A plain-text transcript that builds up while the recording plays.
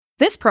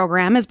This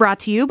program is brought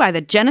to you by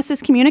the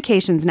Genesis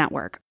Communications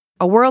Network,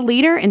 a world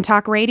leader in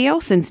talk radio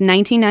since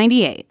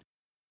 1998.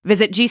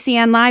 Visit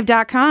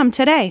GCNlive.com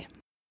today.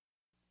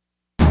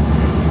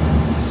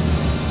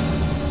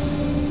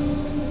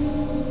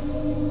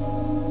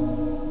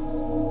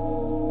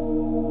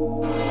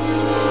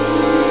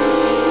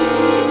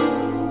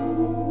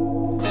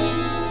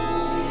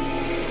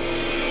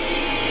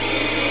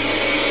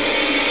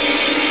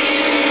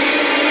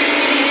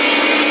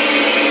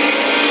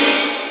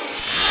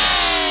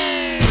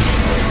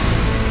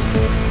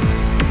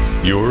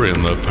 You're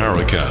in the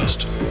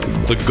Paracast,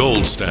 the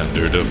gold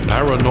standard of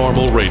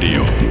paranormal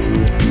radio.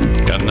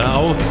 And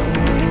now,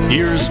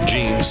 here's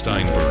Gene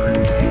Steinberg.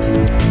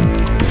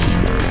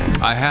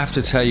 I have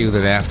to tell you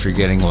that after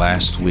getting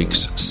last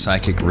week's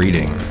psychic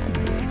reading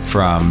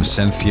from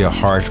Cynthia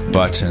Hart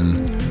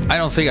Button, I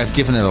don't think I've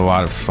given it a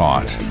lot of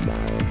thought,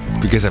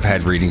 because I've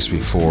had readings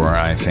before.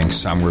 I think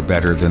some were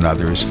better than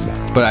others.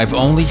 But I've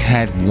only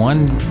had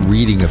one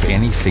reading of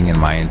anything in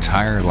my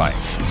entire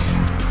life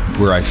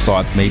where I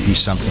thought maybe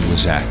something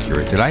was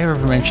accurate. Did I ever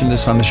mention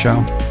this on the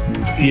show?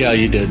 Yeah,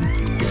 you did.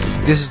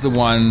 This is the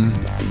one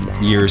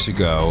years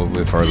ago,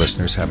 if our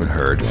listeners haven't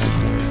heard,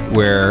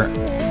 where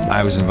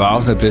I was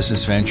involved in a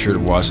business venture that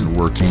wasn't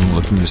working,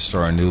 looking to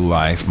start a new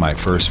life. My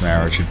first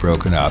marriage had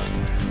broken up.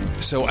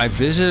 So I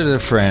visited a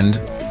friend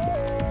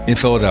in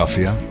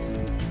Philadelphia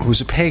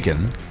who's a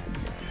pagan,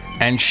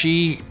 and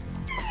she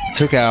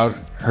took out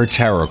her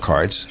tarot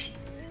cards.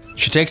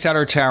 She takes out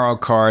her tarot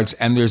cards,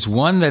 and there's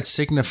one that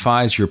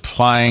signifies you're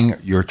plying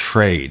your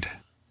trade.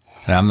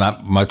 And I'm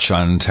not much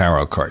on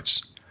tarot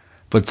cards,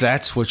 but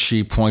that's what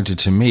she pointed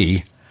to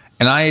me.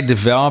 And I had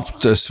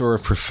developed a sort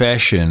of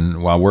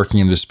profession while working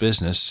in this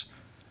business.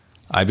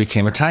 I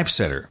became a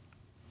typesetter.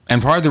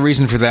 And part of the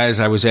reason for that is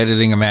I was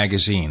editing a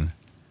magazine,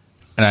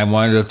 and I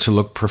wanted it to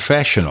look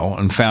professional,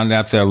 and found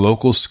out that a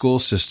local school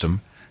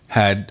system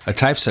had a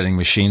typesetting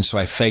machine, so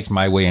I faked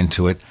my way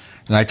into it,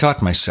 and I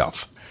taught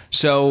myself.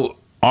 So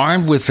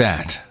armed with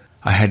that,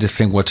 I had to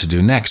think what to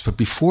do next. But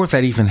before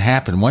that even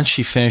happened, once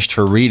she finished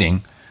her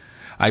reading,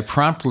 I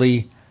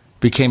promptly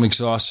became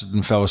exhausted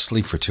and fell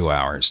asleep for 2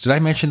 hours. Did I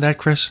mention that,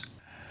 Chris?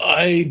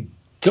 I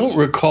don't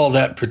recall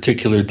that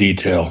particular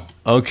detail.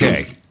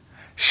 Okay.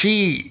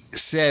 She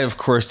said, of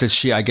course, that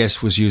she, I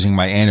guess, was using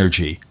my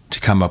energy to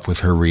come up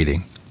with her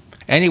reading.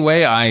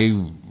 Anyway,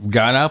 I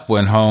got up,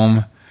 went home.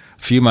 A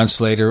few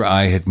months later,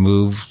 I had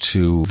moved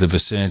to the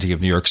vicinity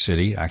of New York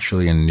City,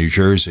 actually in New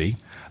Jersey,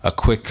 a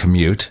quick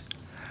commute.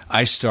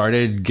 I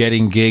started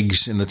getting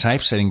gigs in the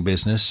typesetting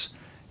business,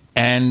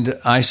 and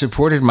I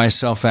supported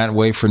myself that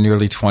way for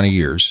nearly 20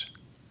 years.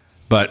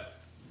 But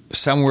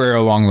somewhere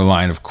along the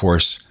line, of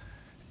course,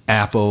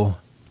 Apple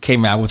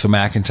came out with a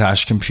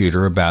Macintosh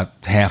computer about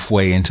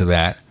halfway into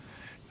that,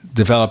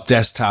 developed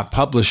desktop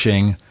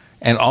publishing,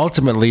 and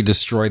ultimately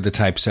destroyed the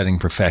typesetting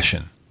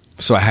profession.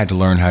 So I had to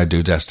learn how to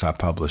do desktop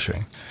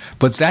publishing.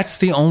 But that's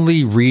the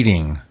only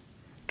reading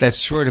that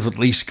sort of at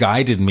least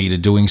guided me to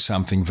doing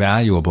something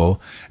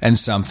valuable and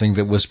something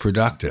that was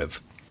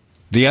productive.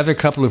 The other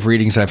couple of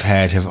readings I've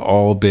had have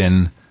all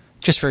been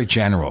just very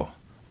general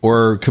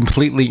or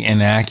completely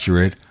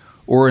inaccurate,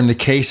 or in the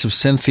case of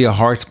Cynthia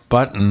Hart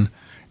Button,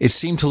 it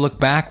seemed to look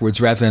backwards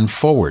rather than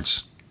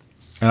forwards.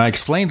 And I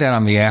explained that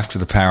on the After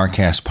the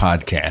Paracast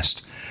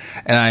podcast,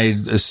 and I,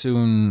 as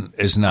soon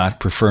as not,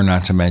 prefer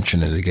not to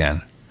mention it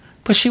again.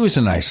 But she was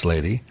a nice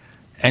lady,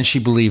 and she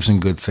believes in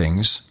good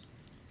things.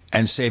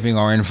 And saving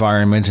our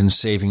environment and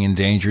saving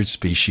endangered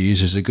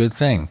species is a good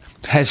thing.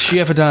 Has she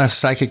ever done a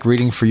psychic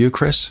reading for you,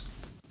 Chris?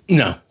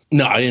 No.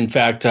 In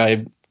fact,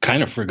 I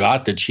kind of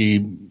forgot that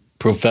she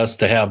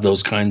professed to have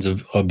those kinds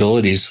of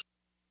abilities.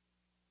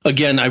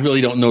 Again, I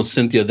really don't know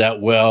Cynthia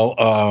that well.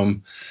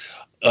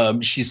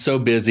 She's so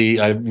busy.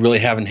 I really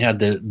haven't had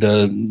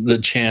the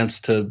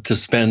chance to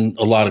spend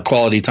a lot of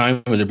quality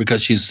time with her,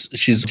 because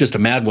she's just a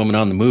mad woman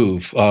on the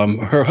move.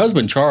 Her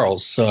husband,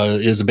 Charles,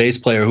 is a bass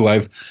player who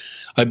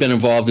I've been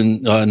involved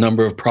in a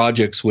number of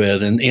projects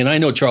with, and I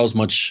know Charles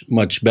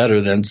much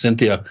better than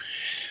Cynthia.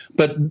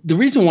 But the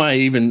reason why I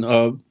even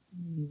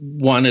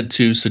wanted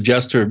to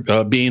suggest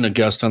her being a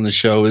guest on the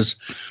show is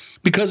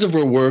because of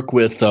her work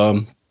with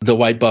the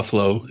White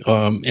Buffalo,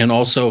 and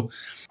also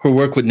her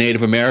work with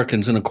Native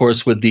Americans, and of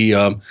course with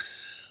the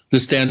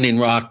Standing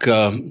Rock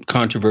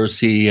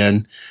controversy,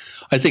 and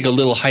I think a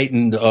little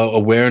heightened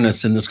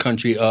awareness in this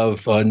country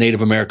of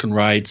Native American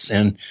rights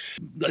and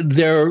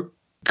their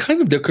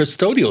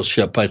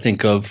custodialship, I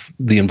think, of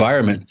the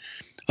environment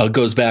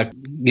goes back,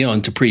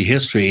 into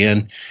prehistory,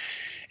 and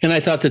I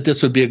thought that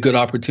this would be a good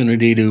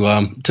opportunity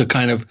to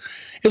kind of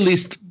at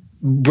least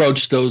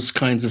broach those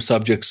kinds of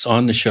subjects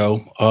on the show.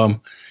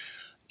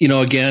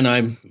 Again,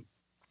 I'm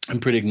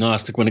pretty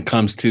agnostic when it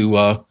comes to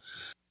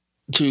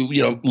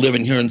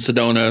living here in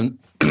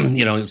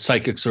Sedona.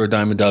 Psychics are a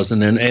dime a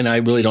dozen, and I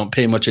really don't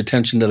pay much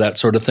attention to that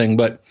sort of thing,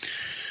 but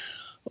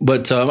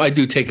I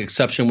do take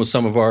exception with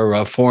some of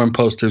our forum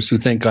posters who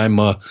think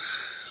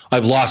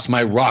I've lost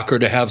my rocker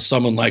to have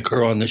someone like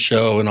her on the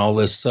show and all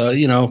this.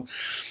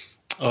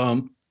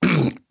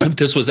 if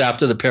this was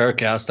after the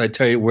Paracast, I'd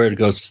tell you where to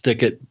go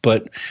stick it.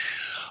 But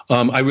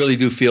I really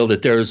do feel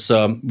that there's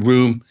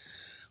room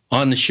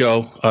on the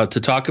show to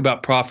talk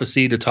about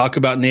prophecy, to talk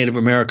about Native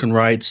American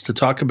rights, to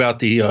talk about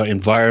the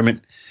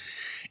environment,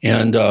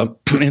 and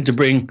to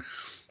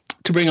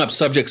bring up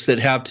subjects that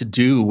have to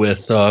do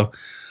with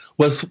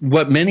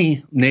what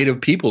many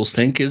Native peoples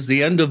think is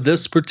the end of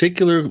this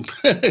particular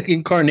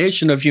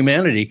incarnation of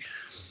humanity.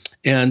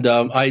 And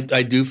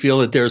I do feel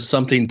that there's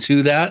something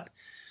to that.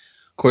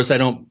 Of course, I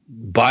don't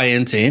buy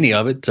into any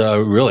of it.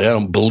 Really, I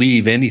don't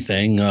believe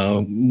anything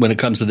when it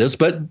comes to this.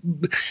 But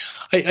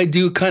I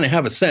do kind of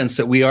have a sense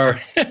that we are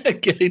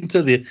getting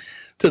to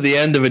the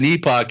end of an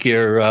epoch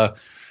here.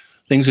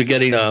 Things are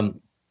getting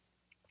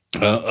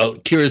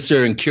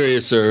curiouser and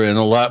curiouser, and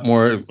a lot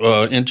more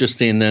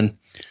interesting than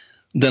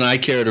I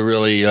care to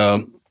really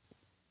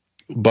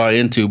buy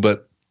into.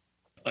 But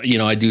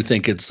I do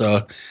think it's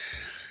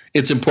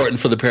important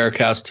for the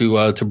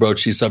Paracast to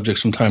broach these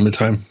subjects from time to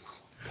time.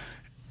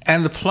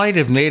 And the plight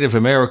of Native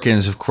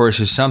Americans, of course,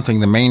 is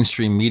something the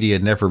mainstream media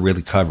never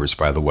really covers,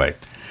 by the way.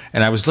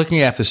 And I was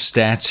looking at the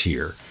stats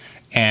here,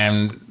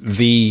 and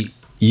the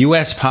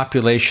U.S.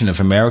 population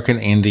of American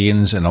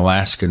Indians and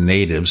Alaska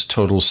Natives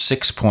totals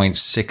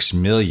 6.6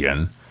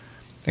 million,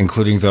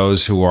 including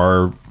those who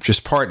are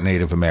just part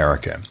Native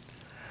American,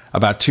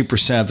 about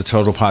 2% of the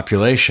total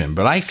population.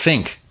 But I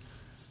think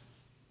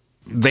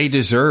they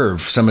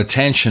deserve some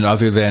attention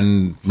other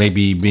than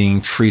maybe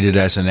being treated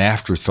as an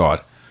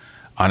afterthought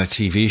on a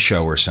TV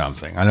show or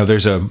something. I know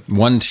there's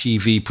one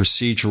TV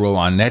procedural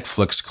on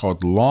Netflix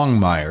called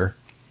Longmire,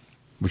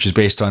 which is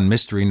based on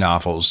mystery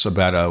novels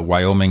about a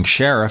Wyoming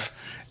sheriff,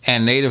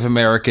 and Native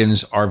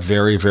Americans are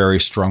very, very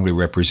strongly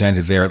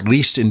represented there, at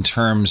least in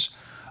terms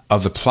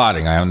of the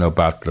plotting. I don't know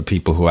about the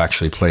people who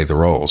actually play the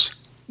roles.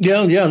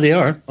 Yeah, they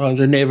are.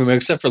 They're Native American,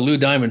 except for Lou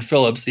Diamond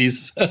Phillips.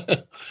 He's,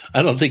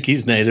 I don't think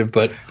he's Native,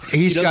 but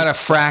he's got a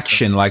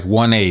fraction, like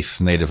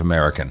 1/8 Native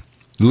American.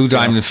 Lou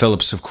Diamond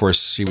Phillips, of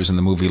course, he was in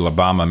the movie La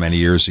Bama many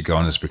years ago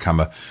and has become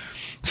a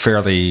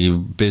fairly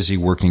busy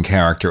working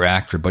character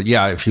actor. But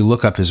yeah, if you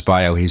look up his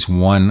bio, he's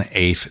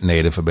 1/8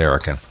 Native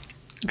American.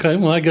 Okay,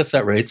 well, I guess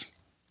that rates.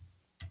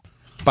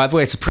 By the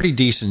way, it's a pretty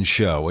decent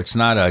show. It's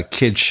not a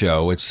kid's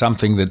show. It's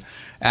something that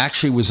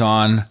actually was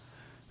on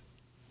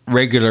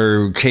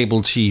regular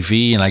cable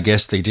TV, and I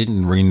guess they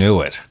didn't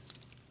renew it.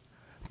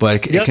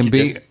 But it can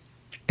be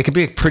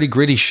a pretty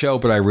gritty show,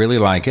 but I really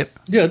like it.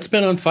 Yeah, it's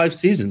been on 5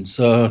 seasons.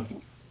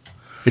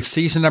 It's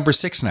season number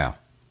 6 now.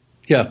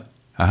 Yeah.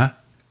 Uh-huh.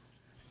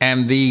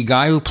 And the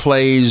guy who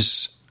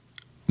plays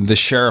the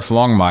Sheriff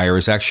Longmire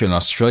is actually an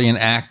Australian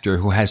actor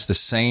who has the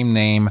same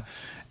name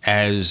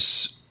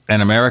as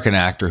an American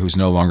actor who's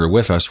no longer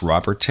with us,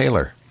 Robert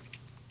Taylor.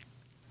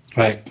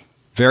 Right.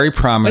 Very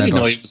prominent. I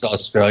didn't know he was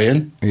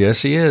Australian.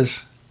 Yes, he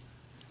is.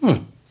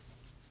 Well,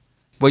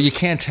 you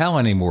can't tell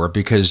anymore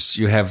because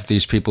you have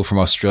these people from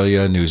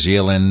Australia, New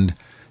Zealand,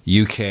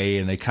 UK,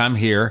 and they come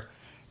here,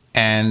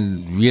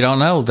 and you don't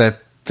know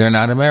that they're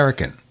not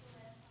American.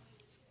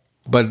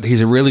 But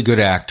he's a really good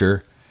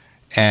actor,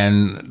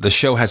 and the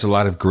show has a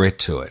lot of grit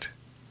to it.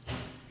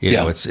 You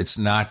know, it's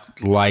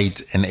not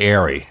light and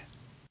airy.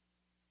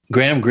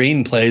 Graham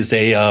Greene plays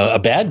a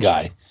bad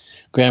guy.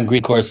 Graham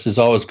Greene, of course, has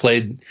always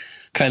played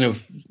kind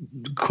of,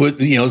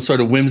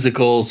 sort of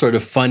whimsical, sort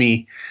of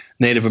funny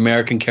Native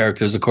American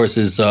characters. Of course,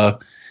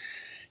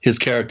 his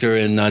character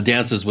in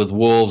Dances with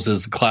Wolves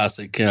is a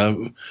classic,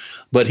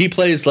 but he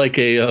plays like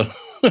a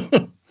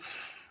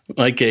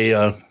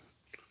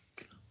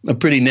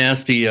pretty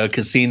nasty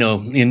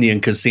Indian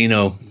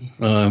casino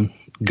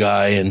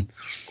guy, and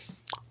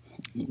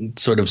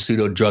sort of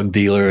pseudo drug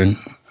dealer, and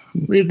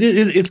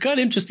it's got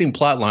interesting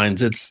plot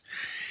lines.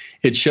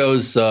 It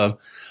shows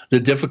the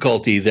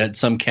difficulty that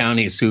some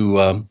counties who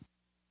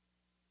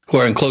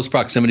are in close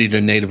proximity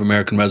to Native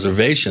American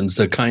reservations,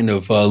 the kind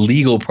of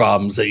legal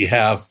problems that you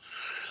have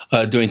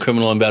doing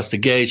criminal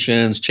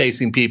investigations,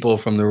 chasing people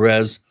from the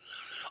res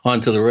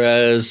onto the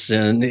res,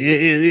 and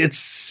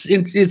it's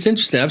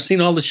interesting. I've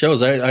seen all the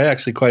shows. I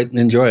actually quite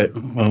enjoy it.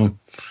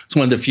 It's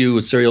one of the few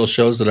serial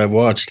shows that I've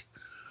watched.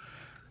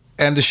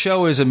 And the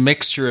show is a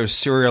mixture of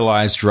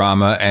serialized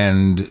drama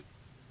and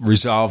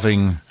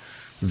resolving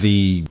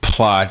the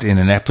plot in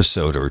an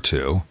episode or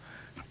two.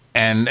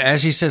 And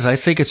as he says, I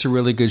think it's a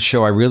really good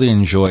show. I really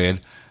enjoy it.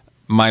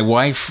 My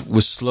wife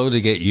was slow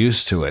to get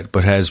used to it,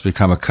 but has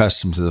become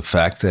accustomed to the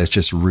fact that it's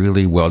just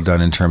really well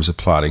done in terms of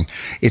plotting.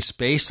 It's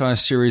based on a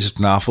series of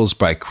novels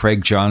by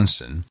Craig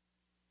Johnson,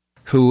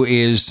 who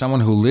is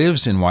someone who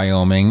lives in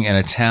Wyoming in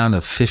a town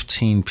of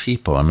 15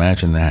 people.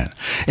 Imagine that.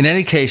 In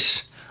any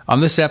case, on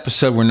this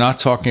episode, we're not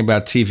talking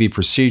about TV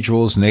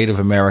procedurals, Native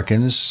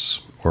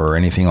Americans, or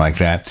anything like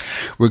that.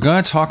 We're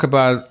going to talk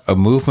about a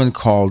movement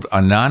called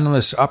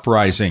Anonymous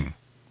Uprising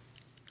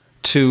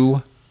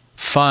to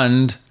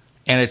fund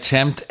an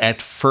attempt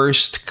at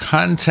first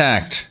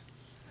contact.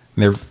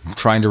 They're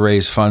trying to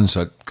raise funds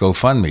at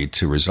GoFundMe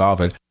to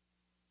resolve it.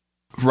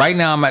 Right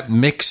now, I'm at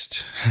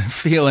mixed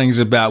feelings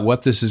about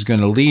what this is going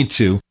to lead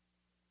to,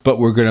 but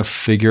we're going to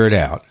figure it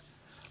out.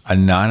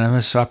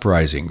 Anonymous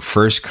Uprising,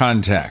 First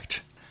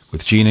Contact.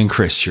 With Gene and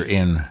Chris, you're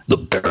in the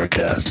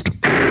Paracast.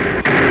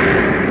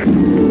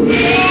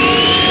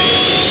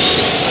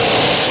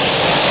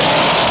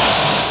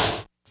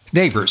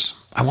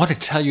 Neighbors, I want to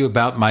tell you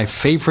about my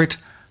favorite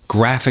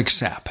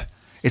graphics app.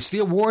 It's the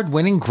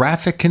award-winning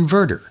Graphic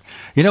Converter.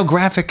 You know,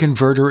 Graphic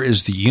Converter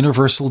is the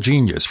universal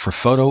genius for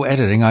photo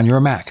editing on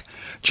your Mac.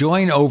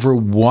 Join over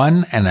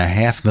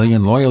 1.5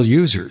 million loyal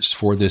users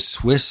for this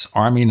Swiss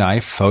Army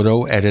knife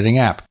photo editing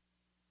app.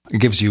 It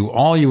gives you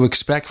all you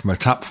expect from a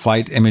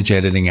top-flight image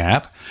editing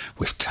app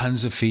with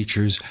tons of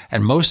features,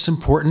 and most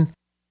important,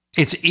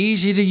 it's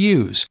easy to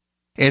use.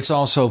 It's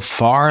also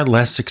far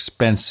less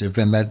expensive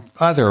than that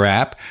other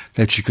app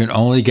that you can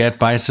only get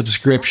by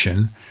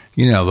subscription.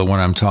 You know the one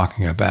I'm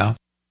talking about.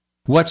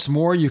 What's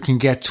more, you can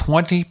get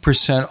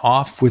 20%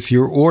 off with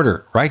your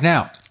order right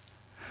now.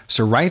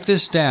 So write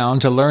this down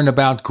to learn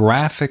about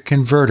Graphic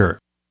Converter.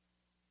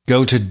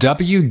 Go to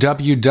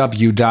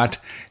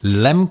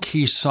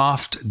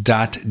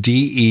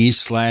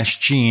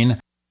www.lemkesoft.de/Gene.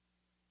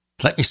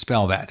 Let me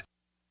spell that.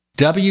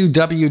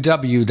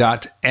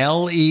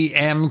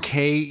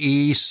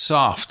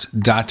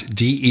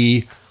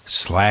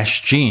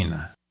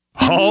 www.lemkesoft.de/Gene.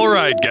 All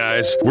right,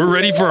 guys, we're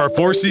ready for our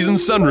four-season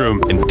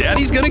sunroom, and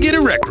Daddy's gonna get a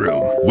rec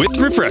room with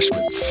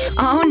refreshments.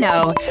 Oh,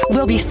 no.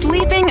 We'll be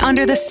sleeping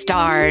under the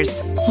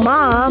stars.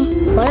 Mom,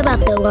 what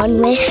about the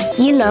one with,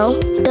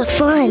 the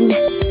fun?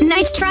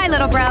 Nice try,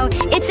 little bro.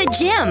 It's a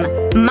gym.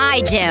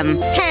 My gym.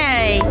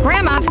 Hey,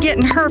 Grandma's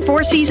getting her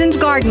Four Seasons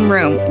garden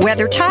room.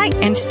 Weather tight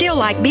and still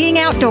like being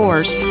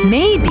outdoors.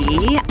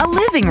 Maybe a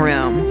living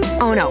room.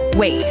 Oh, no,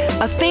 wait.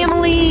 A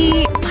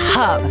family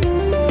hub.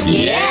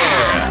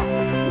 Yeah!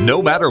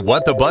 No matter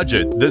what the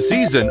budget, the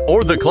season,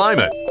 or the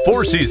climate,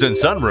 Four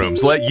Seasons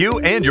sunrooms let you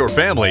and your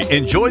family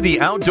enjoy the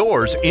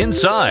outdoors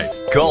inside.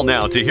 Call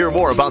now to hear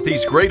more about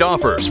these great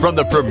offers from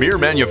the premier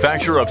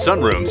manufacturer of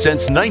sunrooms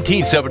since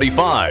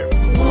 1975.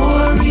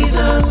 More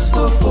reasons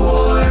for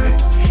Four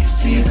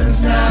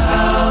Seasons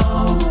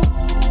now.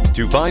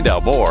 To find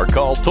out more,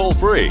 call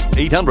toll-free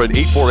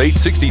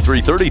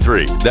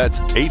 800-848-6333. That's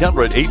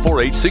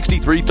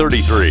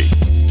 800-848-6333.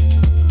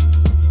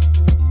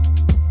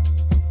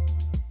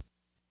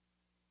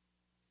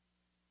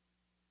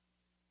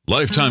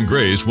 Lifetime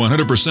Graze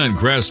 100%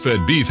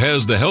 grass-fed beef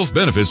has the health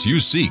benefits you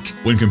seek.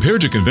 When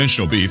compared to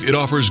conventional beef, it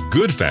offers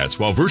good fats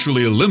while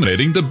virtually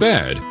eliminating the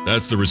bad.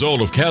 That's the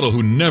result of cattle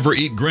who never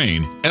eat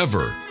grain,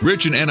 ever.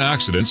 Rich in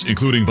antioxidants,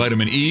 including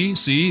vitamin E,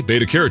 C,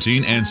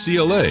 beta-carotene, and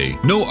CLA.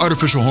 No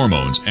artificial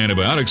hormones,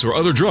 antibiotics, or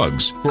other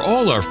drugs. For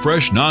all our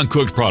fresh,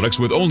 non-cooked products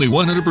with only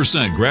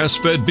 100%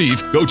 grass-fed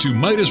beef, go to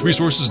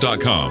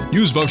MidasResources.com.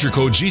 Use voucher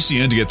code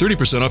GCN to get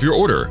 30% off your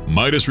order.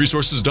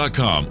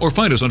 MidasResources.com or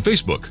find us on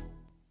Facebook.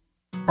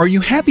 Are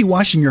you happy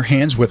washing your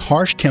hands with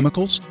harsh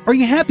chemicals? Are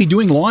you happy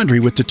doing laundry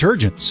with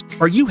detergents?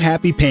 Are you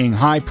happy paying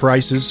high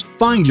prices?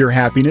 Find your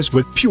happiness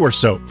with Pure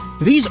Soap.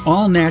 These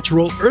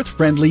all-natural,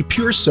 earth-friendly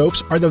Pure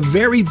Soaps are the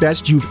very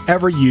best you've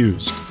ever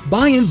used.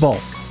 Buy in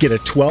bulk. Get a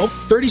 12,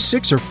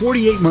 36, or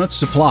 48-month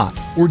supply,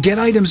 or get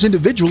items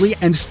individually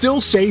and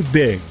still save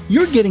big.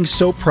 You're getting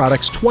soap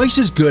products twice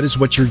as good as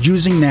what you're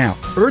using now,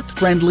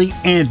 earth-friendly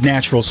and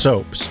natural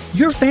soaps.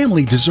 Your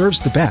family deserves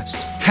the best.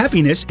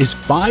 Happiness is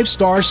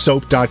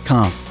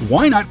 5starsoap.com.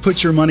 Why not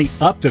put your money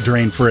up the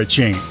drain for a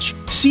change?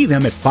 See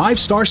them at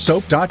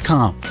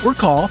 5starsoap.com or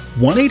call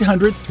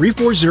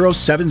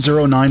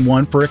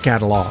 1-800-340-7091 for a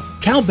catalog.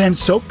 Cal Ben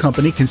Soap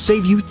Company can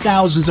save you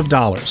thousands of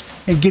dollars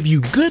and give you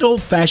good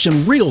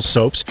old-fashioned real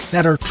soaps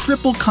that are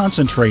triple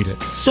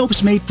concentrated.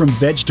 Soaps made from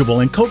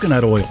vegetable and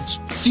coconut oils.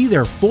 See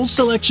their full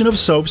selection of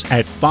soaps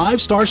at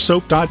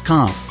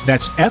 5starsoap.com.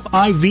 That's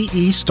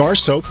F-I-V-E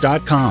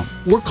starsoap.com.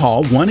 Or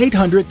call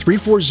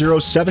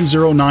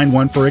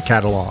 1-800-340-7091 for a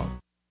catalog.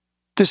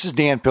 This is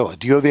Dan Pilla.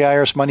 Do you owe the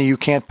IRS money you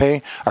can't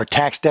pay? Are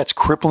tax debts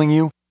crippling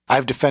you?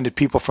 I've defended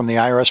people from the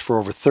IRS for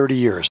over 30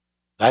 years.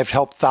 I've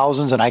helped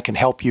thousands, and I can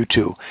help you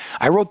too.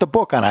 I wrote the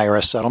book on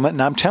IRS settlement,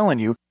 and I'm telling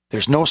you,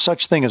 there's no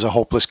such thing as a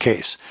hopeless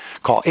case.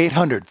 Call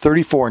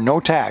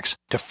 800-34-NO-TAX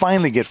to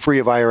finally get free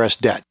of IRS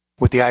debt.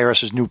 With the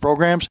IRS's new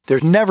programs,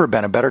 there's never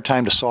been a better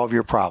time to solve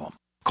your problem.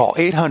 Call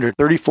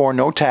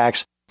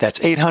 800-34-NO-TAX. That's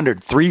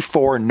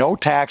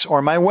 800-34-NO-TAX,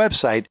 or my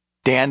website,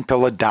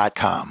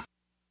 danpilla.com.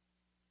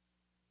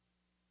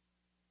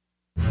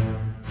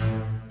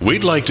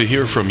 We'd like to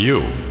hear from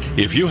you.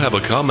 If you have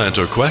a comment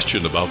or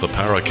question about the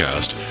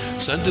Paracast,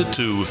 send it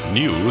to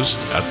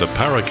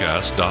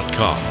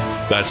news@theparacast.com.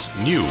 That's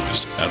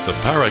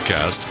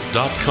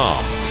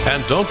news@theparacast.com.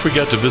 And don't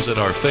forget to visit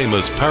our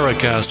famous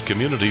Paracast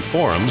community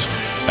forums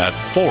at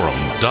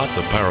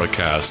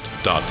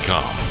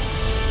forum.theparacast.com.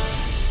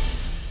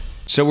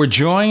 So we're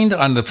joined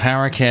on the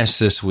Paracast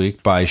this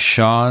week by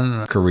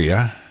Sean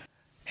Correia,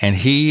 and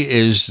he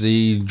is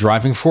the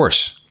driving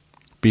force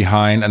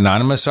behind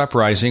Anonymous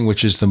Uprising,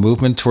 which is the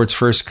movement towards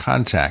first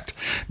contact.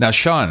 Now,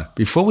 Sean,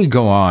 before we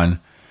go on,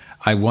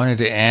 I wanted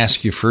to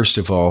ask you, first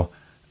of all,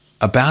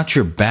 about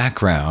your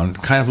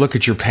background, kind of look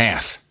at your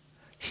path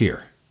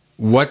here.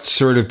 what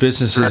sort of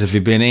businesses have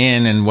you been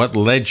in, and what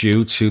led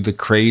you to the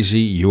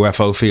crazy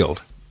UFO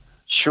field?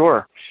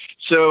 Sure.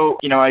 So,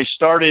 I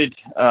started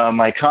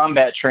my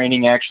combat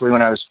training actually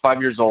when I was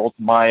 5 years old.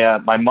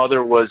 My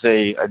mother was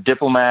a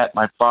diplomat.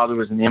 My father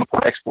was in the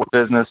import-export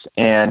business,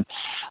 and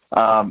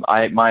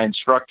my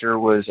instructor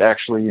was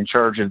actually in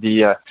charge of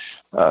the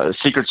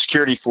secret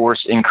security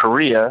force in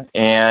Korea.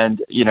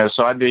 And,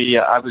 so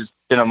I was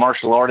been a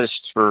martial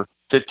artist for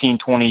 15,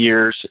 20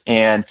 years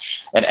and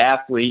an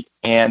athlete,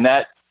 and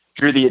that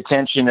drew the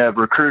attention of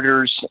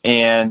recruiters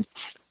and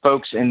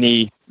folks in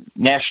the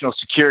national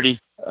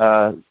security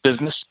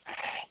business.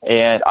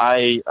 And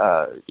I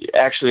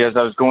actually, as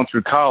I was going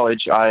through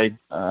college, I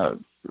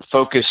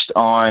focused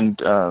on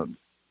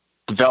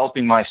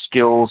developing my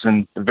skills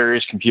in the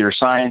various computer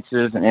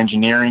sciences and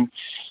engineering.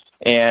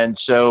 And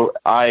so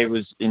I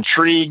was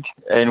intrigued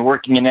in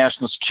working in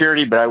national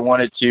security, but I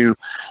wanted to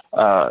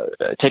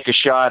take a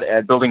shot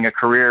at building a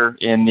career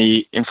in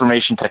the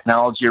information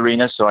technology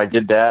arena. So I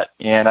did that.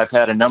 And I've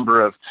had a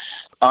number of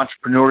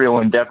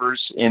entrepreneurial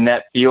endeavors in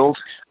that field,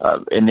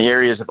 in the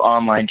areas of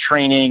online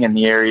training and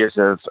the areas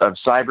of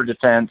cyber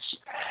defense.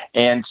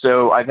 And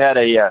so I've had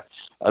a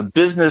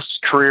business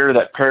career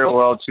that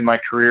paralleled to my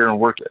career and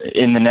work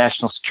in the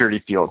national security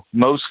field,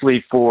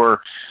 mostly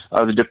for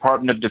the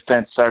Department of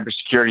Defense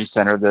Cybersecurity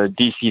Center, the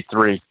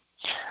DC-3.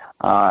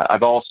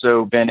 I've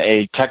also been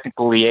a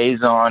technical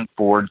liaison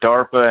for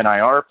DARPA and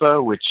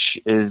IARPA, which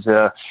is,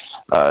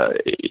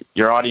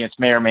 your audience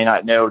may or may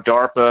not know,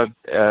 DARPA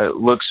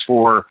looks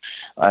for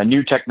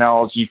new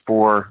technology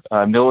for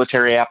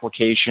military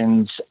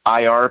applications.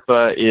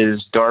 IARPA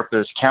is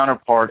DARPA's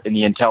counterpart in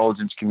the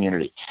intelligence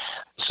community.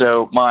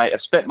 So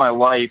I've spent my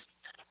life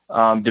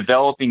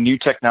developing new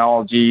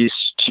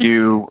technologies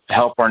to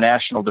help our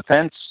national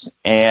defense,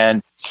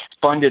 and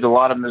funded a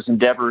lot of those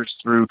endeavors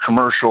through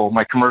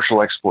my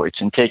commercial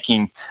exploits and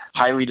taking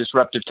highly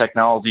disruptive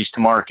technologies to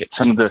market.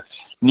 Some of the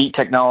neat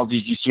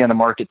technologies you see on the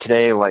market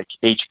today, like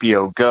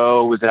HBO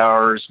Go was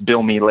ours,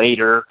 Bill Me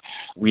Later.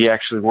 We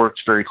actually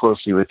worked very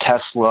closely with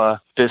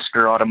Tesla,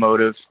 Fisker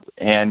Automotive,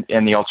 and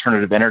the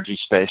alternative energy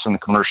space on the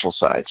commercial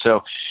side.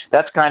 So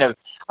that's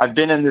I've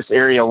been in this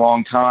area a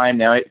long time.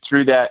 Now,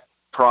 through that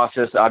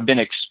process, I've been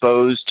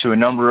exposed to a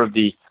number of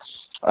the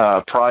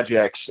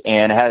projects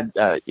and had,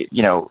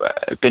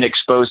 been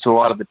exposed to a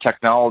lot of the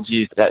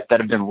technologies that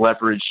have been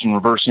leveraged and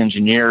reverse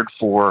engineered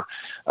for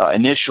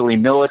initially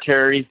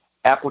military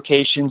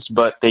applications,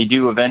 but they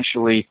do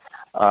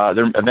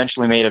they're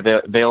eventually made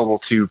available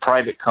to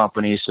private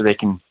companies so they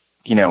can,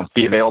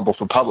 be available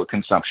for public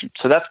consumption.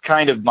 So that's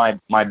kind of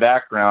my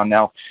background.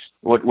 Now,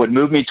 what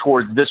moved me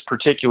towards this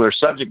particular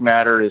subject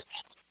matter is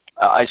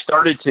I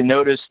started to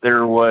notice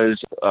there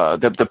was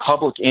the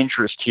public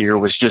interest here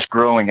was just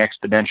growing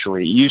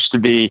exponentially. It used to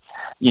be,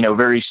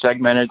 very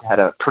segmented, had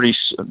a pretty,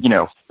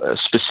 a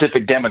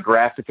specific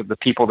demographic of the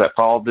people that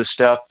followed this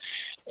stuff.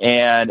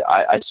 And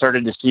I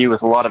started to see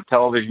with a lot of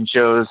television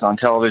shows on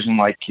television,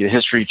 like the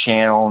History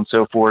Channel and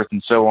so forth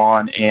and so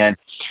on. And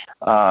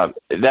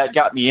that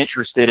got me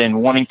interested in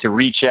wanting to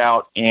reach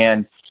out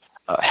and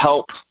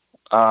help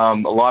a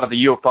lot of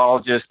the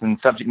ufologists and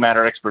subject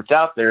matter experts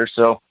out there.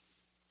 So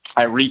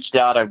I reached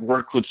out. I've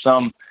worked with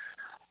some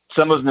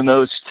of the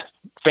most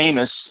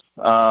famous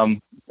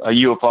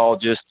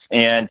ufologists,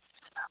 and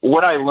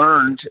what I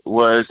learned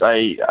was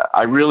I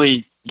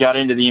really got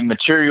into the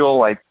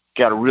material. I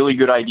got a really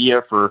good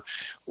idea for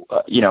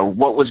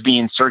what was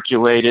being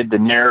circulated, the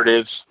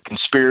narratives,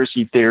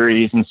 conspiracy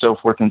theories, and so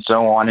forth and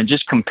so on, and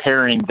just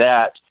comparing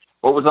that,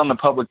 what was on the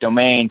public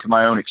domain, to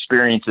my own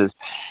experiences.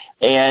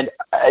 And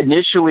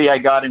initially, I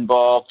got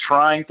involved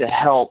trying to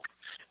help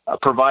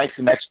provide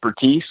some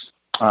expertise.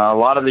 A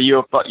lot of the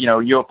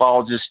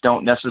ufologists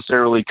don't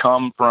necessarily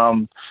come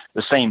from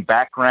the same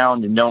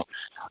background and don't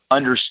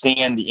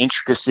understand the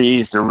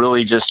intricacies. They're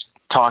really just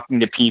talking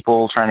to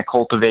people, trying to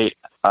cultivate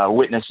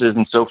witnesses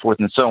and so forth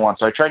and so on.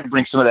 So I tried to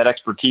bring some of that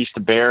expertise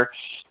to bear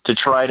to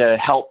try to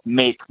help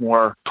make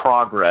more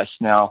progress.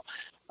 Now,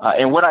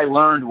 and what I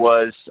learned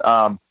was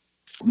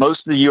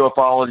most of the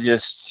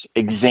ufologists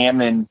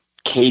examine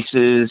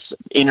cases,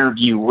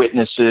 interview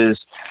witnesses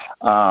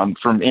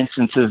from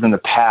instances in the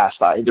past.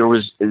 There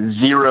was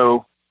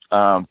zero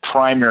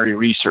primary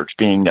research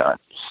being done.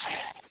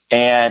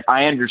 And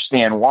I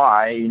understand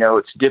why.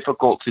 It's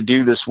difficult to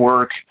do this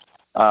work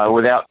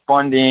without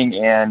funding,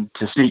 and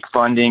to seek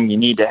funding, you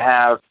need to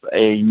have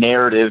a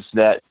narrative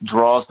that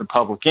draws the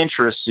public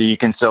interest so you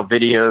can sell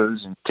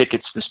videos and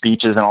tickets to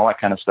speeches and all that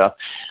kind of stuff.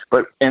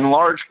 But in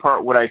large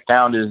part, what I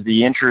found is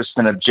the interests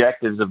and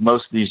objectives of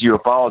most of these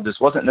ufologists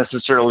wasn't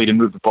necessarily to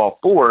move the ball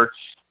forward,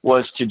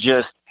 was to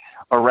just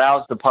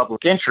arouse the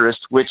public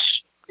interest,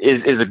 which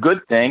is a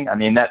good thing. I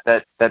mean,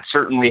 that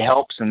certainly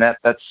helps, and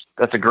that's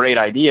a great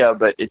idea,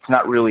 but it's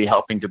not really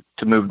helping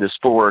to move this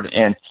forward.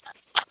 And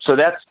so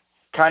that's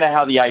kind of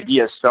how the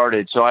idea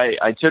started. So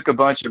I took a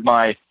bunch of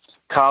my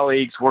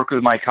colleagues, worked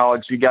with my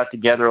colleagues. We got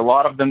together. A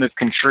lot of them have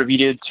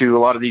contributed to a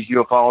lot of these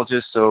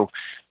ufologists. So,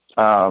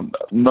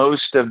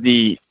 Most of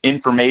the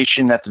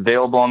information that's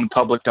available in the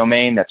public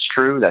domain that's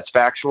true, that's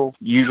factual,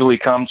 usually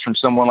comes from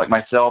someone like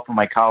myself or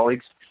my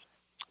colleagues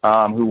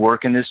who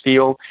work in this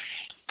field.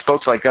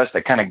 Folks like us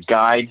that kind of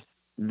guide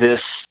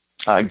the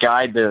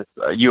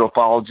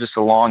ufologists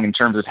along in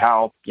terms of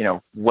how,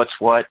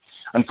 what's what.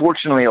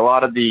 Unfortunately, a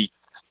lot of the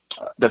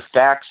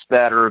facts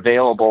that are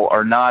available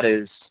are not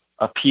as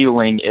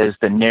appealing as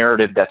the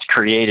narrative that's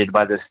created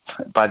by the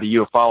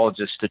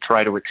ufologists to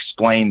try to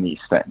explain these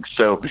things.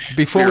 So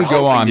before we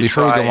go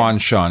on,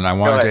 Sean, I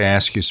wanted to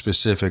ask you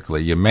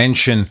specifically. You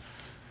mentioned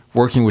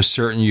working with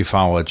certain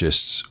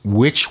ufologists.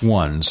 Which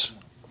ones?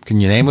 Can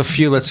you name a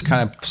few? Let's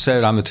kind of set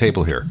it on the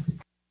table here.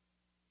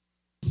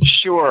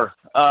 Sure.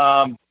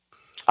 One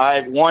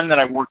that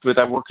I worked with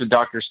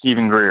Dr.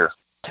 Stephen Greer,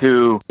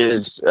 who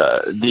is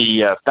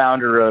the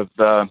founder of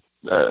the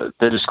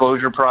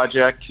Disclosure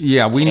Project.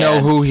 Yeah, we know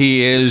who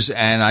he is,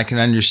 and I can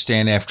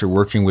understand after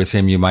working with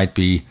him, you might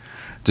be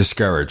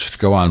discouraged.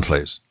 Go on,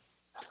 please.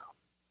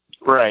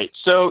 Right.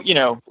 So,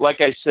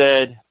 like I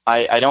said,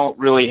 I don't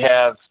really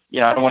have,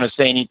 I don't want to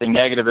say anything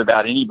negative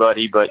about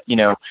anybody, but,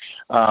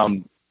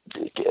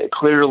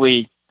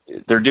 clearly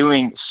they're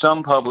doing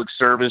some public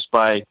service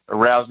by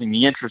arousing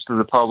the interest of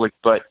the public,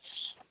 but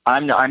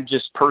I'm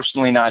just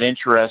personally not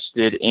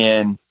interested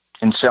in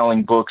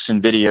selling books and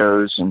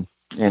videos and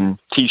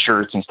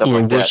T-shirts and stuff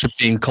like that. Or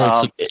worshiping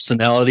cults of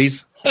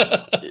personalities.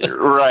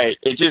 Right.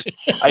 In terms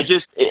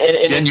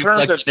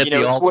of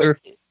the altar.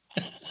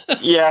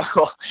 Yeah.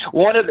 Well,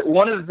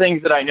 one of the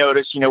things that I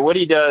noticed, what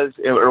he does,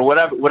 or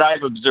what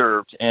I've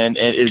observed, and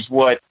is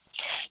what,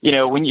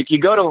 if you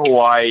go to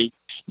Hawaii,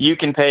 you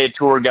can pay a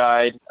tour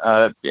guide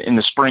in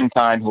the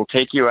springtime who'll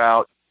take you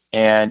out,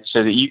 and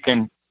so that you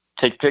can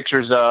take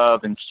pictures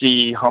of and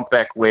see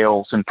humpback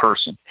whales in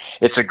person.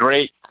 It's a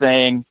great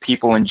thing.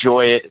 People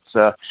enjoy it. It's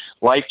a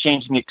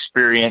life-changing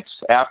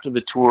experience. After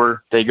the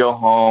tour, they go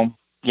home.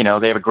 They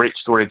have a great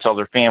story to tell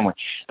their family.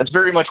 That's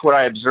very much what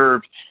I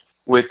observed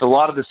with a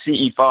lot of the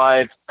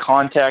CE5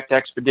 contact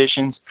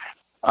expeditions.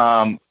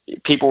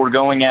 People were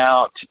going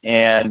out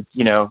and,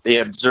 they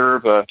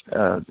observe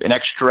an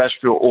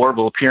extraterrestrial orb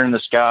will appear in the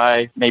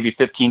sky, maybe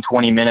 15,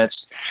 20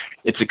 minutes.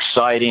 It's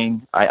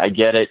exciting. I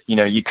get it.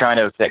 You kind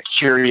of, that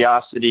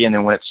curiosity, and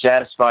then when it's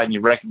satisfied and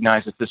you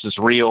recognize that this is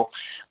real,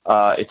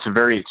 it's a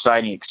very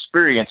exciting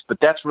experience,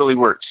 but that's really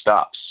where it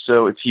stops.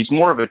 So if he's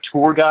more of a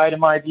tour guide, in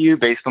my view,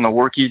 based on the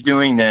work he's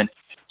doing, than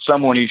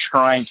someone who's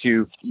trying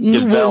to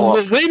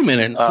develop. Wait a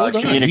minute. Hold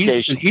on.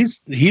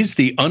 He's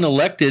the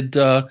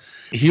unelected,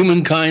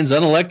 humankind's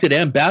unelected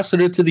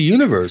ambassador to the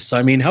universe.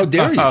 I mean, how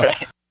dare you?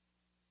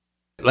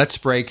 Let's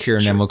break here,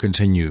 and then we'll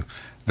continue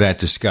that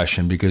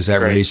discussion, because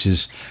that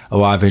raises a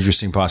lot of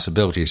interesting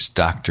possibilities.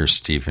 Dr.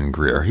 Stephen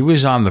Greer. He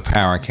was on the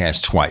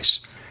Powercast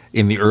twice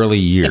in the early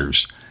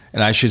years.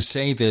 And I should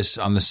say this,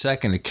 on the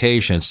second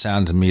occasion, it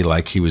sounded to me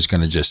like he was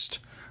going to just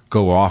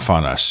go off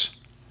on us,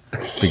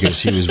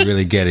 because he was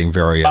really getting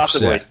very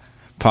upset.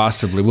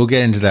 Possibly. We'll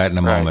get into that in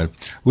a moment.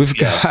 We've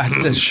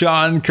got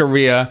Sean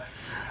Correia.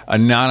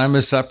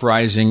 Anonymous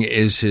Uprising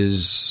is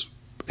his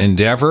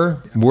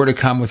endeavor. More to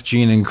come with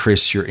Gene and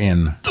Chris. You're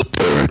in the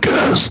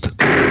Paracast.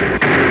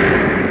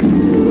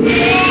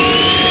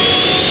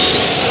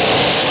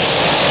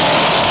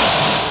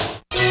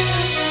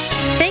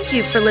 Thank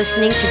you for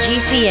listening to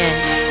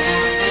GCN.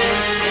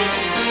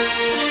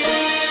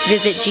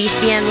 Visit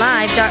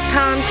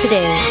GCNlive.com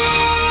today.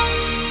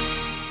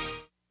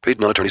 Paid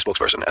non-attorney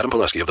spokesperson Adam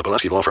Pulaski of the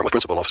Pulaski Law Firm with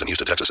principal office in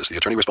Houston, Texas is the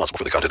attorney responsible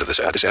for the content of this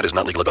ad. This ad is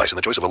not legal advice, and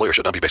the choice of a lawyer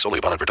should not be based solely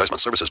upon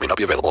advertisement. Services may not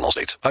be available in all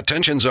states.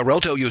 Attention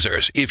Xarelto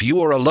users. If you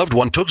or a loved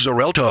one took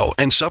Xarelto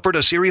and suffered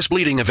a serious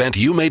bleeding event,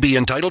 you may be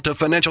entitled to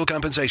financial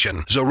compensation.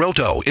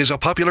 Xarelto is a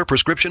popular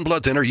prescription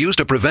blood thinner used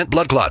to prevent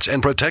blood clots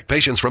and protect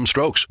patients from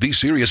strokes. These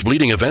serious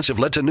bleeding events have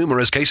led to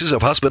numerous cases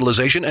of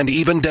hospitalization and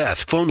even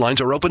death. Phone lines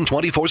are open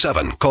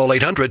 24/7. Call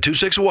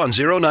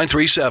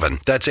 800-261-0937.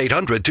 That's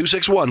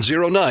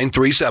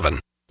 800-261-0937.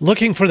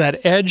 Looking for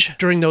that edge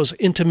during those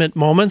intimate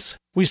moments?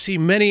 We see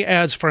many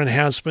ads for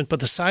enhancement,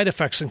 but the side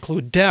effects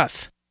include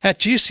death. At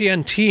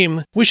GCN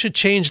Team, we should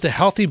change the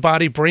Healthy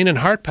Body, Brain, and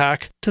Heart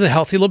Pack to the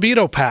Healthy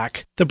Libido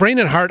Pack. The brain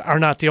and heart are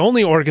not the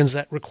only organs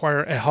that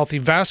require a healthy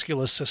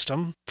vascular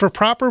system. For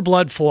proper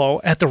blood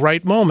flow at the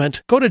right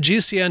moment, go to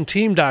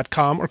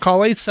GCNteam.com or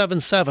call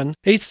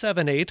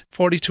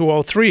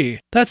 877-878-4203.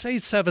 That's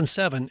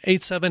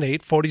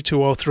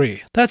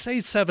 877-878-4203. That's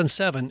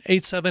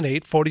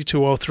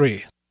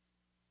 877-878-4203.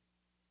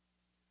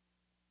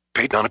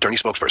 Paid non-attorney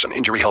spokesperson.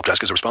 Injury Help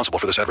Desk is responsible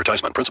for this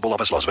advertisement. Principal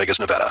office, Las Vegas,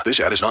 Nevada. This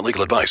ad is not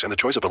legal advice, and the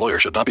choice of a lawyer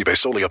should not be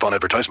based solely upon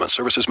advertisement.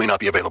 Services may not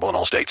be available in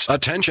all states.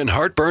 Attention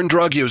heartburn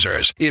drug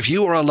users. If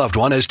you or a loved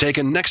one has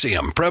taken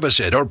Nexium,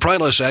 Prevacid, or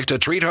Prilosec to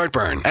treat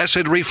heartburn,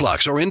 acid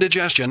reflux, or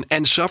indigestion,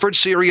 and suffered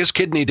serious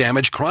kidney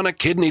damage, chronic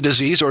kidney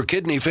disease, or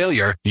kidney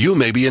failure, you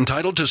may be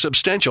entitled to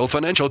substantial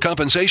financial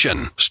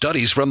compensation.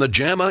 Studies from the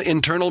JAMA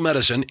Internal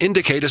Medicine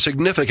indicate a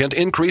significant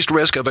increased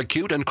risk of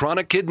acute and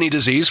chronic kidney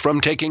disease from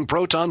taking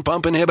proton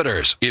pump inhibitors.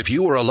 inhibitors. If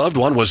you or a loved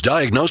one was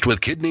diagnosed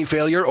with kidney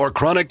failure or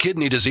chronic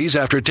kidney disease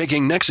after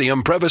taking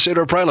Nexium, Prevacid,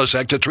 or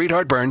Prilosec to treat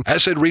heartburn,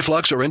 acid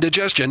reflux, or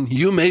indigestion,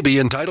 you may be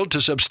entitled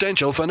to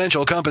substantial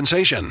financial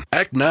compensation.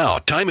 Act now.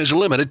 Time is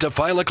limited to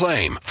file a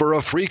claim. For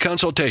a free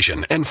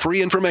consultation and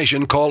free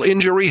information, call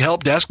Injury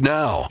Help Desk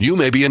now. You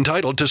may be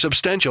entitled to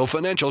substantial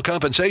financial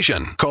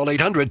compensation. Call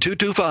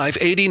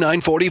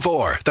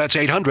 800-225-8944. That's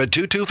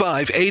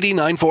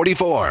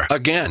 800-225-8944.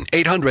 Again,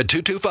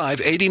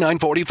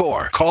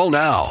 800-225-8944. Call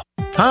now.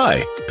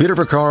 Hi, Peter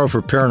Vaccaro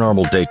for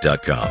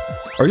ParanormalDate.com.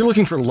 Are you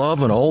looking for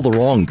love in all the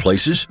wrong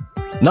places?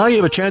 Now you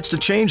have a chance to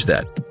change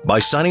that by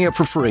signing up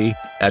for free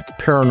at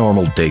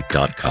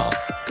ParanormalDate.com.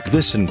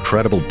 This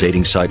incredible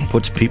dating site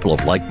puts people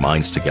of like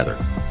minds together.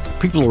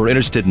 People who are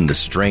interested in the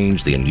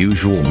strange, the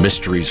unusual,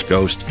 mysteries,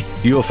 ghosts,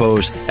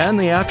 UFOs, and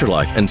the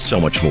afterlife, and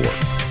so much more.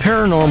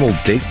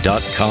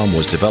 ParanormalDate.com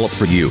was developed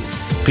for you,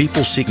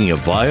 people seeking a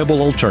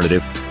viable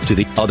alternative to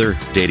the other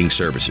dating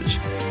services.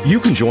 You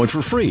can join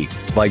for free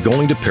by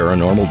going to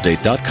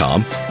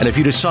ParanormalDate.com, and if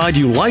you decide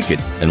you like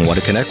it and want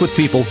to connect with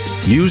people,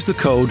 use the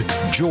code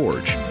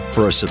GEORGE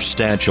for a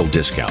substantial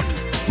discount.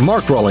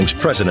 Mark Rawlings,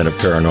 president of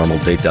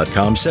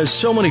ParanormalDate.com, says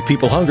so many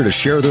people hunger to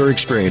share their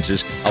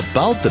experiences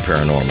about the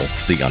paranormal,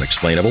 the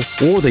unexplainable,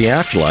 or the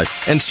afterlife,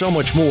 and so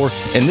much more,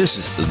 and this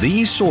is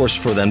the source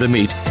for them to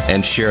meet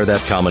and share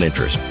that common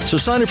interest. So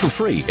sign up for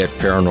free at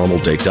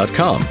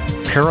ParanormalDate.com,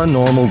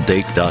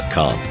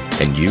 ParanormalDate.com,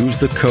 and use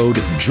the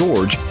code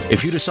GEORGE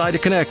if you decide to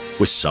connect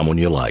with someone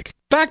you like.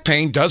 Back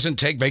pain doesn't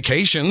take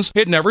vacations.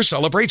 It never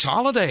celebrates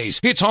holidays.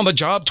 It's on the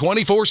job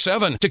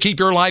 24/7 to keep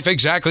your life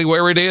exactly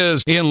where it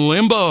is, in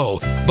limbo.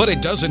 But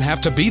it doesn't have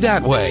to be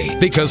that way,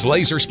 because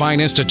Laser Spine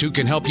Institute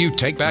can help you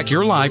take back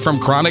your life from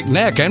chronic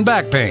neck and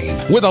back pain.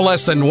 With a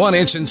less than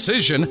 1-inch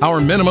incision,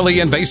 our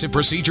minimally invasive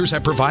procedures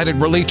have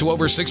provided relief to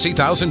over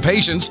 60,000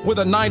 patients with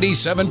a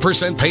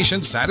 97%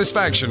 patient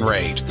satisfaction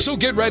rate. So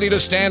get ready to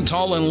stand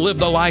tall and live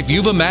the life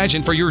you've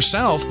imagined for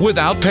yourself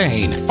without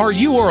pain. Are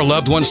you or a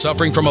loved one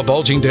suffering from a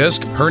bulging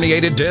disc,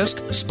 herniated disc,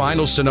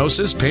 spinal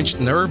stenosis, pinched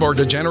nerve, or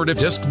degenerative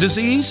disc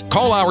disease?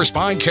 Call our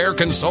spine care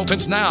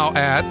consultants now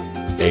at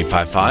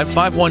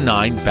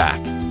 855-519-BACK.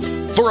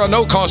 For a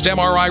no-cost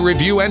MRI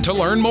review and to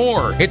learn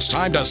more. It's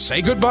time to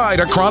say goodbye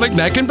to chronic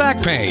neck and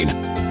back pain.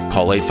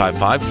 Call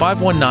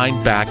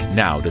 855-519-BACK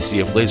now to see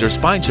if laser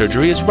spine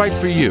surgery is right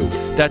for you.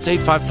 That's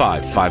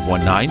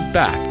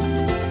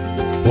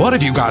 855-519-BACK. What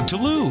have you got to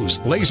lose?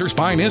 Laser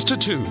Spine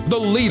Institute, the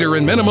leader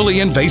in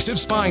minimally invasive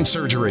spine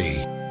surgery.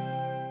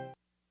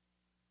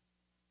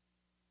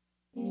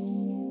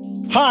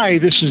 Hi,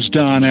 this is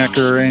Don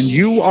Ecker, and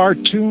you are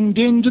tuned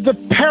into the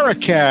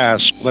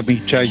Paracast. Let me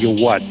tell you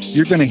what,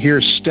 you're going to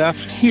hear stuff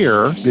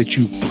here that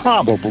you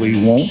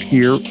probably won't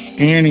hear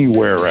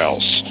anywhere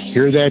else.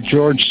 Hear that,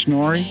 George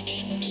Snorri?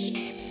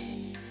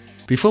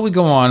 Before we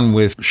go on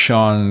with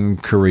Sean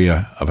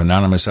Correia of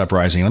Anonymous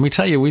Uprising, let me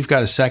tell you, we've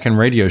got a second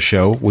radio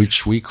show,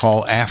 which we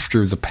call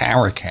After the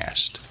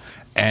Paracast.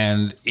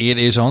 And it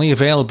is only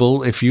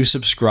available if you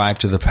subscribe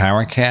to the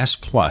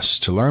Paracast Plus.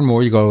 To learn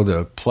more, you go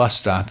to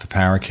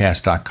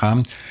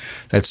plus.theparacast.com.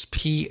 That's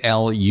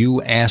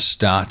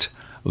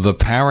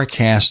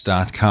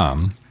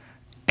plus.theparacast.com.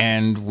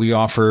 And we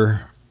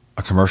offer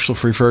a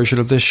commercial-free version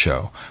of this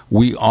show.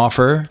 We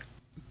offer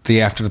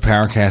the After the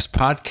Paracast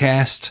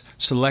podcast,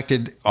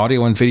 selected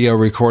audio and video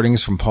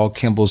recordings from Paul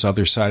Kimball's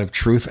Other Side of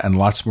Truth, and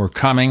lots more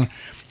coming.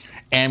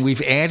 And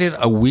we've added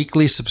a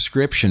weekly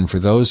subscription for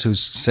those who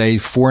say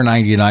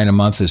 $4.99 a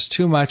month is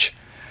too much.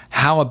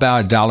 How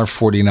about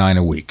 $1.49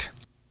 a week?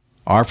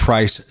 Our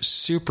price,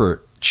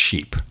 super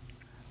cheap.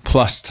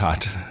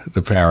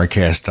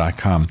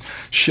 Plus.theparacast.com.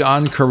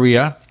 Sean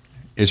Correia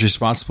is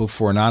responsible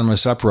for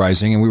Anonymous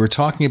Uprising, and we were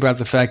talking about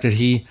the fact that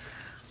he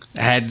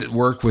had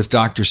worked with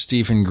Dr.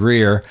 Stephen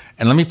Greer.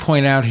 And let me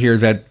point out here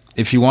that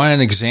if you want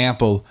an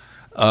example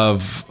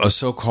of a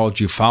so-called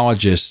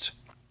ufologist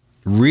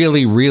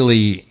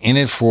really in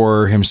it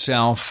for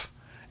himself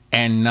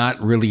and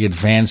not really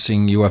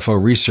advancing UFO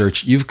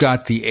research, you've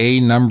got the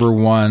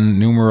 #1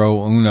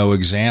 numero uno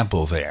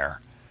example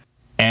there.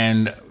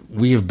 And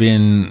we have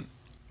been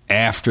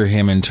after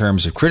him in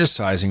terms of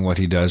criticizing what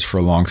he does for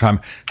a long time.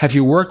 Have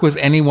you worked with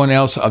anyone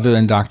else other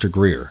than Dr.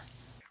 Greer?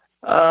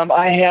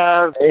 I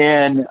have,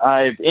 and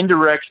I've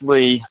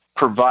indirectly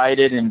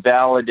provided and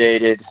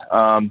validated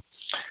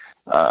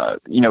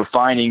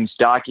findings,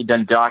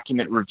 done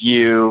document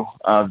review,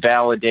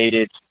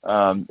 validated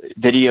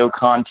video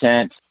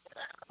content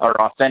or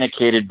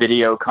authenticated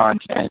video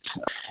content.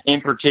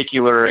 In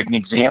particular, an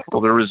example,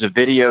 there was a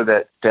video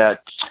that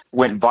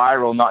went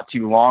viral not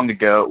too long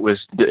ago. It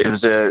was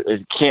a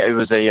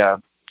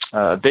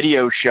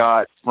video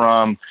shot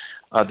from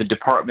the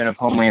Department of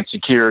Homeland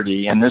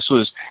Security, and this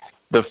was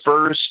the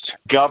first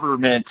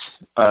government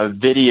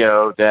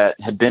video that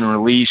had been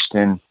released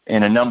in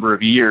a number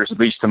of years, at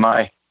least to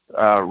my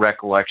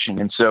recollection.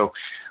 And so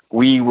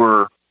we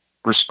were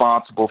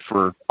responsible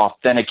for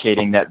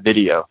authenticating that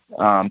video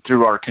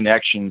through our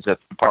connections at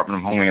the Department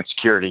of Homeland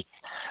Security.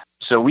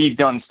 So we've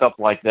done stuff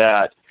like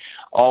that.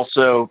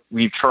 Also,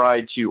 we've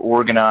tried to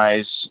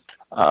organize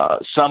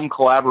some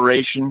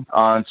collaboration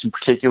on some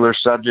particular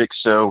subjects.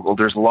 So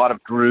there's a lot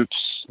of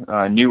groups,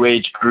 New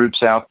Age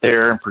groups out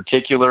there in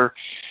particular,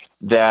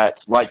 that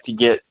like to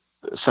get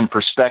some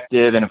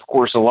perspective. And of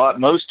course,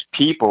 most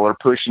people are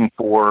pushing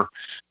for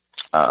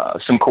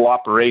some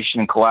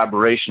cooperation and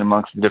collaboration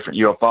amongst the different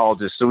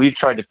ufologists. So we've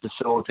tried to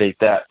facilitate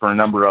that for a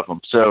number of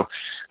them. So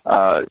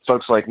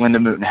folks like Linda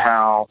Moulton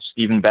Howe,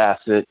 Stephen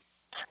Bassett,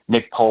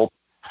 Nick Pope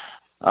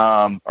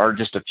are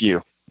just a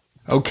few.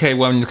 Okay,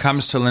 when it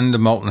comes to Linda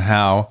Moulton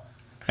Howe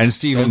and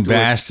Stephen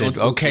Bassett,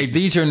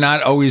 these are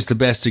not always the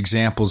best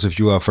examples of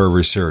UFO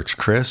research.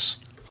 Chris?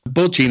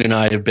 Both Gene and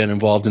I have been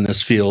involved in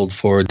this field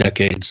for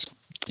decades.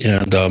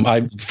 And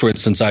for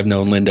instance, I've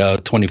known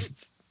Linda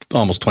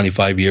almost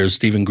 25 years,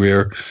 Stephen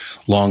Greer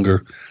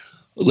longer.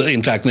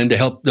 In fact, Linda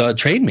helped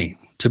train me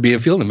to be a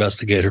field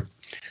investigator.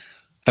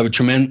 I have a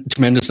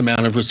tremendous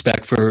amount of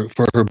respect for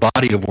her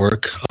body of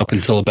work up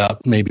until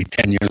about maybe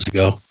 10 years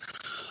ago.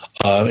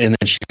 And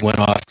then she went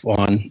off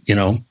on,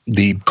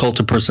 the cult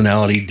of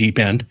personality deep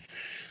end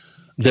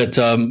that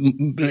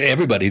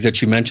everybody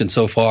that you mentioned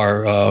so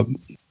far,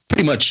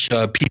 pretty much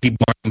P.T.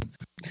 Barnum,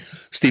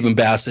 Stephen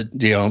Bassett,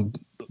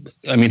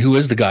 who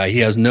is the guy? He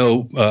has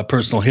no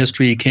personal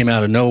history. He came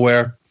out of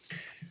nowhere.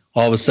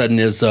 All of a sudden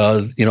is,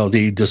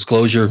 the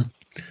disclosure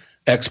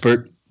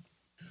expert.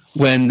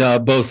 When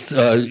both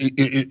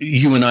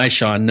you and I,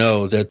 Sean,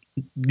 know that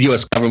the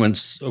U.S.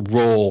 government's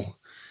role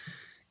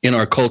in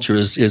our culture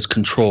is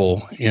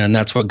control, and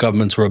that's what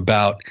governments are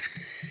about.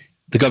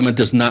 The government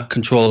does not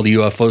control the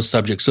UFO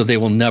subject, so they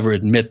will never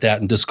admit that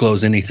and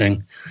disclose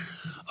anything.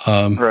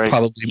 Right.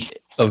 Probably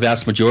a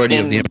vast majority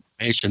of the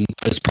information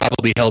is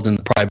probably held in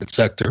the private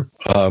sector.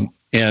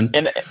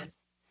 And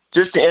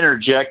just to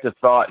interject a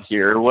thought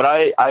here,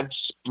 I've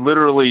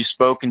literally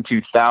spoken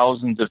to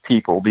thousands of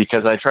people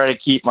because I try to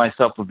keep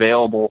myself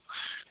available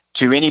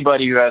to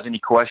anybody who has any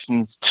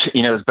questions,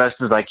 as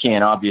best as I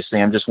can. Obviously,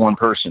 I'm just one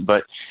person,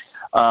 but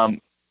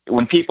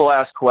when people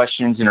ask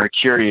questions and are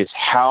curious,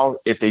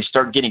 if they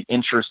start getting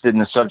interested in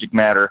the subject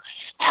matter,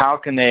 how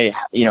can they,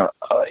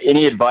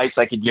 any advice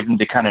I could give them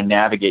to kind of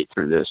navigate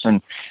through this?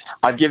 And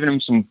I've given them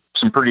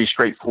some pretty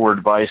straightforward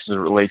advice as it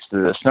relates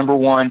to this. Number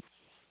one,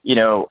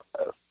 a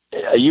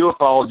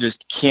ufologist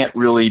can't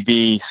really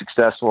be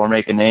successful or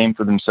make a name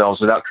for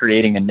themselves without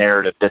creating a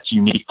narrative that's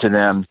unique to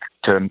them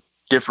to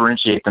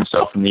differentiate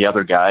themselves from the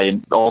other guy.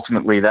 And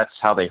ultimately, that's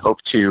how they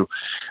hope to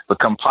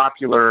become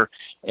popular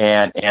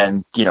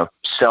and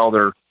sell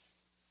their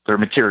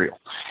material.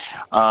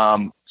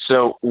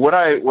 So what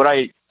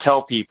I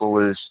tell people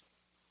is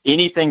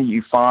anything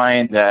you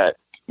find that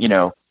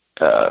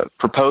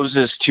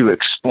proposes to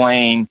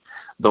explain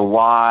the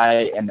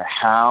why and the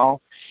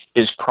how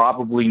is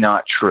probably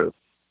not true.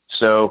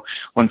 So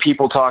when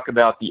people talk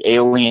about the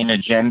alien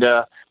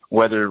agenda,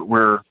 whether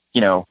we're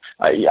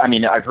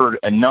I've heard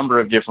a number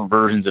of different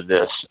versions of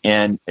this,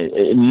 and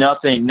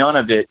none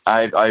of it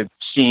I've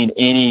seen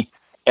any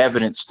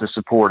evidence to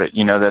support it.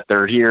 That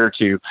they're here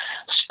to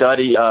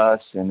study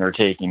us, and they're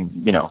taking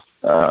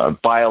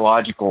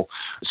biological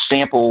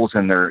samples,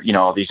 and they're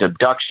all these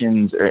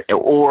abductions,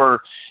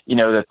 or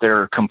that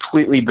they're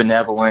completely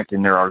benevolent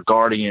and they're our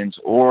guardians,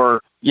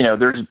 or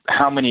there's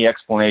how many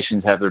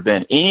explanations have there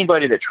been?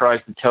 Anybody that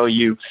tries to tell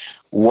you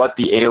what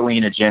the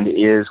alien agenda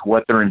is,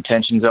 what their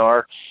intentions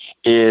are,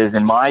 is,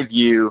 in my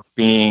view,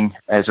 being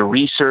as a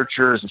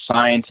researcher, as a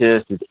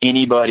scientist, as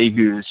anybody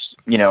who's,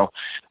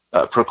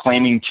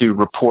 proclaiming to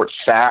report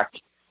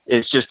fact,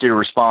 is just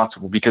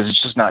irresponsible because it's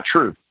just not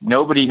true.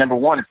 Number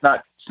one, it's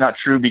not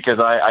true because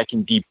I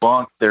can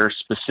debunk their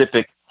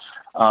specific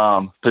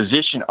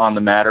position on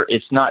the matter.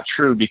 It's not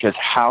true because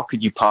how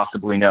could you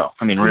possibly know?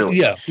 I mean, really?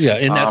 Yeah.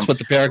 And that's what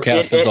the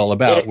Paracast is all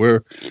about.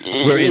 We're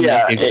in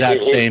the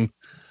exact same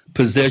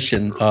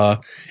position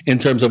in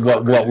terms of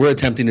what we're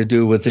attempting to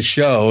do with the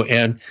show.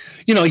 And,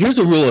 here's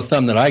a rule of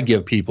thumb that I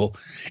give people.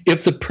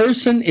 If the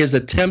person is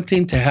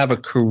attempting to have a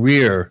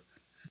career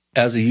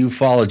as a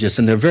ufologist,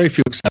 and there are very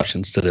few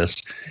exceptions to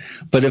this,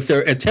 but if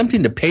they're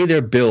attempting to pay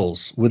their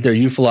bills with their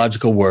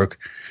ufological work,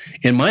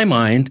 in my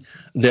mind,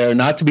 they're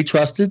not to be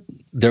trusted.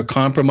 They're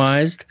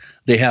compromised.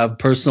 They have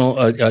personal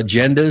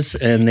agendas,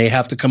 and they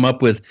have to come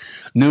up with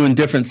new and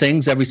different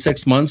things every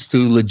 6 months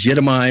to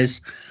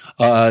legitimize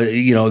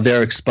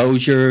their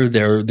exposure,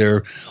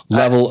 their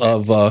level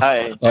of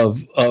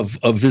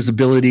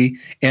visibility.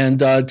 And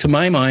to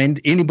my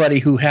mind, anybody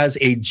who has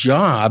a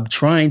job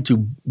trying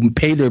to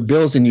pay their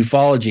bills in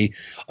ufology,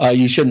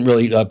 you shouldn't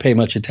really pay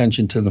much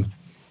attention to them.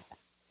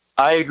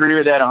 I agree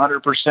with that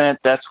 100%.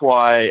 That's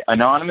why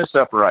Anonymous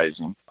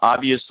Uprising.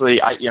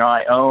 Obviously,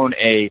 I own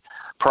a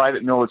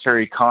private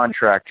military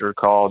contractor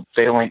called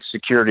Phalanx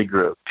Security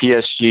Group.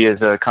 PSG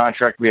is a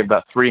contract. We have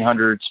about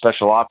 300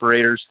 special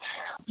operators.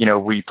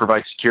 We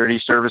provide security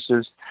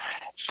services.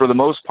 For the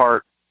most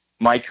part,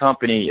 my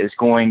company is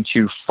going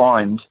to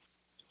fund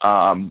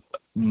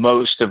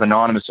most of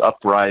Anonymous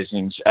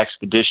Uprising's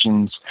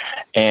expeditions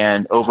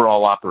and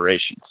overall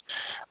operations.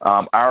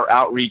 Our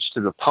outreach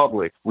to the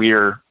public,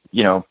 we're,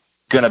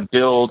 going to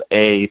build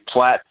a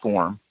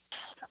platform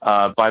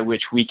by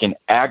which we can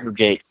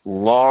aggregate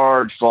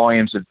large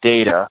volumes of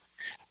data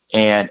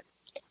and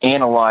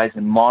analyze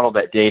and model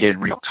that data in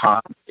real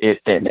time.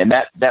 And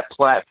that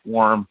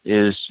platform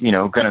is,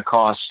 going to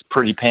cost a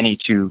pretty penny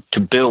to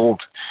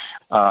build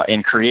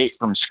and create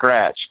from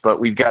scratch. But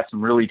we've got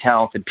some really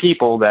talented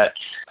people that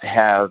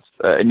have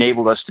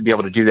enabled us to be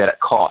able to do that at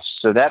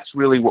cost. So that's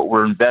really what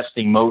we're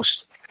investing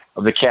most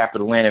of the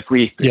capital in. If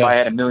I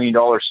had $1 million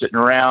sitting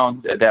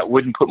around, that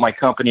wouldn't put my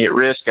company at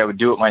risk. I would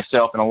do it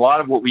myself. And a lot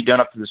of what we've done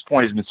up to this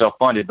point has been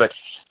self-funded. But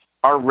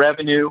our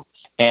revenue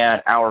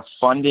and our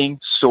funding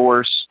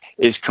source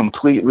is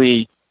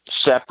completely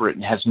separate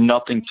and has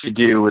nothing to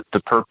do with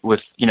the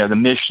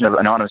mission of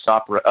Anonymous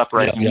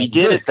Uprising. We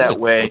did it that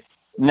way,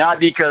 not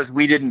because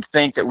we didn't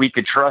think that we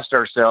could trust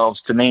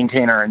ourselves to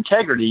maintain our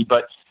integrity,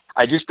 but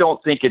I just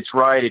don't think it's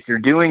right if you're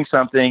doing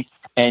something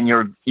and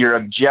your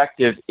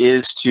objective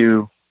is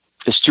to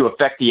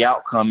affect the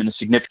outcome in a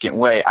significant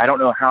way. I don't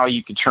know how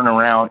you could turn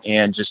around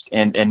and just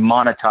and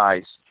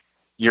monetize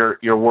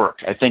your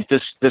work. I think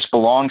this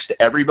belongs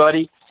to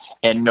everybody,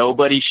 and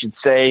nobody should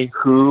say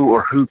who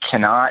or who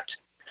cannot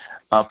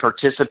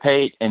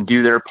participate and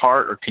do their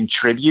part or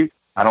contribute.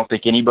 I don't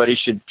think anybody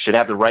should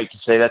have the right to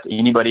say that to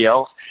anybody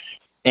else.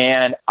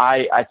 And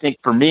I think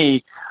for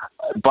me,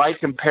 by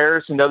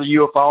comparison to other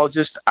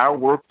ufologists, our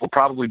work will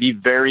probably be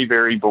very,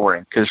 very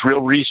boring, because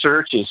real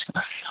research is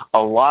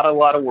a lot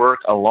of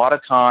work, a lot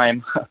of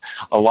time,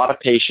 a lot of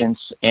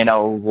patience, and a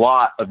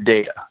lot of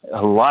data,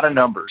 a lot of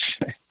numbers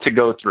to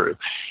go through.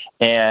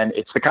 And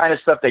it's the kind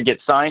of stuff that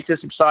gets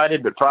scientists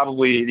excited, but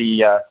probably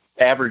the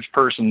average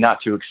person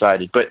not too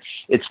excited. But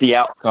it's the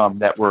outcome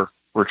that we're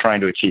trying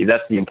to achieve.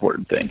 That's the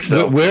important thing.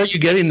 So, where are you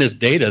getting this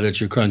data that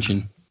you're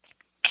crunching?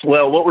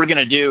 Well, what we're going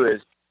to do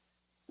is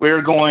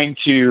we're going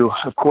to,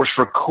 of course,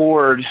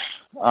 record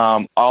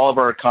all of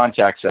our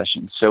contact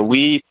sessions. So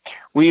we've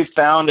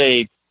found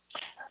a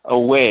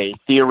way,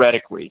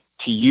 theoretically,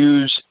 to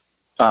use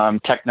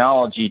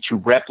technology to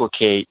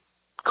replicate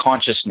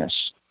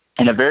consciousness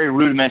in a very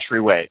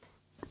rudimentary way.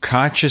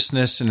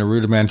 Consciousness in a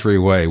rudimentary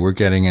way. We're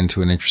getting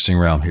into an interesting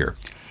realm here.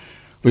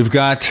 We've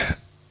got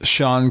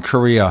Sean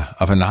Correia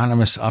of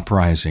Anonymous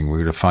Uprising. We're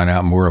going to find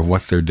out more of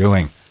what they're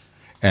doing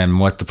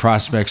and what the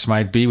prospects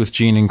might be with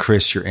Gene and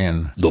Chris. You're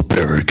in the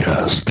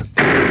Paracast.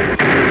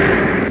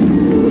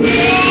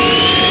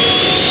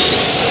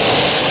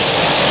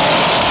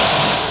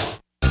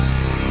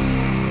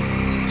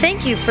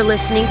 Thank you for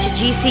listening to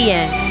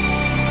GCN.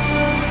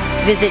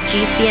 Visit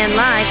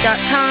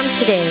GCNlive.com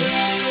today.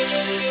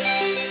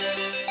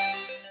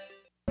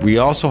 We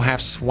also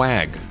have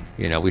swag.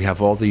 We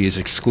have all these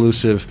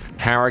exclusive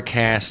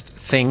Paracast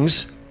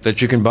things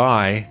that you can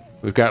buy.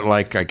 We've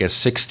got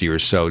 60 or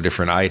so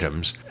different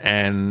items,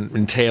 and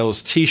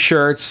entails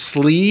t-shirts,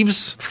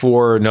 sleeves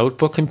for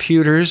notebook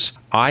computers,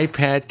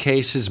 iPad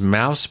cases,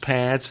 mouse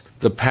pads,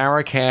 the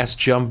Paracast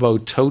Jumbo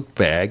tote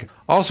bag,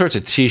 all sorts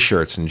of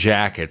t-shirts and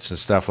jackets and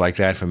stuff like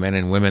that for men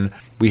and women.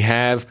 We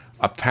have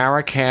a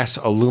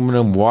Paracast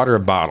aluminum water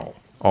bottle.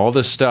 All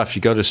this stuff,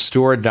 you go to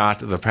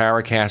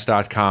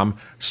store.theparacast.com,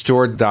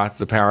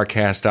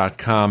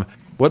 store.theparacast.com.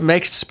 What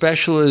makes it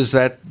special is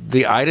that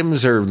the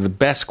items are the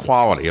best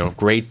quality,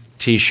 great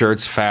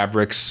t-shirts,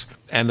 fabrics,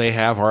 and they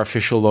have our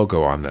official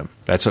logo on them.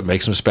 That's what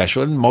makes them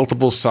special, in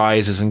multiple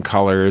sizes and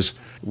colors.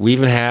 We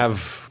even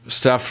have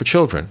stuff for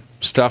children,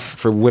 stuff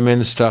for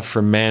women, stuff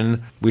for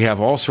men. We have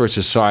all sorts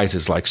of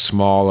sizes, like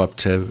small up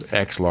to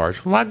X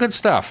large. A lot of good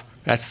stuff.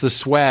 That's the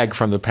swag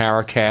from the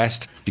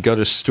Paracast. You go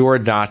to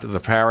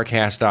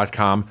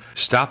store.theparacast.com,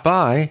 stop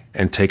by,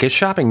 and take a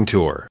shopping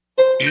tour.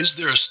 Is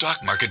there a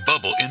stock market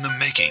bubble in the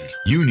making?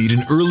 You need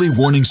an early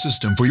warning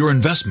system for your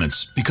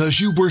investments because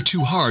you work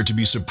too hard to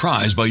be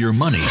surprised by your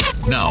money.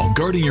 Now,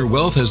 guarding your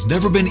wealth has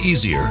never been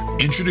easier.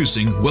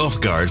 Introducing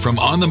WealthGuard from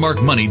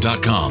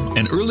OnTheMarkMoney.com,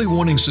 an early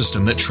warning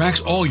system that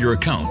tracks all your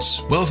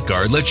accounts.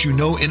 WealthGuard lets you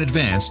know in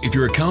advance if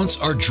your accounts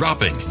are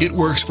dropping. It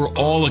works for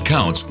all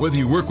accounts, whether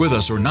you work with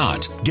us or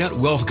not. Get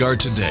WealthGuard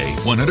today,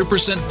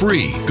 100%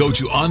 free. Go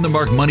to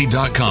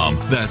OnTheMarkMoney.com.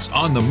 That's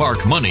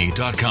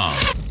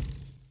OnTheMarkMoney.com.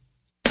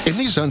 In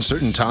these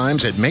uncertain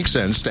times, it makes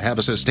sense to have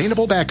a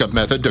sustainable backup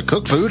method to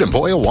cook food and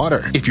boil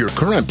water. If your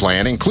current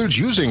plan includes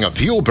using a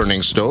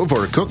fuel-burning stove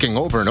or cooking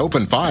over an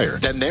open fire,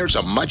 then there's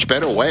a much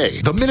better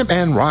way. The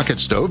Minuteman Rocket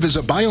Stove is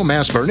a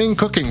biomass-burning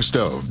cooking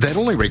stove that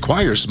only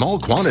requires small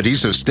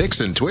quantities of sticks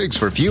and twigs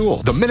for fuel.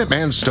 The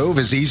Minuteman Stove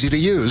is easy to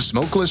use,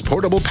 smokeless,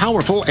 portable,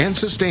 powerful, and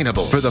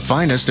sustainable. For the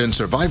finest in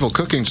survival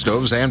cooking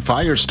stoves and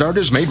fire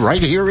starters made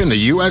right here in the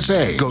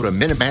USA, go to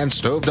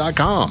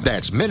MinutemanStove.com.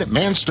 That's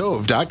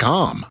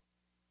MinutemanStove.com.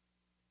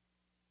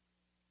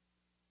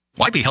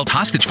 Why be held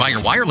hostage by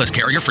your wireless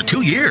carrier for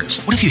 2 years?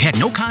 What if you had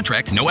no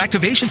contract, no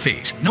activation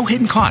fees, no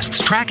hidden costs,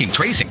 tracking,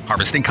 tracing,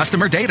 harvesting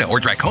customer data,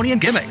 or draconian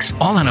gimmicks?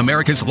 All on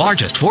America's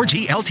largest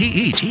 4G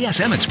LTE,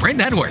 GSM, and Sprint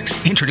networks.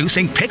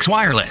 Introducing Pix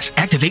Wireless.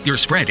 Activate your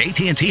Sprint,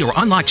 AT&T, or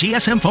unlock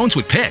GSM phones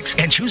with Pix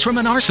and choose from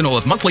an arsenal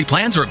of monthly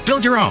plans or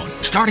build your own.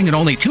 Starting at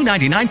only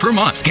 $2.99 per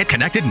month. Get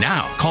connected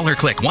now. Call or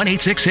click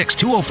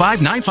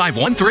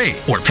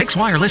 1-866-205-9513 or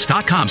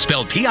PixWireless.com,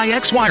 spelled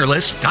P-I-X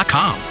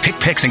Wireless.com. Pick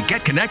Pix and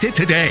get connected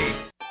today.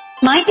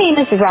 My name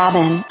is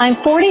Robin. I'm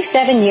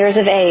 47 years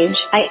of age.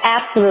 I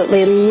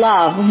absolutely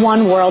love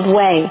One World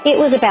Whey. It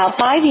was about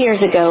 5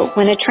 years ago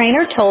when a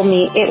trainer told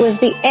me it was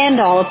the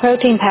end-all of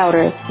protein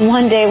powders.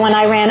 One day when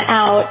I ran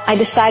out, I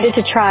decided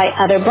to try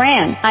other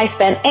brands. I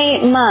spent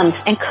 8 months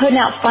and could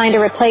not find a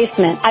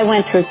replacement. I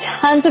went through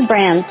tons of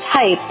brands,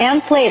 types,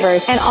 and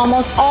flavors, and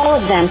almost all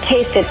of them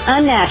tasted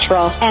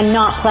unnatural and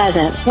not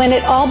pleasant. When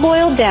it all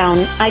boiled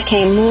down, I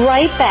came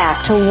right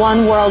back to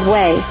One World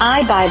Whey.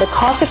 I buy the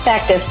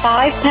cost-effective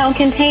 5-pound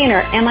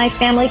container, and my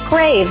family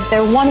craves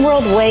their One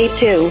World Whey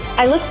too.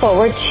 I look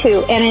forward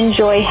to and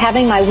enjoy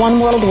having my One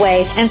World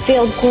Whey and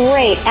feel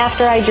great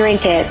after I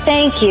drink it.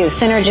 Thank you,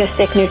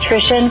 Synergistic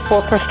Nutrition,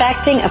 for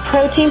perfecting a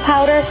protein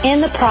powder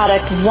in the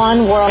product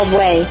One World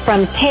Whey.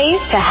 From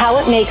taste to how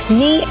it makes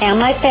me and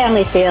my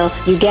family feel,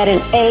 you get an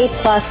A++.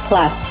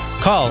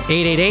 Call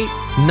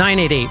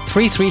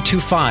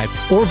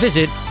 888-988-3325 or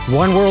visit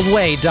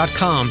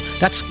oneworldwhey.com.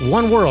 That's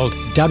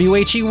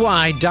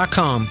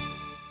oneworld.com.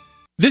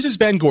 This is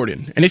Ben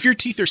Gordon, and if your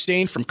teeth are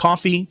stained from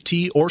coffee,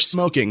 tea, or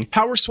smoking,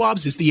 Power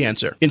Swabs is the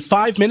answer. In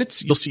 5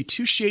 minutes, you'll see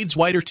 2 shades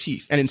whiter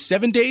teeth, and in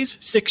 7 days,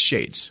 6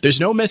 shades. There's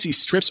no messy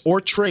strips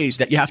or trays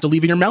that you have to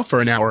leave in your mouth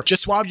for an hour.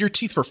 Just swab your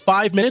teeth for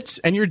 5 minutes,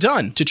 and you're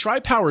done. To try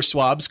Power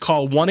Swabs,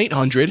 call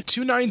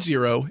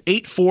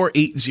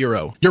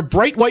 1-800-290-8480. Your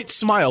bright white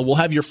smile will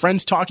have your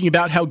friends talking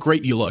about how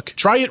great you look.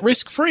 Try it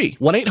risk-free.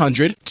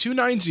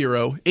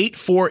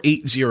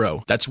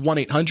 1-800-290-8480. That's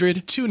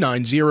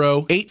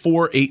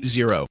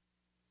 1-800-290-8480.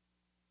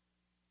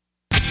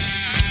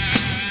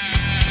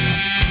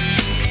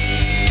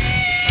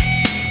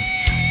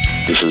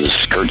 This is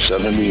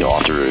Kurt70,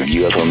 author of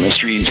UFO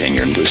Mysteries, and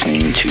you're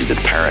listening to the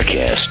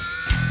Paracast.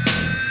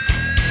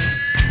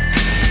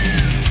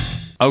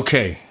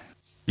 Okay,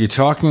 you're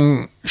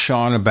talking,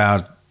 Sean,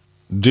 about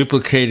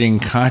duplicating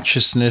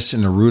consciousness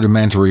in a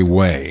rudimentary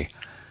way.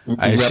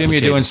 I assume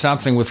you're doing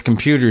something with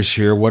computers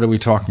here. What are we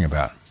talking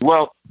about?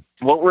 Well,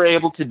 what we're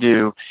able to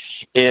do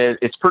is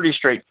it's pretty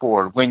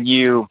straightforward. When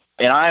you,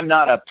 and I'm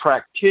not a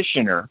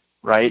practitioner,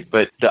 right?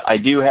 But I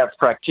do have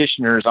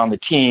practitioners on the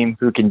team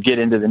who can get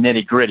into the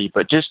nitty gritty,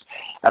 but just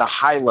at a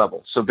high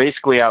level. So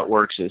basically how it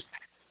works is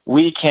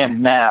we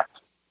can map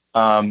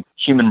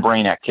human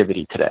brain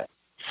activity today.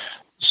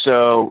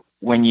 So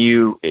when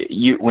you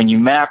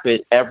map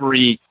it,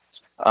 every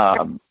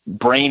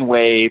brain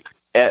wave,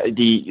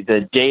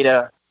 the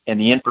data and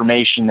the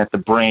information that the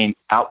brain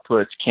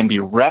outputs can be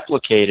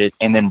replicated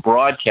and then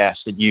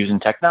broadcasted using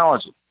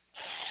technology.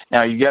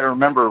 Now you got to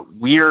remember,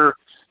 we're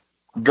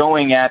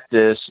going at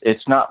this,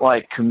 it's not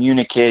like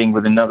communicating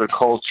with another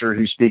culture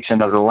who speaks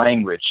another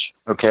language,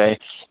 okay?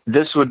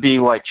 This would be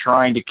like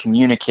trying to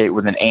communicate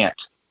with an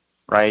ant,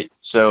 right?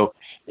 So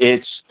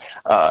it's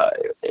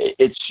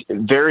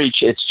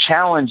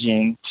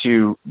challenging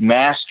to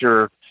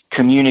master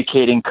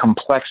communicating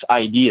complex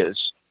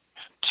ideas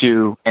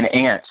to an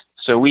ant.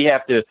 So we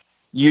have to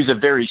use a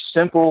very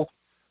simple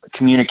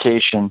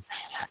communication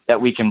that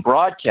we can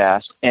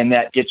broadcast and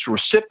that gets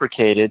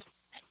reciprocated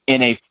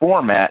in a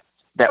format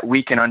that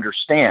we can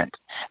understand.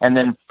 And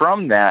then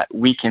from that,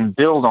 we can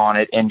build on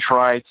it and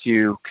try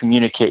to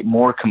communicate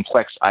more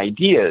complex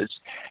ideas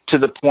to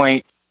the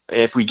point,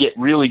 if we get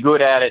really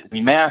good at it,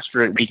 we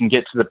master it, we can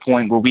get to the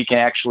point where we can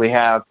actually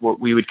have what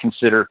we would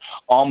consider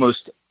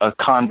almost a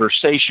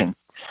conversation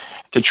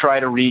to try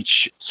to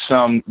reach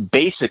some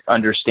basic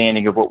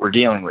understanding of what we're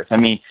dealing with. I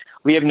mean,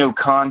 we have no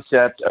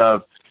concept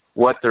of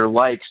what their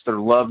likes, their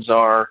loves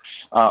are.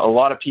 A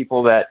lot of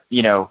people that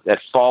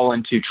fall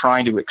into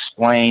trying to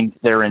explain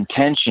their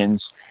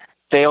intentions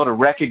fail to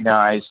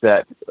recognize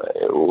that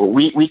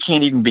we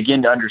can't even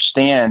begin to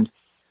understand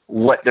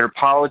what their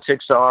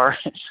politics are,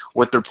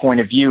 what their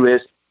point of view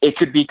is. It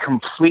could be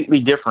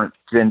completely different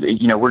than,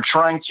 we're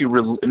trying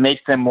to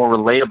make them more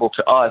relatable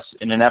to us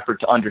in an effort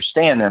to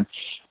understand them.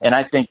 And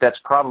I think that's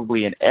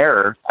probably an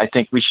error. I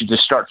think we should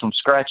just start from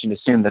scratch and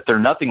assume that they're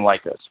nothing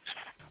like us.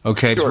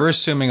 Okay, so we're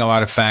assuming a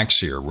lot of facts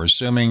here. We're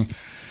assuming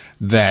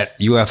that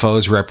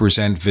UFOs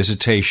represent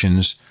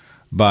visitations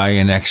by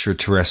an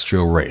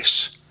extraterrestrial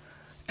race.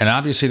 And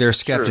obviously there are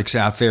skeptics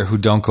out there who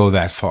don't go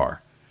that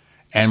far.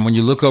 And when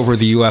you look over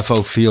the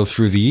UFO field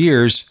through the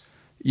years,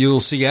 you'll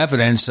see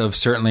evidence of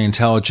certainly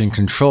intelligent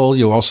control.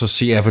 You'll also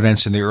see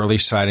evidence in the early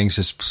sightings,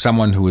 as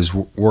someone who has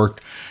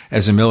worked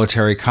as a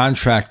military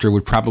contractor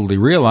would probably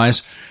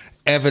realize,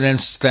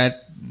 evidence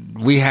that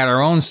we had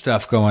our own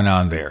stuff going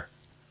on there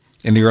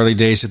in the early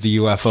days of the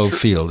UFO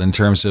field in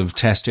terms of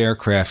test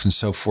aircraft and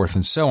so forth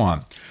and so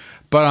on.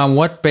 But on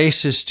what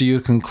basis do you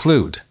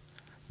conclude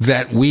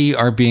that we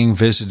are being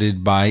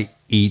visited by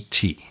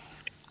ET?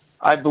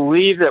 I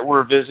believe that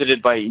we're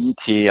visited by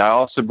ET. I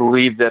also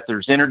believe that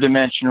there's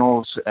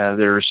interdimensionals,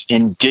 there's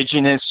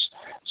indigenous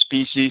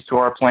species to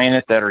our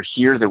planet that are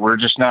here that we're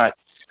just not,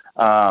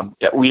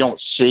 that we don't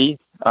see,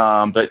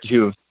 but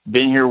who have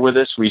been here with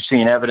us. We've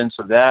seen evidence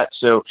of that.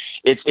 So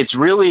it's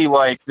really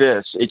like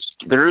this.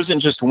 There isn't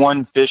just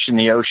one fish in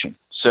the ocean.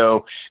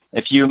 So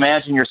if you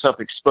imagine yourself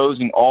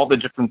exposing all the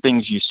different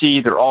things you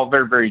see, they're all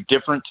very, very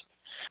different.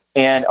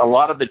 And a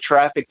lot of the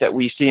traffic that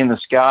we see in the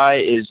sky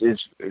is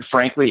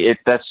frankly,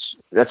 that's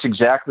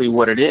exactly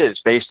what it is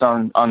based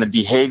on the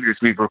behaviors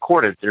we've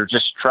recorded. They're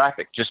just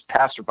traffic, just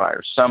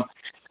passerbyers. Some,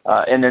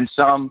 and then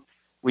some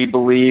we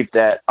believe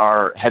that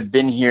have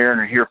been here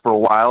and are here for a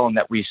while and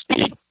that we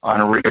see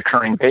on a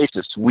recurring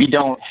basis. We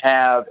don't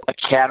have a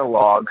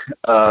catalog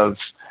of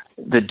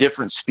the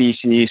different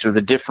species or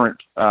the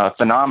different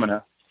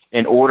phenomena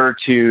in order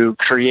to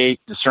create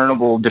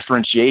discernible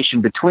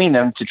differentiation between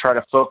them to try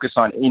to focus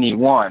on any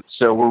one.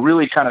 So we're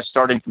really kind of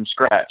starting from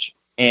scratch.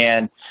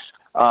 And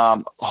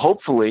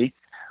hopefully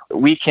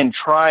we can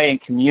try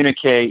and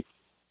communicate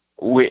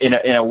in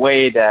a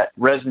way that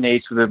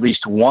resonates with at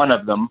least one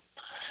of them,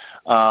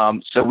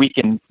 so we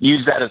can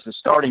use that as a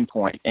starting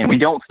point. And we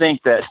don't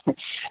think that,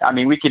 I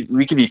mean, we could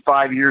be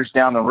 5 years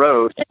down the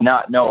road and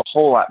not know a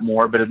whole lot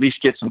more, but at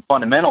least get some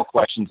fundamental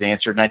questions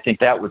answered. And I think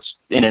that would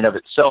in and of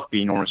itself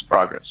be enormous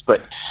progress.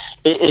 But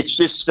it's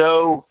just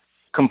so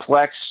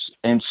complex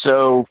and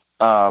so,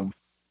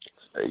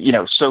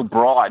 so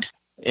broad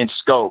in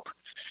scope.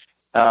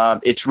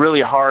 It's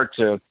really hard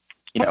to,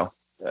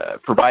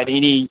 provide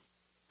any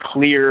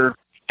clear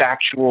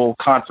factual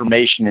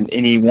confirmation in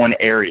any one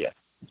area.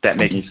 If that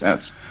makes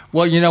sense.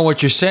 Well,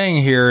 what you're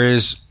saying here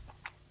is,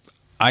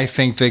 I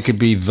think they could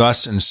be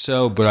thus and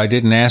so, but I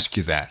didn't ask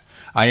you that.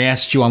 I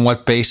asked you on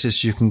what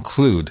basis you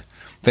conclude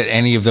that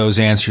any of those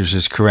answers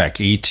is correct.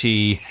 ET,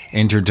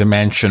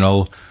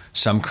 interdimensional,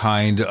 some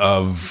kind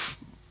of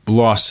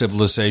lost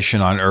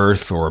civilization on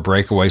Earth or a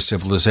breakaway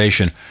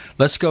civilization.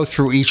 Let's go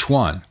through each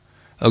one.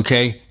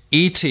 Okay,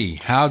 ET,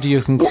 how do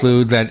you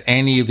conclude that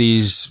any of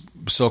these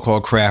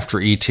so-called craft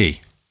are ET?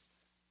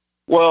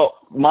 Well,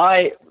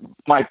 my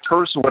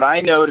what I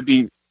know to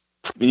be,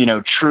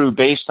 true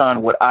based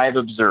on what I've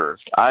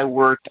observed. I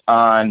worked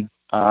on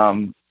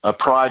a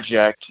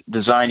project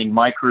designing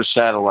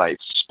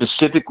microsatellites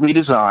specifically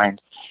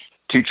designed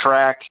to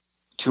track,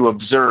 to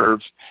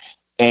observe,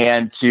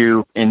 and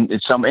to, in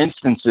some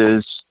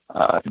instances,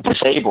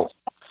 disable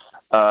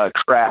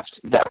craft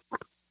that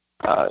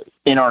were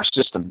in our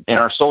system, in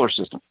our solar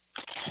system.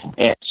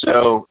 And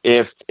so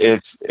if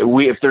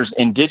there's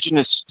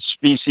indigenous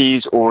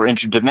species or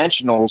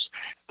interdimensionals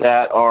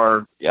that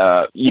are,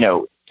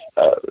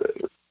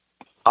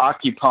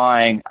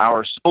 occupying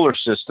our solar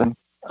system,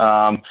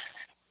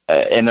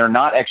 and they're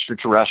not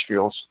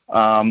extraterrestrials,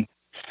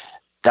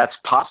 that's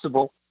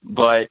possible.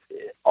 But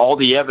all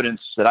the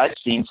evidence that I've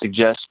seen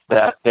suggests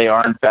that they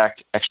are, in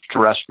fact,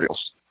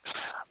 extraterrestrials.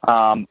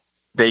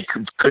 They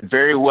could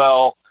very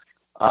well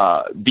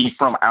be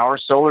from our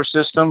solar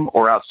system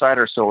or outside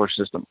our solar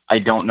system. I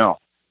don't know.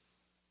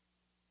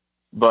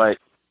 But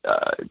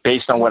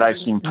based on what I've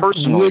seen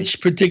personally,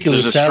 which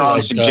particular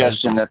satellite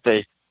suggestion that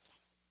they...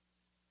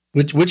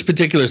 Which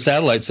particular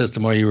satellite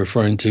system are you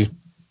referring to?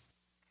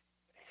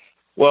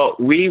 Well,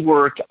 we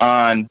worked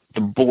on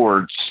the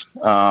boards,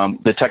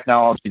 the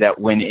technology that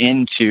went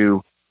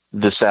into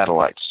the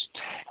satellites,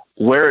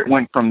 where it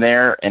went from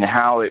there and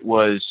how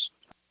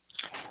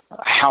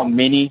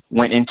many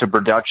went into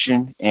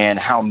production and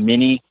how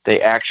many they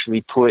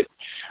actually put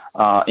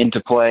into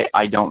play.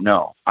 I don't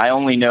know. I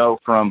only know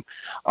from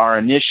our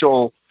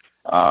initial,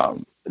 the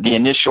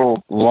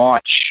initial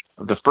launch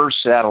of the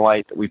first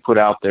satellite that we put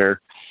out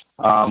there,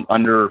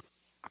 under,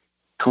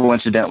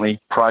 coincidentally,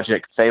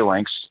 Project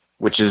Phalanx,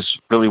 which is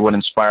really what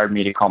inspired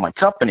me to call my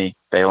company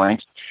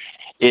Phalanx,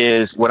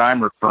 is what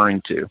I'm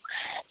referring to.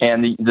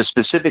 And the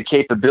specific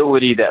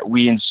capability that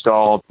we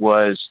installed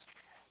was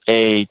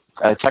a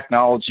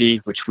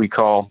technology which we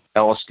call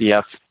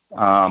LSDF,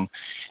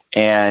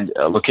 and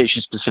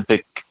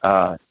location-specific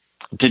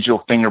digital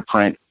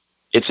fingerprint.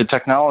 It's a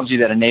technology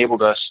that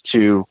enabled us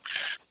to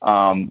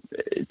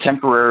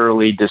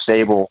temporarily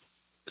disable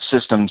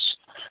systems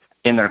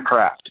in their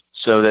craft,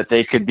 so that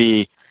they could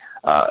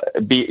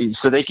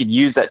so they could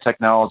use that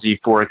technology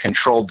for a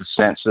controlled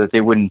descent, so that they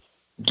wouldn't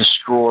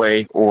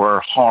destroy or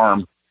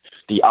harm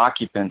the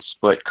occupants,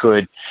 but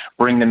could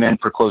bring them in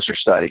for closer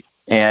study.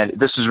 And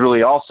this is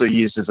really also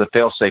used as a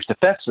fail-safe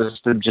defense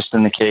system, just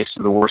in the case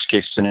of the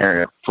worst-case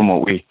scenario, from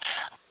what we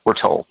were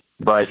told.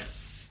 But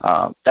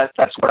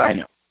that's what I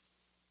know.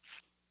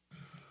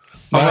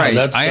 All right,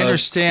 I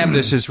understand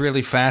this is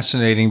really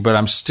fascinating, but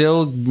I'm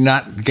still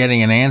not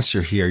getting an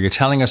answer here. You're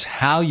telling us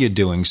how you're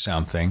doing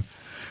something,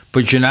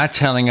 but you're not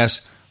telling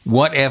us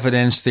what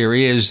evidence there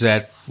is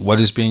that what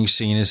is being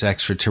seen is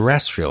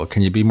extraterrestrial.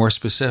 Can you be more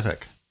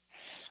specific?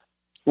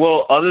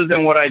 Well, other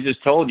than what I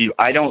just told you,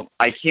 I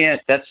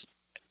can't,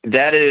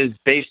 that is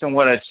based on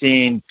what I've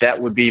seen, that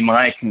would be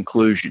my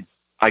conclusion.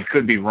 I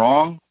could be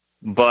wrong,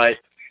 but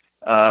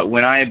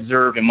when I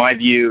observe, in my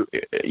view,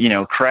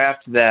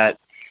 craft that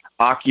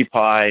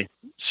occupy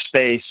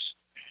space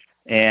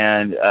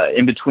and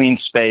in between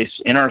space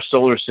in our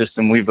solar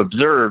system, we've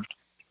observed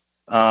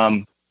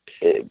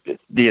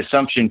the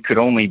assumption could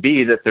only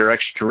be that they're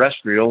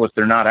extraterrestrial if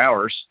they're not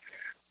ours.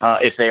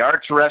 If they are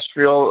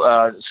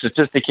terrestrial,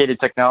 sophisticated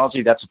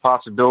technology, that's a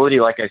possibility,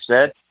 like I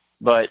said.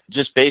 But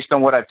just based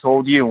on what I've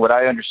told you and what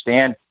I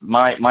understand,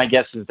 my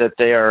guess is that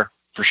they are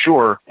for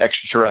sure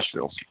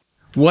extraterrestrials.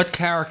 What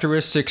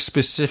characteristics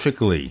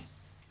specifically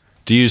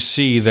do you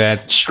see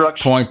that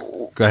point?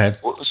 Go ahead.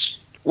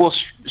 Well,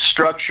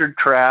 structured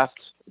craft,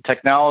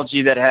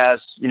 technology that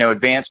has,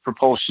 advanced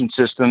propulsion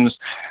systems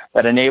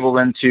that enable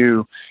them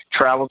to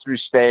travel through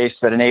space,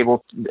 that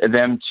enable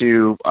them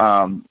to,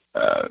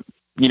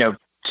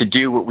 to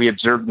do what we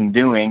observe them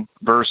doing,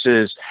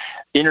 versus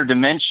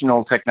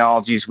interdimensional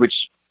technologies,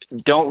 which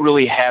don't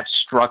really have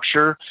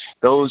structure.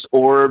 Those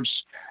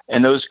orbs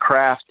and those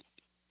craft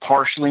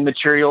partially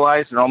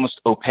materialize. They're almost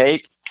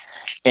opaque.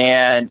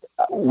 And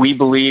we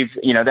believe,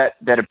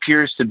 that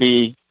appears to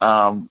be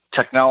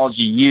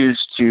technology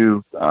used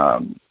to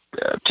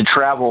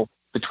travel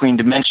between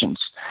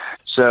dimensions.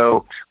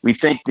 So we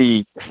think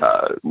the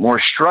more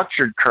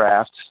structured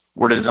crafts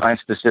were designed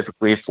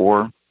specifically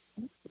for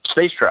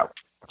space travel.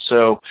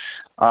 So,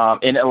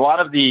 and a lot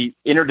of the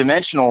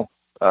interdimensional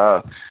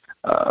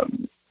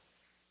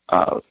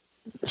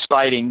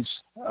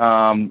sightings,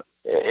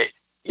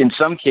 in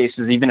some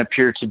cases, even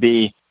appear to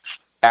be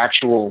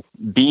actual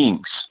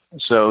beings.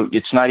 So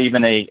it's not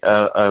even a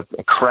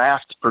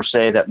craft per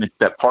se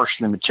that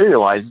partially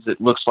materializes. It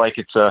looks like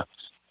it's a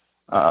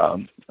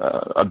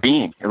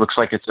being. It looks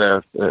like it's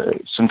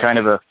some kind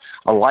of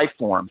a life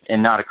form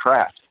and not a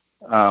craft,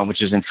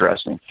 which is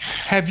interesting.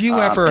 Have you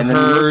ever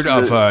heard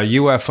of a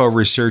UFO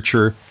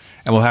researcher,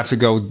 and we'll have to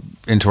go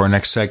into our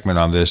next segment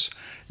on this,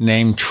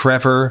 named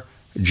Trevor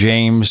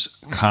James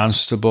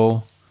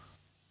Constable,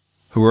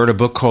 who wrote a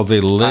book called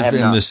They Live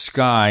in the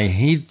Sky?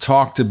 He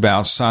talked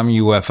about some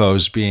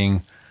UFOs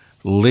being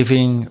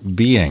living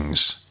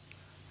beings,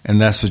 and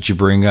that's what you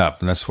bring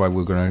up, and that's why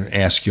we're going to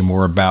ask you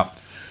more about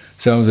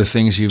some of the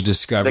things you've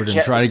discovered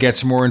and try to get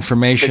some more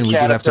information. We do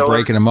have to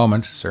break in a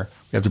moment, sir.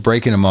 We have to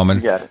break in a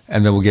moment,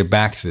 and then we'll get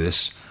back to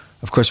this.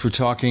 Of course, we're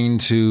talking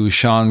to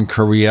Sean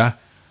Correia.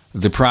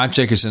 The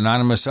project is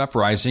Anonymous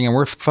Uprising, and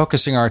we're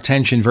focusing our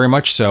attention very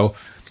much so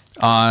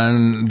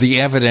on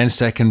the evidence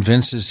that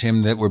convinces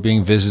him that we're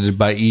being visited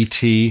by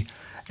ET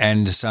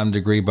and to some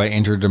degree by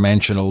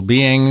interdimensional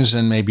beings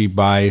and maybe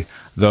by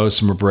those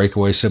from a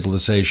breakaway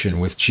civilization.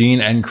 With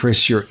Gene and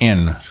Chris, you're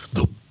in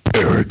the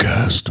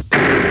Paracast.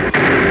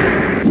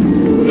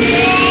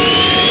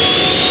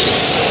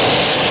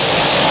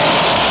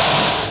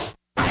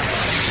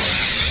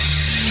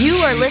 You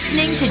are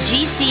listening to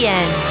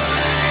GCN.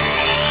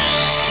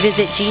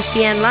 Visit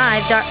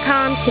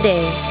GCNlive.com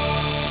today.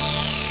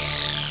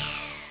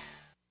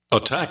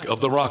 Attack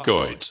of the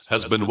Rockoids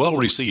has been well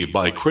received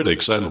by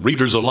critics and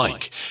readers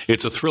alike.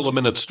 It's a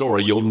thrill-a-minute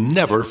story you'll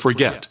never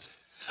forget.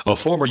 A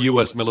former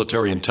U.S.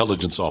 military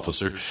intelligence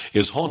officer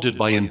is haunted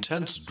by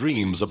intense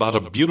dreams about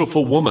a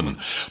beautiful woman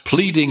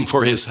pleading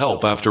for his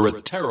help after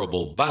a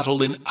terrible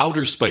battle in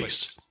outer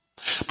space.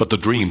 But the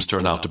dreams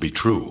turn out to be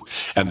true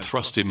and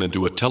thrust him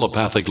into a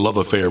telepathic love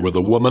affair with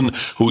a woman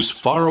whose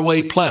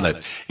faraway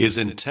planet is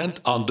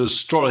intent on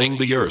destroying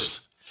the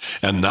Earth.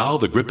 And now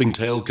the gripping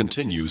tale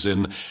continues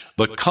in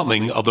The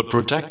Coming of the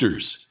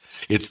Protectors.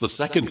 It's the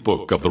second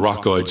book of the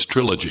Rockoids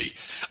trilogy,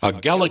 a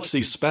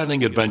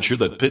galaxy-spanning adventure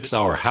that pits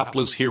our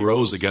hapless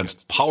heroes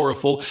against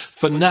powerful,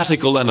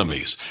 fanatical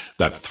enemies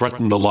that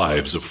threaten the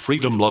lives of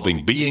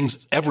freedom-loving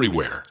beings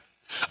everywhere.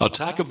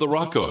 Attack of the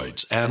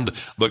Rockoids and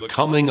The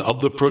Coming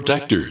of the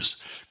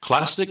Protectors.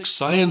 Classic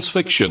science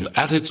fiction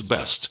at its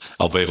best,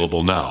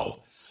 available now.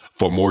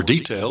 For more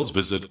details,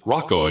 visit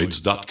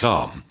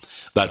rockoids.com.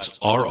 That's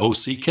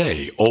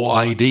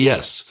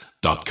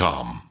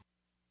ROCKOIDS.com.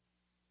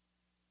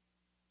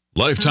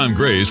 Lifetime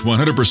Graze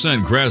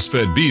 100%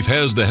 grass-fed beef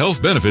has the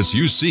health benefits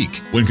you seek.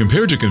 When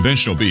compared to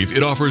conventional beef,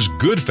 it offers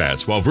good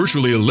fats while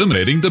virtually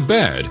eliminating the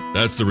bad.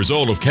 That's the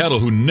result of cattle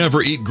who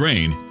never eat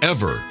grain,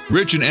 ever.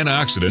 Rich in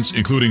antioxidants,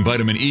 including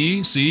vitamin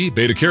E, C,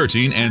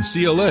 beta-carotene, and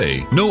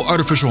CLA. No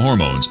artificial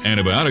hormones,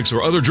 antibiotics,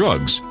 or other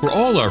drugs. For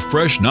all our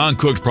fresh,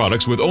 non-cooked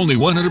products with only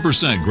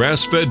 100%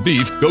 grass-fed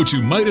beef, go to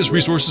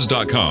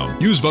MidasResources.com.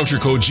 Use voucher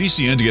code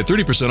GCN to get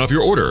 30% off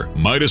your order.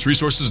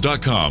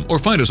 MidasResources.com, or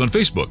find us on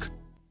Facebook.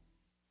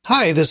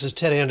 Hi, this is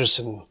Ted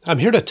Anderson. I'm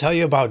here to tell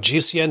you about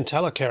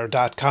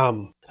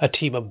GCNtelecare.com, a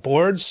team of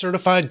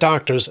board-certified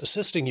doctors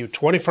assisting you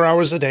 24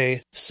 hours a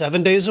day,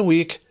 7 days a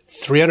week,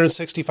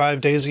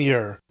 365 days a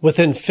year.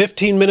 Within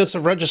 15 minutes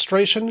of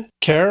registration,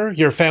 care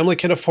your family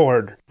can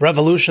afford.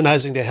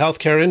 Revolutionizing the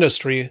healthcare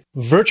industry,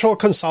 virtual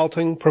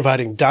consulting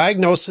providing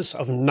diagnosis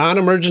of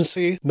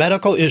non-emergency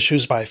medical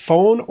issues by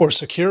phone or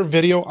secure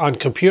video on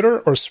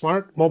computer or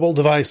smart mobile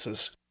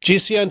devices.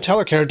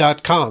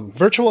 GCNtelecare.com.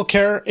 Virtual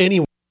care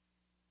anywhere.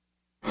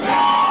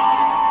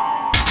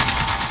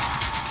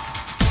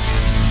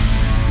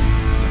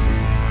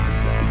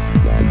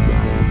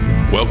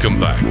 Welcome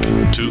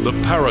back to the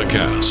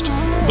Paracast,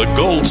 the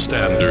gold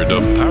standard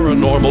of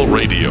paranormal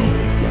radio.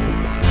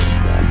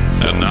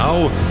 And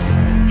now,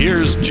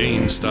 here's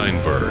Gene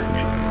Steinberg.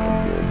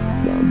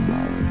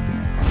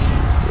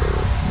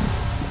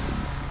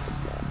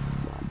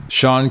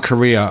 Sean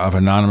Correia of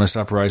Anonymous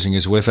Uprising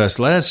is with us.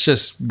 Let's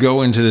just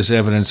go into this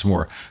evidence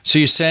more. So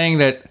you're saying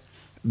that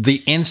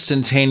the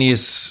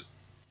instantaneous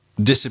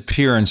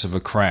disappearance of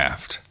a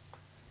craft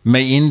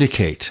may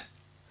indicate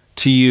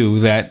to you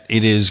that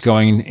it is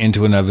going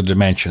into another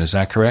dimension. Is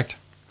that correct?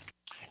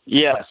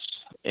 Yes.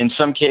 In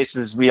some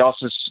cases, we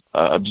also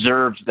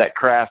observed that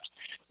craft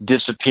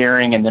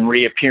disappearing and then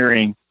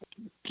reappearing,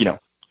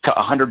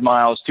 100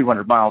 miles,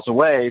 200 miles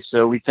away.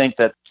 So we think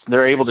that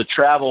they're able to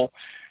travel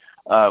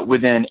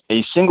within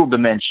a single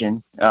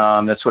dimension.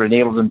 That's what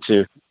enables them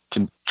to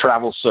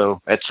travel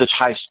at such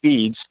high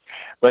speeds,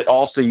 but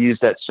also use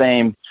that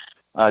same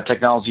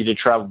technology to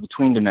travel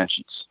between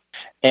dimensions.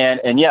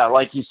 And yeah,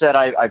 like you said,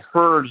 I've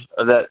heard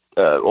that.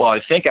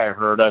 I've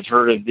heard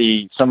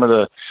of some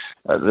of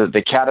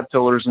the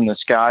caterpillars in the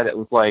sky that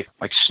look like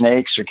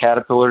snakes or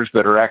caterpillars,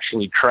 but are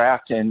actually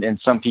craft. And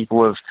some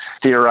people have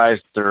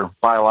theorized they're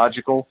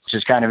biological, which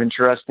is kind of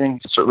interesting.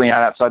 Certainly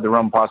not outside the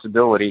realm of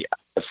possibility.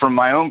 From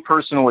my own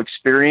personal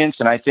experience,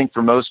 and I think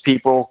for most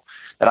people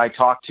that I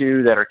talk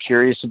to that are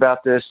curious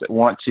about this, that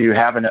want to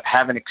have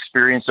an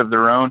experience of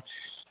their own,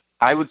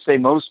 I would say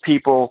most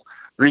people.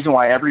 The reason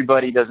why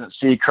everybody doesn't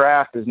see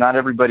craft is not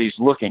everybody's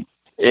looking.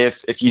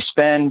 If you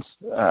spend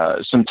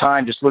some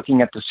time just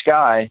looking at the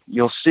sky,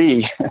 you'll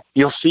see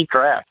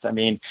craft. I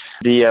mean,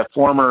 the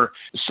former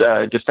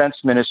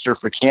defense minister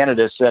for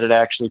Canada said it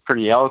actually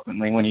pretty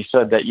eloquently when he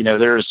said that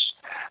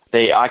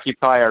they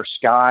occupy our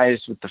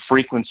skies with the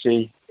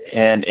frequency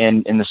and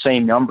in the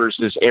same numbers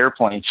as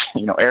airplanes,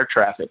 air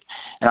traffic.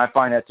 And I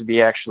find that to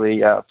be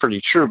actually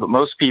pretty true. But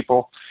most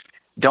people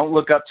don't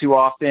look up too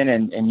often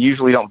and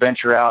usually don't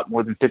venture out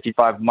more than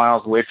 55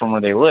 miles away from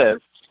where they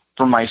live.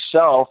 For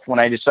myself, when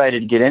I decided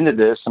to get into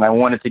this and I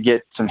wanted to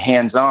get some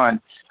hands-on,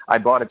 I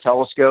bought a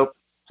telescope.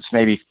 It's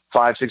maybe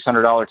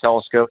 $500-$600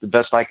 telescope, the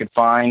best I could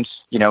find,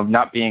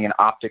 not being an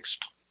optics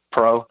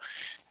pro.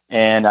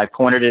 And I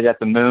pointed it at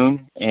the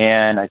moon,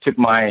 and I took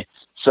my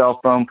cell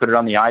phone, put it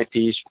on the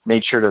eyepiece,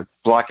 made sure to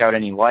block out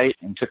any light,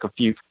 and took a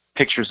few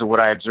pictures of what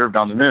I observed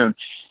on the moon.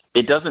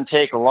 It doesn't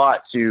take a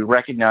lot to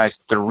recognize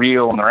that they're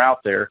real and they're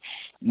out there.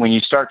 When you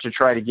start to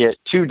try to get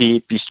too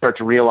deep, you start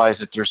to realize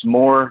that there's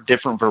more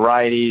different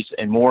varieties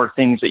and more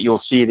things that you'll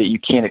see that you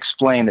can't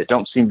explain that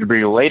don't seem to be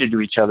related to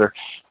each other,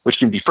 which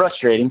can be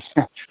frustrating,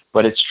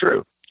 but it's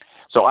true.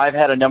 So I've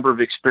had a number of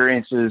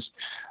experiences,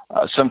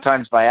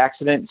 sometimes by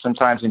accident,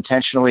 sometimes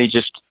intentionally,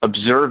 just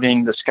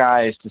observing the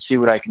skies to see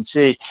what I can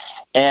see.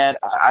 And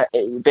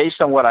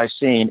based on what I've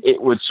seen,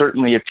 it would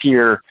certainly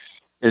appear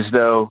as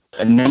though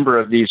a number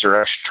of these are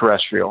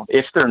extraterrestrial.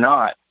 If they're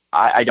not,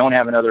 I don't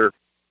have another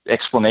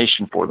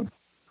explanation for them,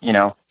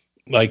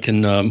 I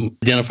can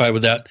identify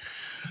with that.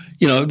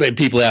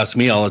 People ask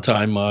me all the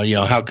time,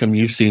 how come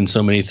you've seen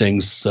so many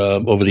things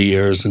over the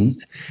years?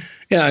 And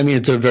yeah, I mean,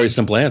 it's a very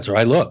simple answer.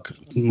 I look.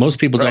 Most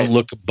people don't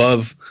look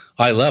above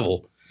eye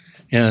level,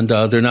 and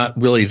they're not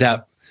really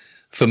that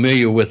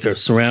familiar with their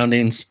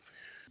surroundings.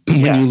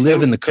 When you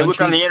live in the country, they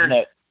look on the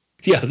internet.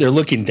 Yeah, they're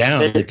looking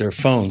down at their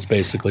phones,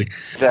 basically.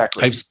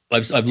 Exactly.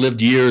 I've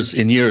lived years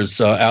and years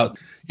out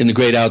in the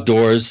great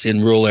outdoors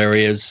in rural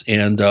areas,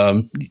 and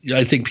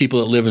I think people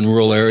that live in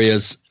rural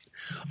areas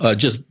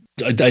just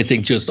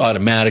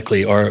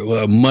automatically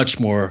are much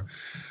more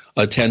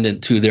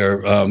attendant to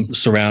their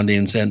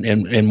surroundings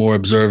and more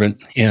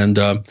observant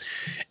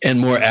and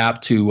more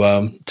apt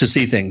to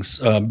see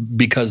things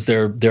because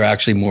they're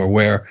actually more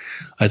aware,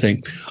 I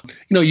think.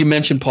 You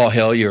mentioned Paul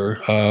Hellyer.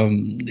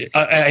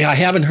 I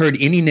haven't heard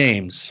any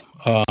names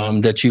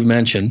that you've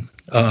mentioned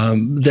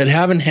that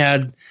haven't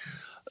had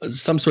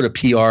some sort of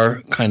PR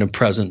kind of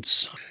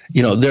presence.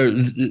 They're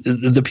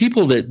the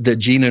people that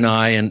Gene and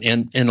I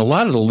and a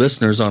lot of the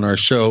listeners on our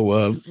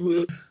show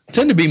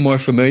tend to be more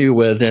familiar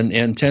with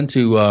and tend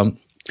to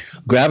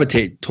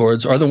gravitate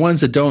towards are the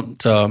ones that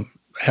don't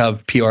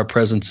have PR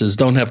presences,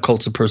 don't have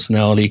cults of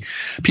personality,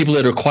 people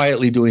that are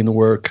quietly doing the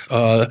work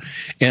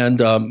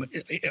and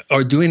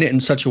are doing it in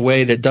such a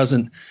way that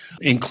doesn't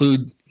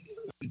include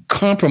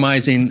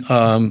compromising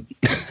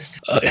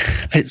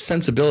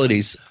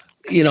sensibilities.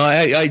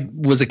 I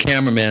was a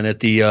cameraman at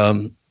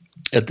the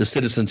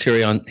Citizens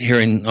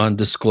hearing on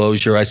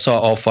disclosure. I saw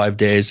all 5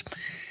 days.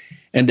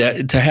 And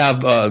to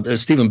have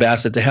Stephen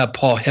Bassett, to have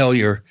Paul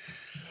Hellyer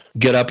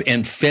get up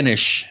and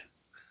finish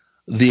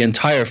the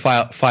entire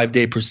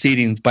 5-day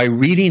proceedings by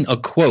reading a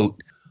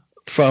quote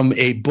from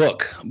a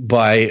book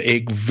by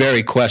a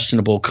very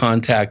questionable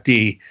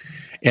contactee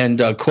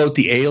and quote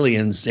the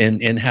aliens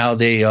and how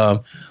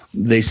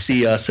they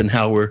see us and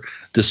how we're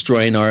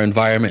destroying our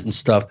environment and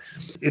stuff.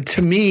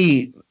 To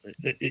me,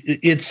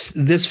 it's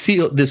this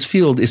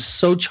field is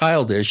so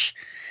childish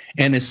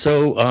and is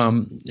so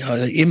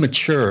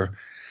immature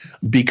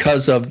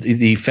because of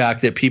the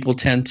fact that people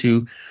tend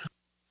to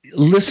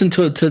listen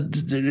to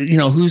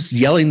who's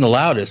yelling the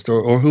loudest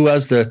or who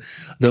has the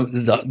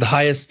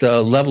highest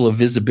level of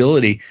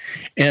visibility.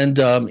 And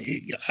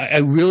I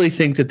really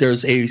think that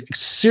there's a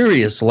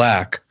serious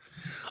lack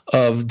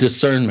of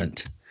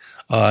discernment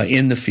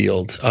in the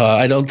field.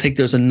 I don't think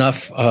there's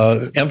enough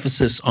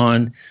emphasis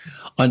on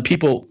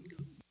people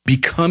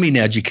becoming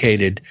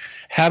educated,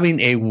 having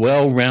a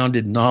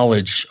well-rounded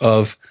knowledge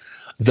of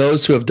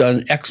those who have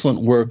done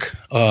excellent work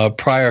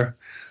prior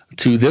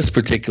to this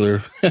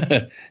particular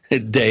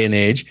day and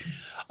age,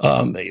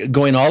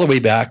 going all the way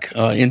back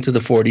into the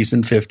 40s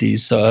and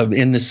 50s,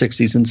 in the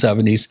 60s and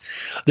 70s.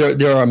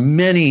 There are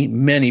many,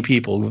 many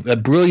people,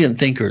 brilliant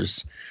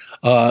thinkers,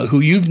 who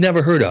you've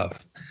never heard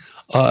of,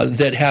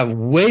 that have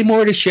way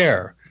more to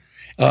share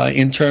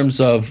in terms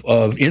of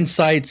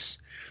insights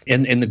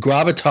and the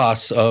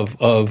gravitas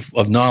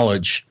of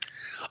knowledge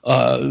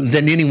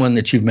than anyone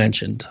that you've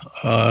mentioned.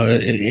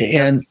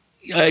 And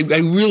I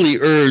really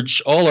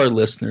urge all our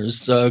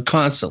listeners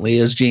constantly,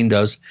 as Gene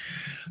does,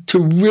 to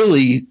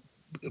really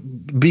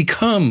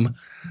become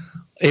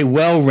a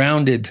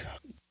well-rounded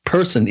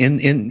person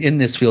in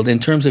this field in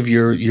terms of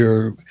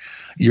you're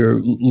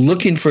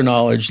looking for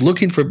knowledge,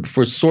 looking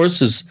for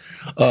sources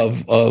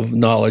of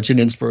knowledge and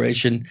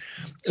inspiration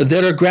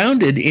that are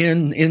grounded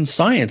in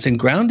science and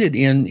grounded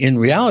in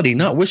reality,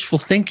 not wishful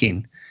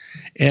thinking.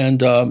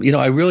 And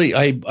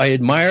I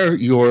admire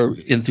your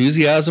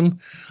enthusiasm.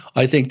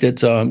 I think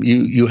that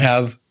you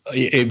have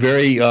a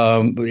very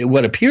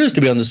what appears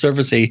to be on the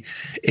surface a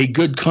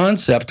good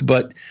concept,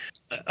 but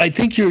I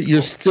think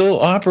you're still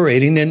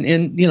operating,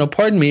 and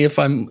pardon me if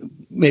I'm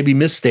maybe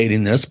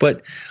misstating this,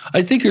 but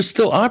I think you're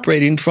still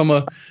operating from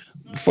a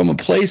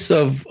place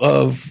of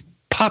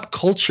pop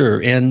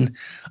culture and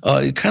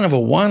kind of a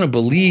wanna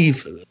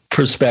believe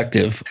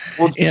perspective.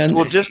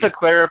 Well, just to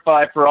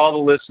clarify for all the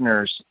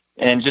listeners,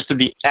 and just to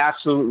be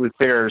absolutely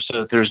clear,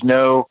 so that there's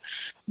no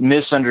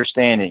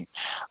misunderstanding,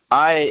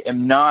 I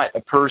am not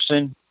a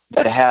person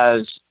that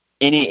has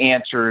any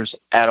answers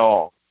at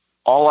all.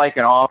 All I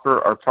can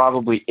offer are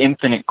probably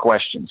infinite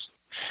questions.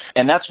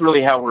 And that's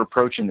really how we're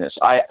approaching this.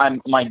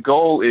 My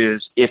goal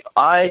is if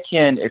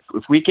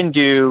we can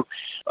do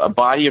a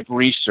body of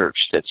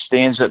research that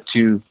stands up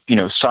to,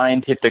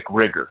 scientific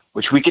rigor,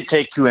 which we could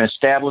take to an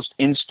established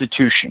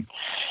institution,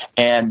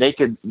 and they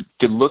could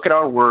look at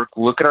our work,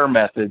 look at our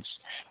methods,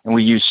 and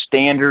we use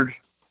standard,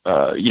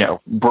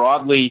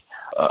 broadly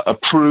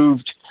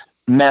approved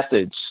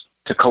methods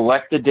to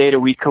collect the data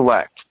we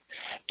collect.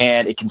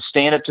 And it can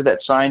stand up to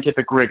that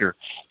scientific rigor.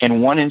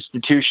 And one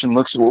institution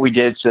looks at what we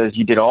did, says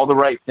you did all the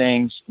right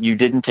things, you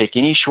didn't take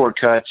any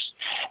shortcuts,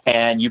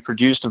 and you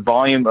produced a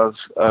volume of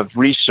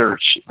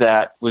research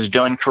that was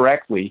done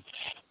correctly.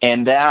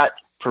 And that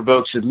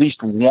provokes at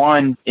least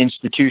one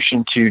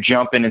institution to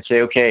jump in and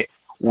say, okay,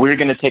 we're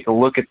going to take a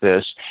look at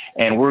this,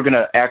 and we're going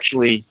to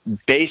actually,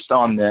 based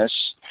on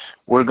this,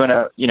 we're going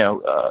to,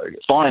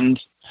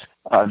 fund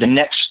the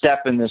next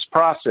step in this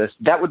process.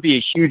 That would be a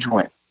huge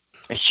win.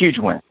 A huge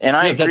win, and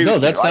I agree. No,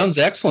 that sounds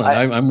excellent.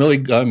 I'm really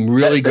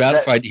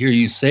gratified to hear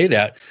you say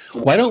that.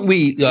 Why don't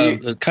we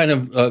kind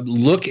of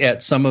look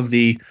at some of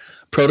the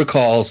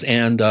protocols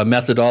and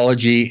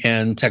methodology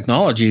and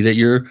technology that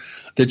you're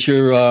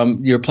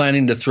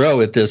planning to throw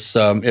at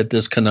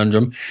this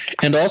conundrum,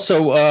 and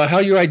also how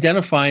you're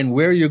identifying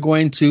where you're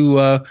going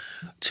to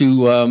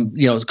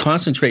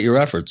concentrate your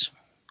efforts.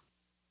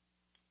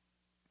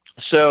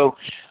 So,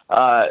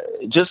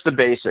 just the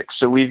basics.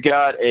 So we've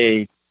got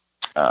a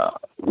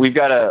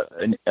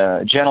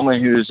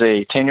gentleman who's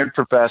a tenured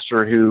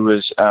professor who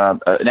is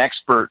an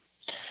expert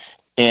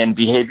in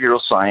behavioral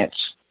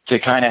science to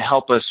kind of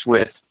help us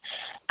with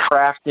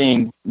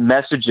crafting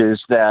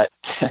messages that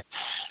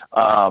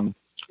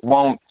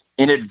won't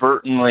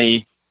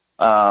inadvertently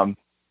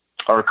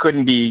or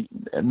couldn't be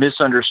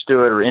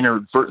misunderstood or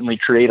inadvertently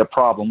create a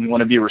problem. We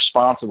want to be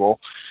responsible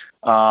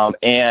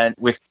and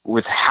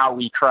with how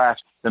we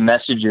craft the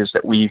messages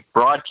that we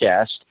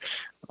broadcast.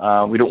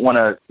 We don't want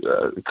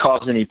to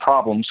cause any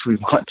problems. We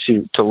want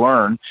to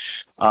learn.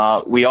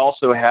 We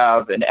also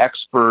have an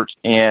expert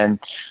in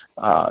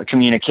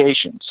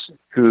communications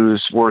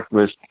who's worked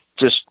with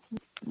just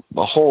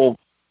a whole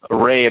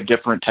array of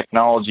different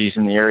technologies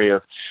in the area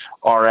of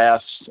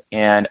RF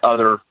and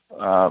other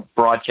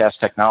broadcast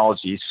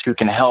technologies, who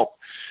can help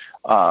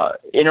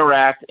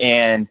interact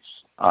and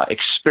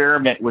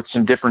experiment with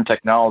some different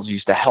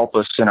technologies to help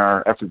us in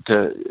our effort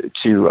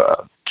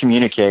to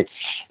communicate.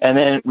 And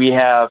then we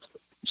have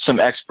some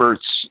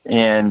experts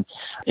in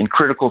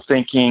critical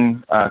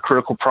thinking,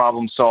 critical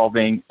problem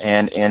solving,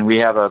 and we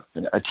have a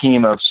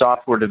team of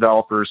software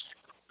developers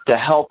to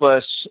help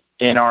us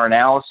in our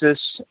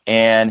analysis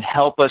and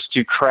help us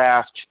to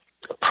craft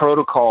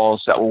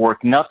protocols that will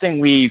work. Nothing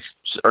we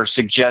are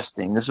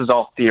suggesting. This is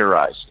all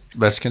theorized.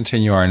 Let's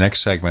continue our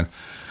next segment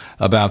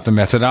about the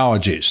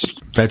methodologies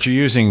that you're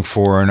using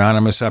for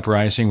Anonymous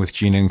Uprising with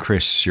Gene and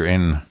Chris. You're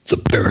in the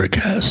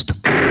Paracast.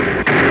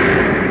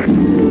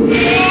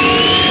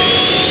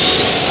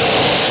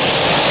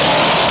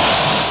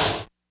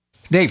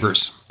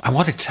 Neighbors, I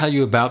want to tell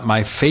you about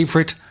my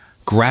favorite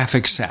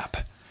graphics app.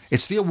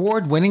 It's the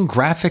award-winning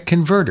Graphic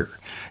Converter.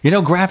 You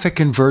know, Graphic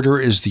Converter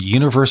is the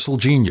universal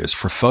genius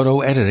for photo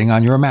editing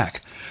on your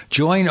Mac.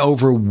 Join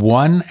over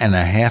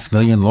 1.5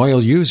 million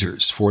loyal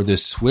users for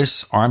this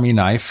Swiss Army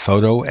knife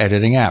photo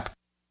editing app.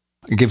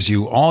 It gives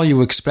you all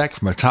you expect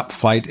from a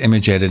top-flight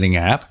image editing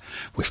app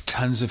with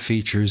tons of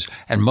features,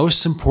 and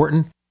most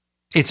important,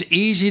 it's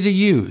easy to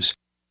use.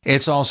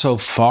 It's also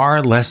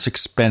far less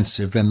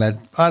expensive than that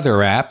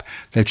other app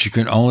that you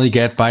can only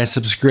get by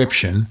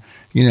subscription.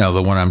 You know,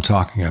 the one I'm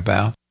talking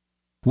about.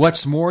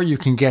 What's more, you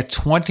can get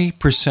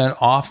 20%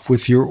 off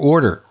with your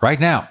order right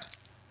now.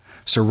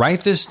 So write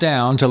this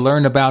down to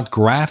learn about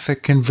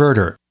Graphic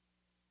Converter.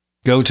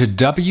 Go to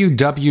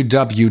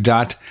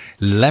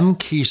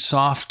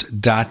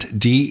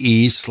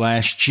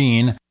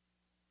www.lemkesoft.de/Gene.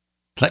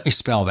 Let me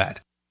spell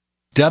that.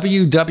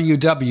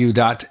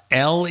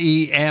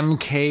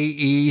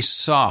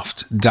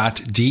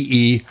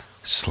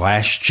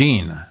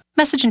 www.lemkesoft.de/Gene.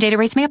 Message and data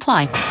rates may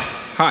apply.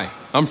 Hi,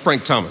 I'm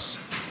Frank Thomas.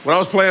 When I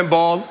was playing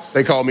ball,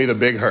 they called me the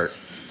Big Hurt.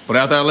 But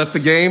after I left the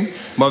game,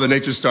 Mother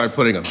Nature started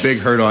putting a big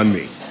hurt on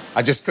me.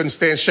 I just couldn't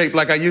stay in shape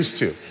like I used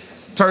to.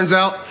 Turns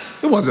out,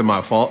 it wasn't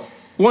my fault.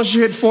 Once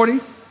you hit 40,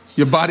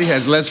 your body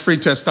has less free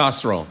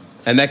testosterone,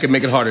 and that can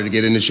make it harder to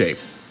get into shape.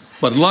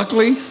 But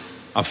luckily,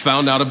 I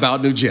found out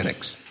about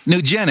Nugenics.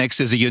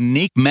 Nugenics is a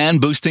unique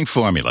man-boosting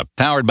formula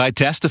powered by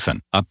Testofen,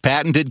 a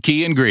patented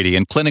key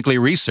ingredient clinically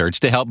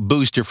researched to help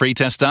boost your free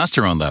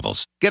testosterone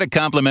levels. Get a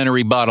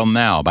complimentary bottle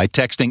now by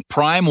texting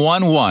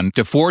PRIME11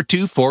 to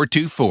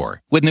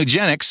 42424. With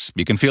Nugenics,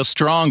 you can feel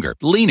stronger,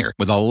 leaner,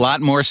 with a lot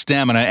more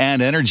stamina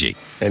and energy.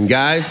 And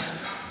guys,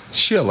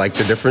 she'll like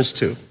the difference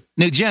too.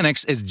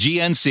 Nugenics is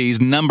GNC's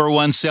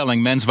 #1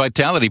 selling men's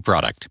vitality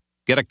product.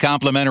 Get a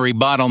complimentary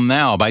bottle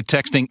now by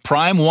texting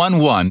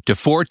PRIME11 to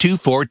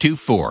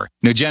 42424.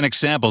 Nugenics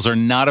samples are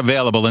not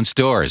available in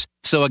stores.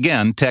 So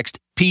again, text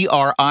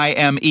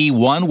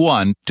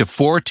PRIME11 to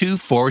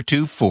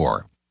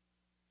 42424.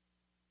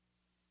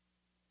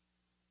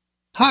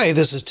 Hi,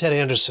 this is Ted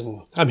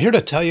Anderson. I'm here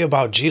to tell you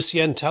about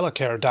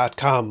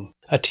GCNtelecare.com,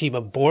 a team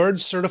of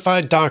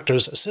board-certified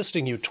doctors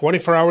assisting you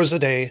 24 hours a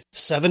day,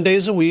 7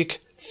 days a week,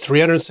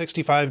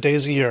 365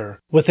 days a year.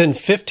 Within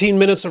 15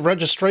 minutes of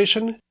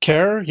registration,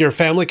 care your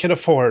family can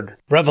afford.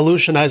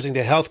 Revolutionizing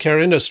the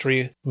healthcare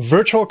industry,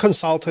 virtual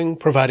consulting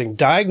providing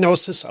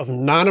diagnosis of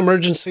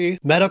non-emergency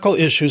medical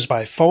issues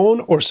by phone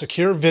or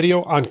secure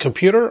video on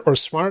computer or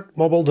smart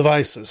mobile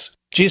devices.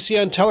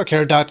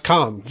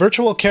 GCNtelecare.com.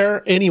 Virtual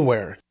care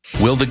anywhere.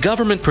 Will the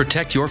government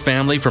protect your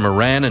family from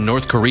Iran and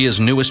North Korea's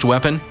newest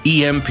weapon,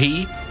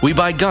 EMP? We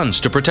buy guns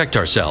to protect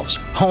ourselves,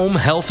 home,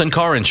 health, and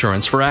car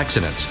insurance for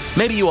accidents.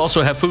 Maybe you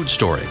also have food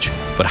storage.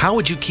 But how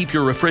would you keep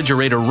your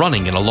refrigerator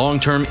running in a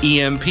long-term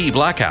EMP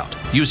blackout?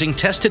 Using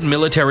tested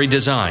military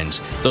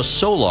designs, the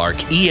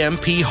Solarc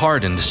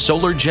EMP-hardened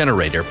solar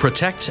generator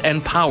protects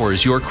and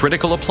powers your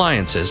critical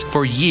appliances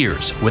for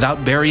years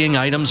without burying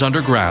items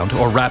underground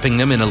or wrapping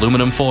them in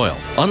aluminum foil.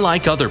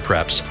 Unlike other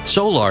preps,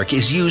 Solarc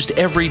is used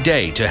every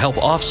day to help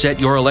offset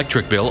your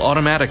electric bill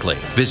automatically.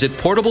 Visit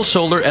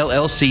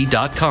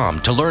PortableSolarLLC.com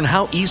to learn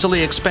how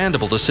easily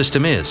expandable the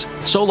system is.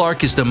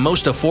 Solarc is the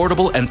most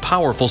affordable and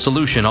powerful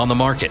solution on the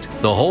market.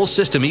 The whole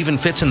system even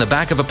fits in the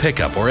back of a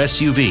pickup or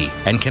SUV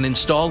and can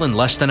install in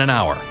less than an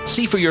hour.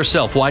 See for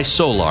yourself why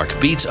Solarc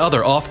beats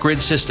other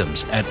off-grid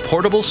systems at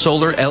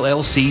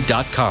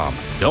PortableSolarLLC.com.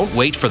 Don't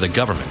wait for the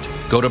government.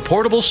 Go to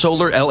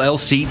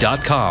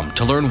PortableSolarLLC.com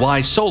to learn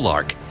why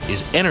Solarc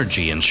is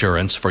energy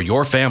insurance for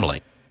your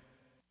family.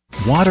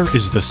 Water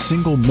is the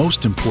single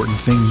most important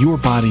thing your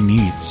body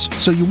needs,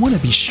 so you want to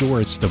be sure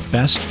it's the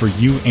best for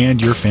you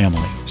and your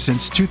family.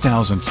 Since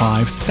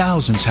 2005,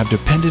 thousands have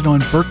depended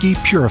on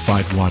Berkey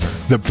purified water.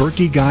 The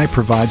Berkey Guy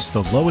provides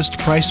the lowest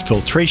priced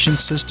filtration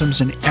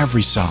systems in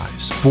every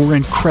size. For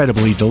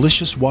incredibly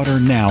delicious water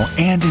now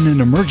and in an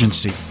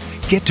emergency,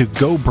 get to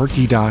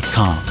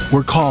GoBerkey.com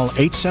or call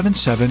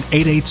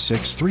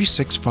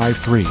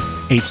 877-886-3653.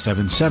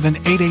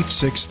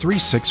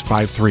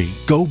 877-886-3653.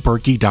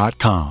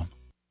 GoBerkey.com.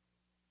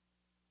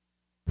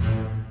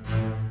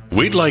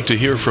 We'd like to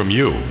hear from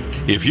you.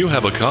 If you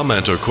have a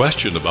comment or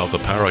question about the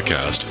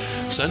Paracast,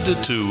 send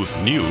it to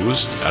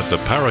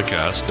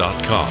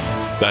news@theparacast.com.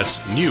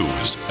 That's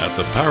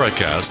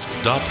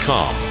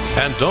news@theparacast.com.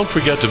 And don't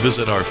forget to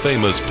visit our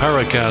famous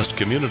Paracast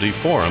community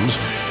forums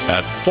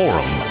at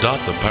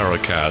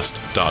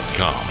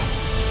forum.theparacast.com.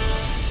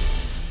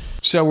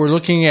 So we're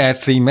looking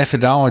at the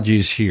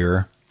methodologies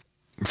here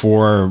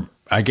for,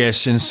 I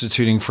guess,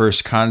 instituting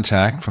first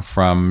contact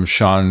from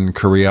Sean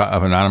Correia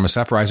of Anonymous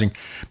Uprising.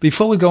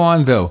 Before we go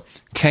on, though,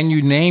 can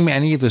you name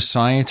any of the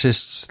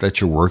scientists that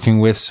you're working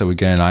with so we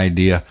get an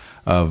idea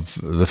of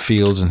the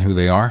fields and who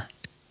they are?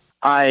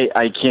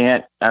 I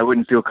can't. I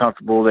wouldn't feel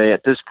comfortable.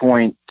 At this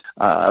point,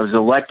 I was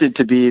elected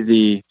to be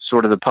the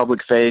sort of the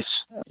public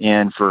face,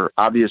 and for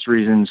obvious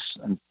reasons,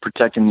 I'm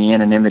protecting the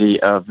anonymity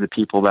of the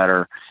people that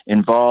are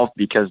involved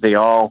because they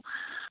all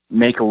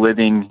make a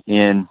living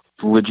in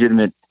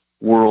legitimate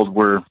world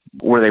where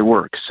they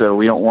work. So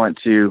we don't want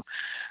to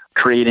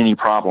create any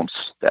problems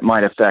that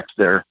might affect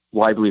their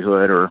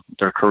livelihood or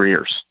their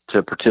careers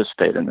to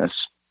participate in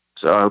this.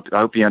 So I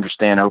hope you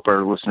understand. I hope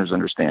our listeners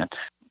understand.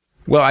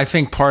 Well, I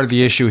think part of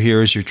the issue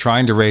here is you're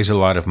trying to raise a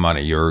lot of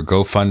money. Your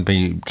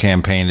GoFundMe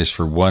campaign is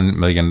for $1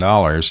 million.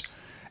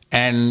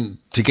 And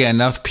to get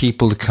enough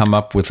people to come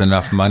up with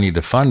enough money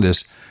to fund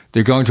this,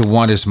 they're going to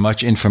want as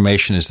much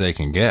information as they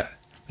can get.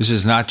 This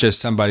is not just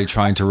somebody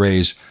trying to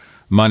raise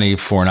money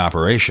for an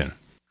operation.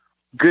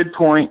 Good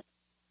point.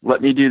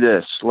 Let me do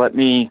this. Let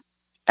me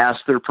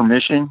ask their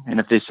permission. And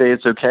if they say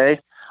it's okay,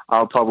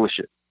 I'll publish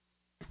it.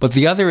 But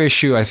the other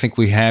issue I think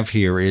we have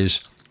here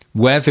is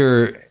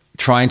whether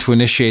trying to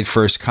initiate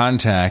first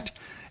contact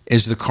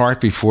is the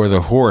cart before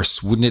the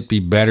horse. Wouldn't it be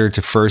better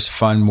to first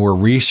fund more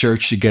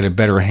research to get a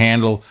better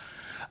handle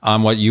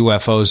on what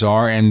UFOs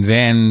are? And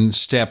then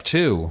step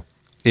two,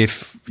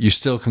 if you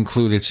still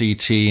conclude it's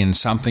ET and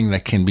something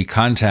that can be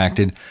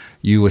contacted,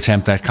 you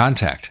attempt that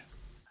contact.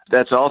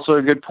 That's also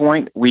a good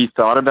point. We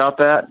thought about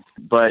that,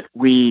 but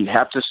we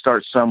have to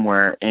start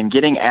somewhere. And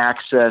getting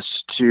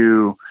access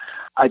to,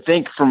 I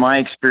think from my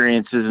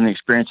experiences and the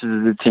experiences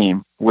of the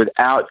team,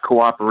 without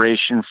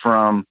cooperation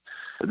from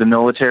the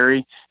military,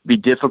 it'd be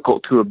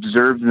difficult to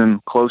observe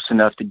them close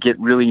enough to get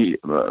really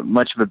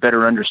much of a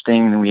better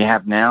understanding than we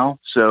have now.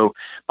 So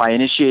by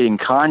initiating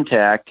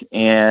contact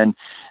and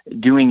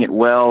doing it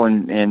well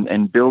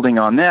and building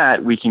on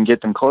that, we can get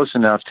them close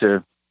enough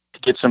to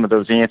get some of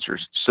those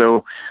answers.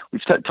 So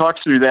we've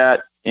talked through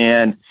that,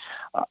 and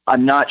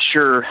I'm not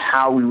sure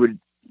how we would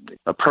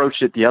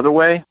approach it the other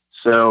way.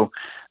 So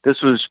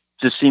this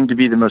just seemed to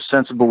be the most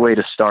sensible way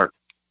to start.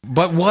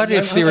 But what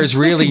if there is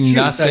really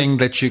nothing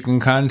that you can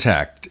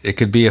contact? It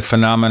could be a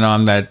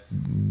phenomenon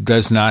that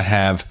does not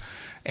have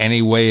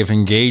any way of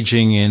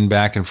engaging in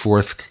back and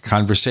forth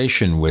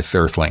conversation with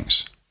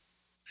Earthlings.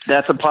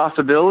 That's a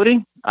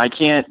possibility. I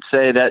can't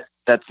say that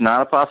that's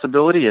not a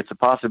possibility. It's a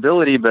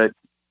possibility, but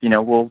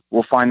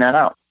we'll find that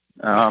out.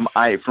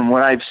 From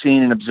what I've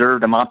seen and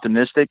observed, I'm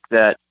optimistic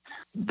that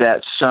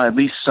at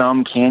least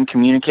some can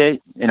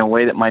communicate in a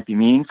way that might be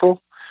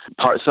meaningful.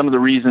 Some of the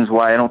reasons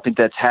why I don't think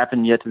that's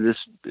happened yet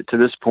to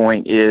this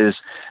point is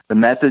the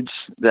methods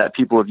that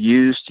people have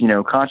used.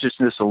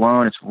 Consciousness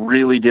alone, it's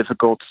really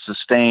difficult to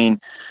sustain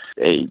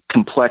a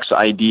complex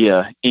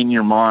idea in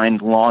your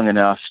mind long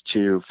enough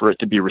for it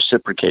to be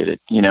reciprocated.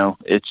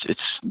 It's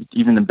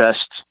even the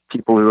best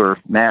people who are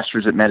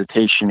masters at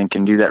meditation and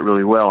can do that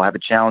really well are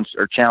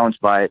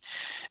challenged by it.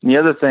 And the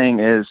other thing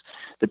is,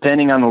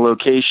 depending on the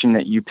location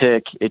that you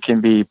pick, it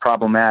can be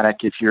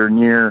problematic if you're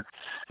near,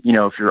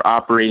 if you're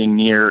operating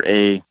near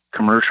a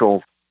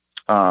commercial,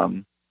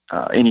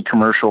 any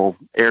commercial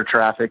air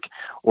traffic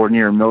or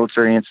near a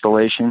military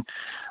installation.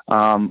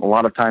 A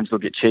lot of times they'll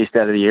get chased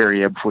out of the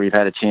area before you've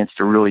had a chance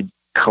to really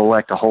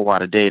collect a whole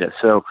lot of data.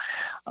 So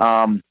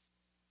that's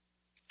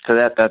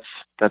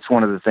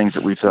one of the things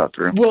that we've thought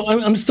through. Well,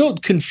 I'm still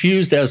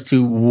confused as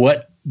to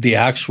what the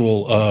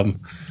actual,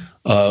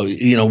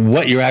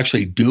 what you're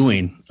actually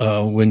doing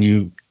when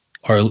you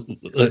are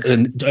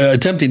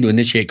attempting to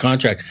initiate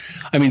contract.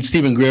 I mean,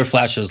 Stephen Greer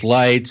flashes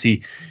lights.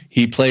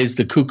 He plays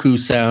the cuckoo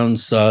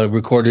sounds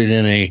recorded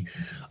in a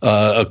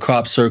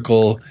crop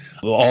circle.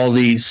 All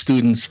the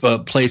students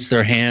place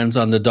their hands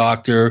on the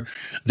doctor.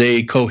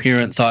 They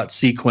coherent thought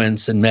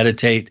sequence and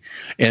meditate,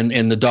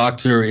 and the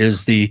doctor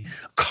is the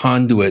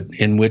conduit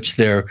in which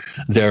their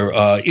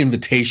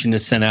invitation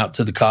is sent out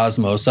to the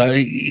cosmos.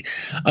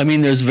 I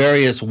mean, there's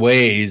various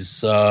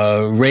ways.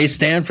 Ray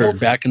Stanford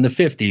back in the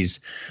 50s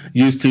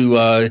used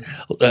to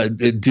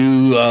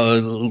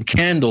do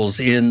candles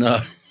in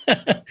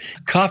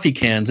coffee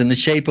cans in the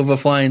shape of a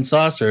flying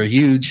saucer,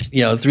 huge,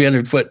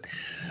 300-foot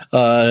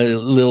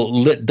little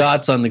lit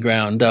dots on the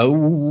ground.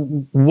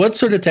 What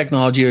sort of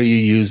technology are you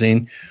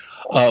using?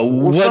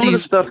 Some of the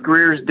stuff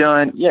Greer's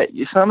done,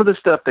 some of the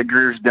stuff that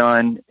Greer's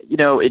done,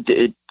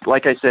 it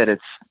like I said,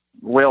 it's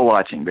whale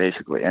watching,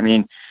 basically. I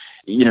mean,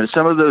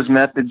 some of those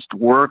methods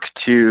work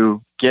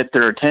to get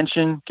their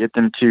attention, get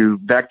them to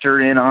vector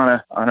in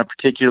on a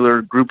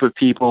particular group of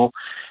people,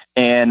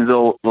 and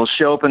they'll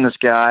show up in the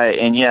sky.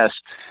 And yes,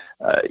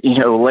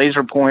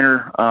 laser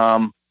pointer.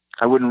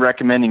 I wouldn't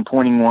recommend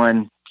pointing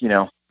one,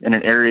 in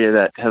an area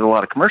that has a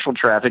lot of commercial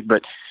traffic,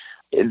 but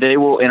they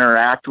will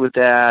interact with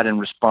that and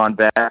respond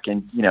back.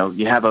 And,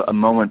 you have a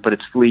moment, but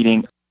it's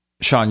fleeting.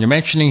 Sean, you're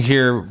mentioning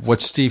here what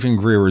Stephen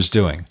Greer is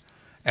doing,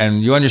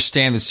 and you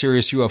understand that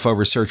serious UFO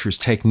researchers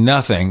take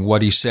nothing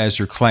what he says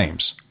or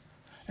claims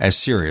as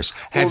serious.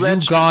 Have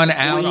you gone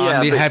out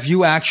have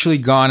you actually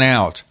gone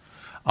out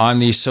on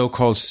these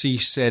so-called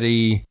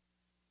CSETI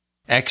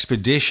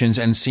expeditions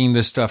and seen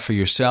this stuff for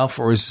yourself,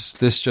 or is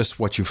this just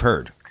what you've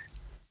heard?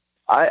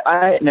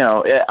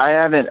 No, I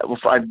haven't.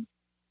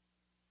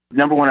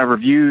 Number one, I've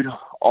reviewed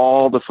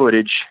all the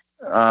footage.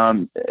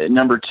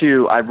 Number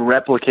two, I've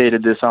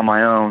replicated this on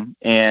my own,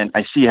 and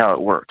I see how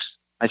it works.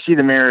 I see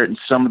the merit in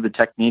some of the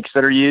techniques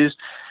that are used.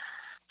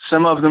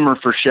 Some of them are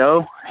for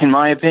show, in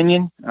my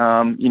opinion.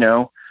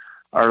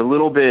 Are a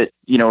little bit,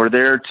 are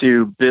there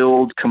to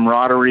build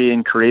camaraderie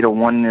and create a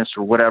oneness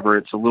or whatever.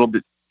 It's a little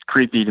bit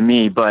creepy to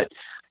me, but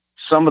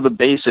some of the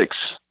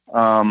basics,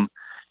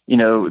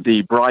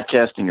 the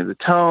broadcasting of the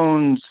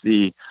tones,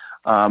 the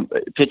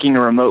picking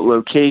a remote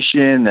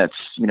location that's,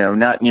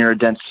 not near a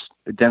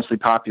densely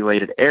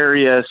populated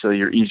area, so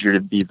you're easier to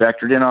be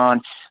vectored in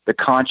on, the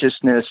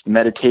consciousness, the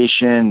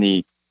meditation,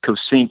 the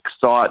co-sync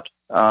thought,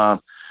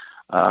 some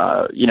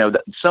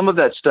of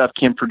that stuff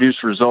can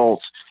produce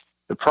results.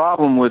 The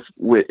problem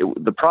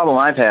the problem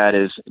I've had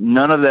is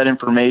none of that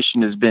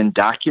information has been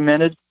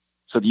documented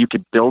so that you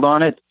could build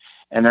on it,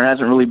 and there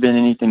hasn't really been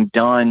anything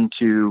done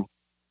to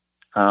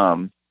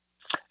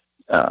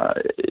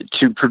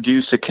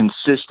produce a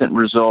consistent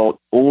result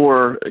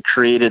or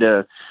created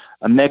a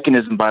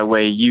mechanism by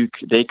way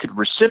they could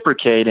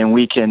reciprocate and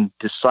we can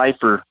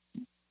decipher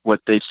what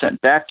they've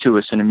sent back to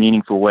us in a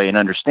meaningful way and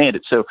understand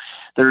it. So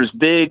there's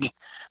big,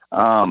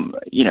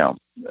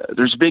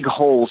 there's big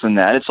holes in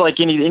that. It's like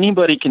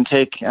anybody can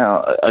take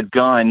a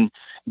gun,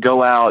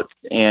 go out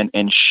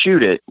and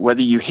shoot it.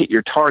 Whether you hit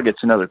your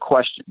target's another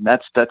question.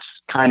 That's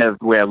kind of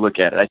the way I look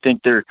at it. I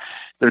think there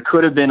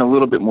could have been a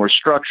little bit more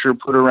structure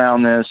put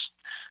around this.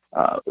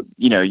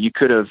 You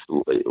could have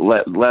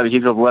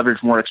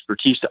leveraged more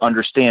expertise to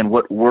understand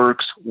what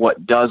works,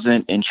 what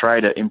doesn't, and try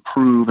to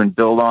improve and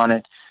build on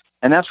it.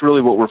 And that's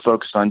really what we're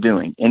focused on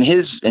doing. In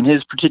his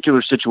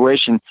particular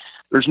situation,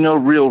 there's no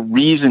real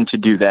reason to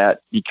do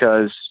that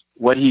because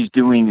what he's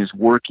doing is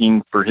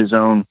working for his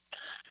own,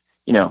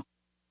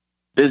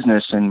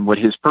 business and what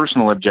his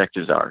personal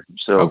objectives are.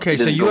 So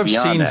you have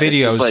seen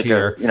videos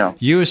here.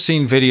 You have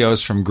seen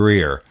videos from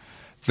Greer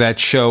that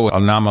show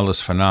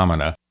anomalous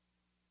phenomena.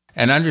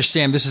 And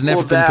understand, this has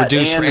never been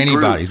produced for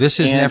anybody. This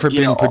has never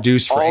been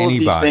produced for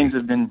anybody. All of these things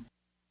have been...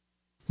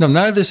 No,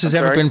 none of this has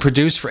ever been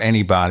produced for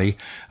anybody.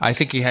 I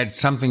think he had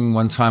something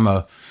one time,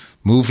 a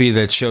movie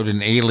that showed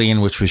an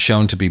alien which was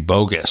shown to be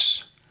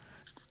bogus.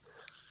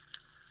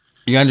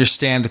 You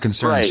understand the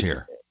concerns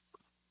here?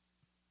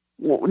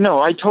 Well,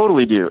 no, I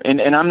totally do.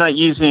 And I'm not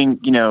using,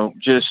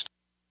 this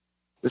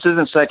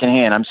isn't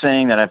secondhand. I'm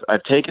saying that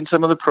I've taken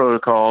some of the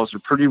protocols,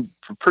 they're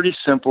pretty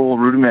simple,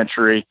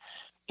 rudimentary,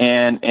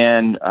 and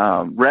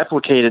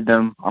replicated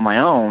them on my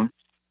own.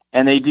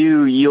 And they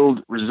do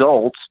yield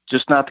results,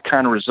 just not the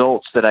kind of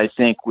results that I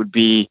think would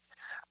be,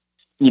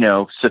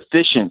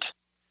 sufficient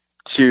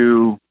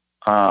to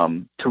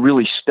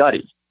really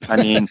study.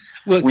 I mean,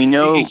 Look, we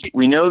know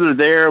they're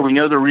there. We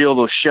know they're real.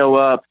 They'll show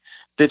up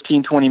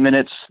 15, 20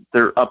 minutes.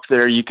 They're up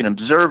there. You can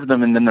observe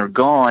them and then they're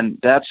gone.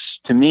 That's,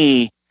 to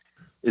me,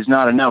 is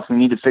not enough. We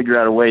need to figure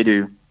out a way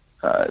to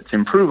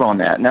improve on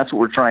that. And that's what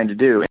we're trying to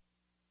do.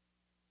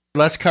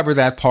 Let's cover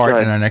that part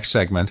in our next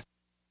segment.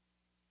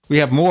 We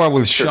have more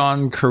with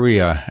Sean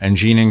Correia and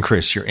Gene and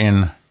Chris. You're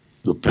in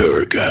the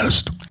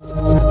Paracast.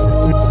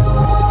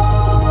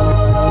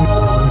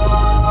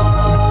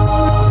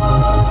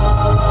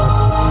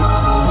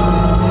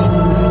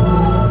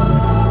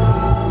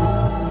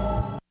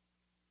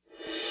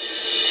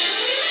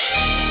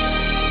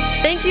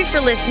 Thank you for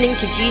listening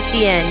to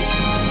GCN.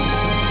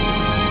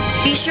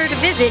 Be sure to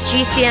visit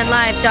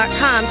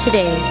GCNlive.com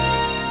today.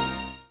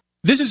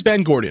 This is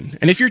Ben Gordon,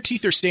 and if your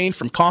teeth are stained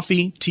from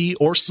coffee, tea,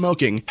 or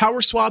smoking,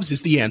 Power Swabs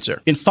is the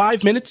answer. In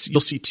 5 minutes,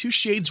 you'll see 2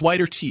 shades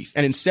whiter teeth,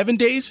 and in 7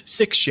 days,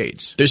 6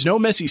 shades. There's no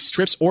messy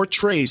strips or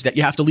trays that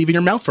you have to leave in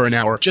your mouth for an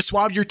hour. Just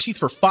swab your teeth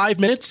for 5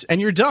 minutes,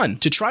 and you're done.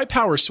 To try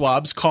Power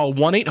Swabs, call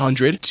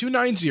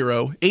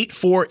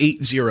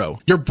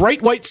 1-800-290-8480. Your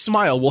bright white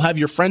smile will have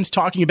your friends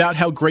talking about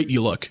how great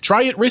you look.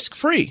 Try it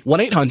risk-free.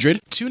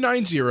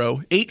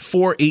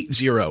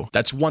 1-800-290-8480.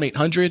 That's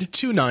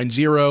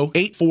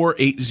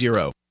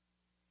 1-800-290-8480.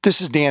 This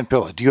is Dan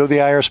Pilla. Do you owe the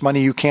IRS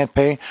money you can't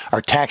pay?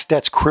 Are tax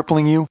debts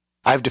crippling you?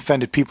 I've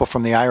defended people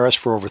from the IRS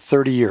for over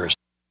 30 years.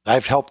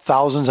 I've helped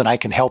thousands, and I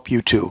can help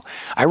you too.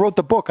 I wrote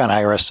the book on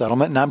IRS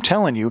settlement, and I'm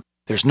telling you,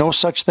 there's no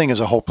such thing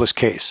as a hopeless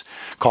case.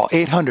 Call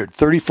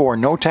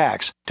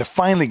 800-34-NO-TAX to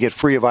finally get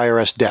free of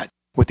IRS debt.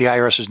 With the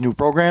IRS's new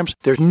programs,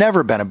 there's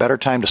never been a better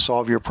time to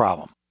solve your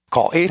problem.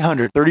 Call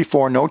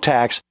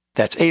 800-34-NO-TAX.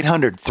 That's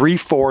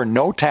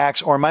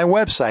 800-34-NO-TAX, or my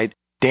website,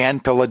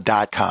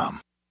 danpilla.com.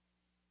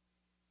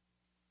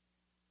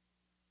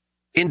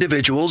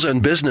 Individuals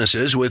and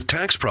businesses with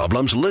tax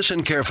problems,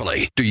 listen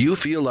carefully. Do you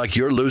feel like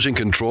you're losing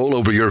control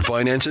over your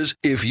finances?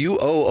 If you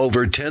owe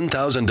over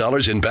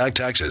 $10,000 in back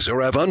taxes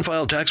or have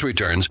unfiled tax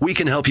returns, we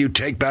can help you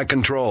take back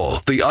control.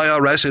 The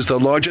IRS is the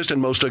largest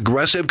and most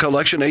aggressive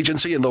collection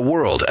agency in the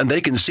world, and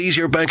they can seize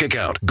your bank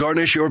account,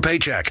 garnish your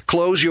paycheck,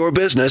 close your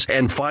business,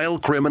 and file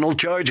criminal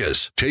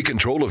charges. Take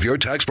control of your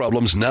tax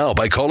problems now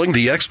by calling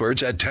the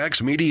experts at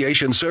Tax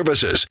Mediation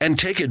Services and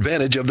take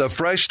advantage of the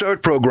Fresh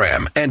Start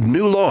program and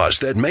new laws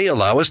that may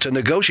allow us to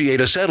negotiate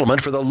a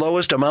settlement for the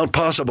lowest amount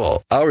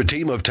possible. Our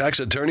team of tax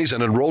attorneys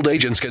and enrolled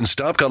agents can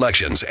stop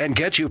collections and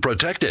get you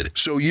protected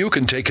so you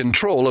can take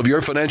control of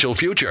your financial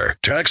future.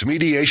 Tax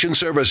Mediation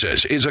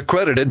Services is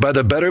accredited by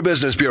the Better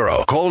Business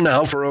Bureau. Call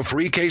now for a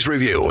free case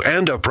review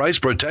and a price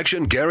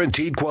protection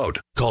guaranteed quote.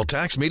 Call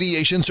Tax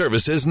Mediation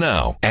Services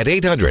now at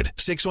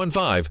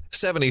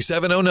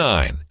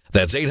 800-615-7709.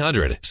 That's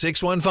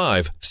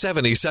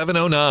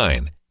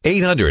 800-615-7709.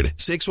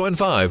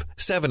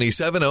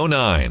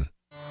 800-615-7709.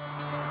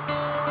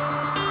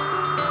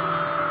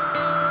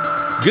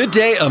 Good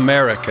day,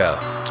 America.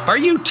 Are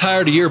you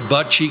tired of your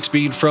butt cheeks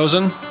being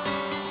frozen?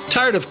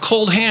 Tired of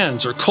cold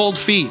hands or cold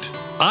feet?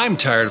 I'm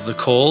tired of the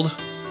cold.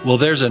 Well,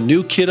 there's a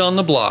new kid on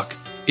the block.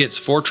 It's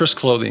Fortress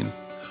Clothing.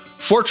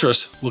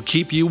 Fortress will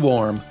keep you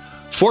warm.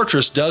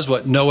 Fortress does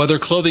what no other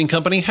clothing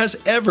company has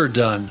ever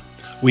done.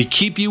 We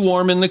keep you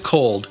warm in the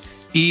cold,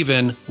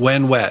 even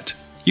when wet.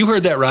 You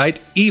heard that right,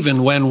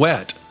 even when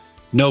wet.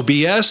 No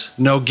BS,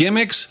 no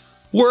gimmicks.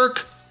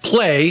 Work,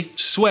 play,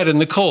 sweat in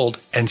the cold,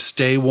 and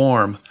stay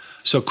warm.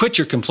 So quit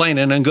your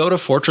complaining and go to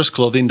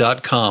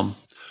fortressclothing.com.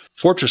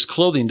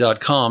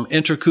 Fortressclothing.com,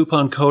 enter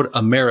coupon code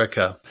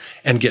AMERICA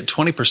and get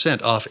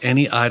 20% off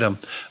any item.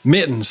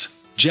 Mittens,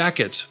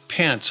 jackets,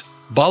 pants,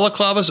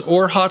 balaclavas,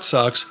 or hot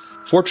socks.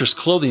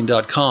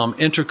 Fortressclothing.com,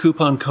 enter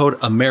coupon code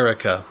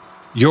AMERICA.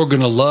 You're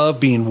going to love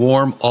being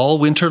warm all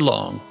winter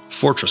long.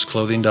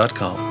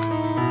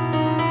 Fortressclothing.com.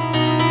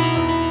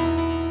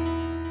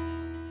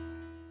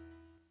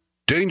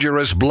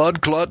 Dangerous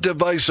blood clot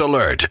device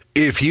alert.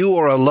 If you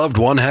or a loved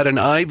one had an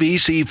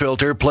IVC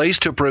filter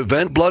placed to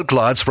prevent blood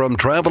clots from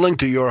traveling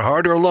to your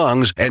heart or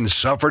lungs and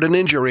suffered an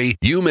injury,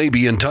 you may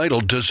be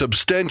entitled to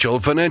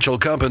substantial financial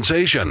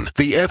compensation.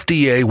 The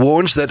FDA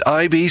warns that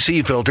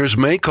IVC filters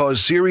may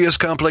cause serious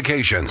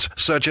complications,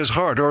 such as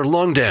heart or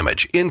lung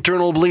damage,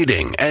 internal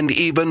bleeding, and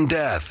even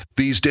death.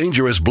 These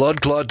dangerous blood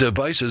clot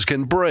devices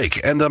can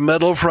break, and the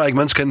metal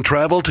fragments can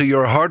travel to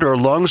your heart or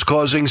lungs,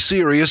 causing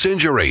serious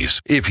injuries.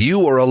 If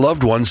you or a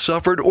loved one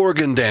suffered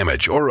organ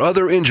damage or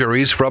other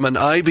injuries from an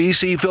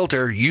IVC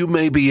filter, you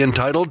may be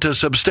entitled to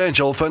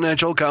substantial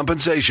financial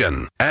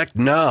compensation. Act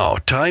now.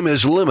 Time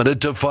is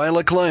limited to file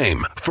a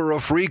claim. For a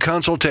free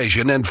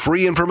consultation and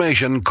free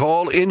information,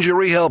 call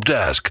Injury Help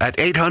Desk at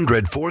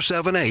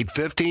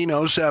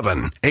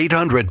 800-478-1507.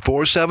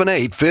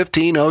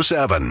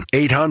 800-478-1507.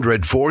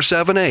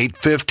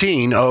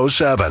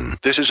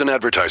 800-478-1507. This is an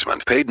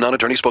advertisement. Paid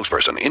non-attorney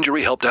spokesperson.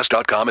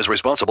 InjuryHelpDesk.com is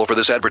responsible for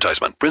this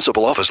advertisement.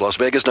 Principal office, Las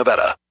Vegas,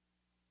 Nevada.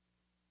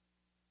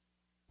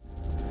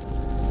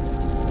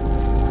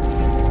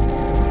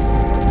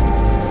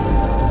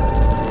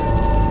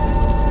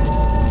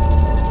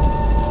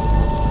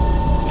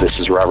 This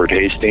is Robert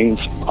Hastings,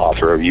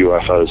 author of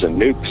UFOs and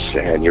Nukes,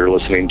 and you're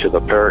listening to the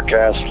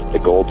Paracast, the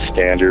gold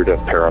standard of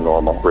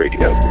paranormal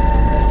radio.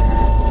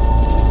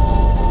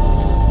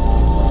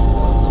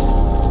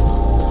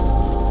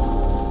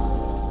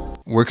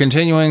 We're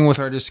continuing with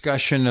our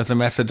discussion of the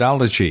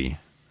methodology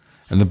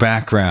and the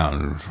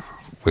background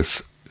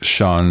with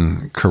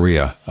Sean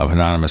Correia of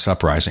Anonymous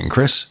Uprising.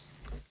 Chris?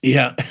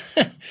 Yeah.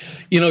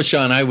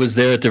 Sean, I was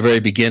there at the very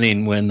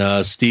beginning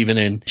when Stephen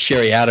and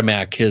Sherry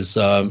Adamak, his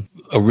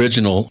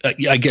original,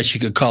 I guess you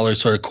could call her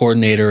sort of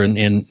coordinator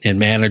and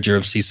manager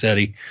of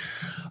CSETI.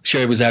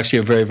 Sherry was actually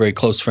a very, very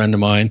close friend of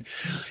mine.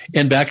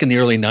 And back in the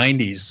early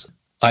 90s,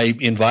 I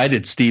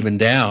invited Stephen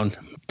down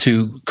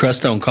to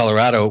Crestone,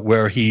 Colorado,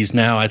 where he's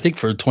now, I think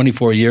for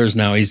 24 years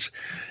now,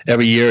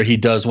 every year he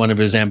does one of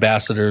his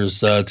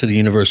ambassadors to the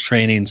universe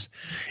trainings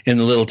in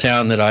the little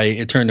town that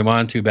I turned him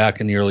on to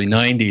back in the early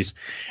 90s.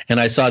 And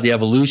I saw the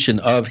evolution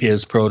of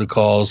his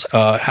protocols,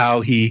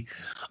 how he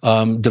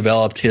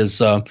developed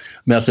his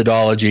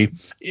methodology.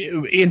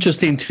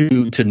 Interesting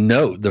to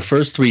note, the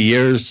first 3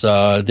 years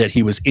that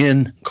he was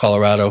in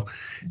Colorado,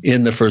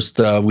 in the first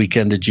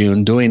weekend of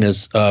June, doing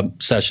his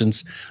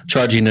sessions,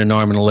 charging an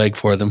arm and a leg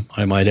for them,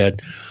 I might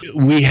add,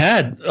 we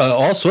had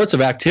all sorts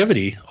of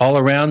activity all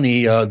around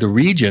the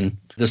region,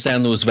 the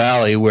San Luis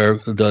Valley, where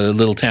the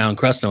little town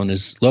Crestone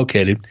is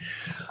located.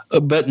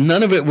 But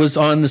none of it was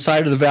on the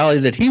side of the valley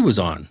that he was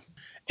on.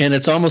 And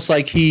it's almost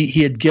like he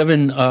had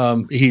given,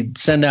 he'd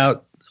send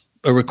out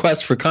a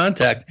request for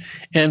contact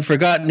and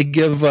forgotten to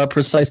give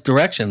precise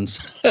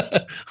directions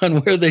on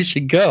where they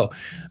should go,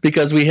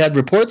 because we had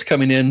reports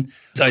coming in.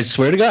 I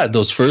swear to God,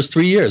 those first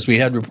 3 years, we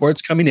had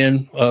reports coming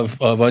in of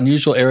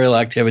unusual aerial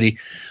activity,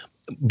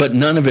 but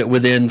none of it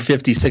within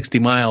 50, 60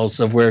 miles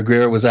of where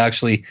Greer was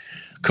actually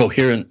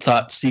coherent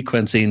thought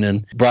sequencing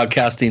and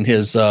broadcasting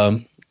his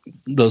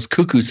those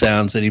cuckoo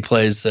sounds that he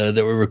plays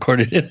that were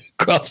recorded in a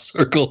crop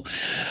circle.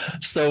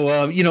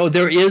 So,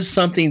 there is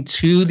something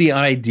to the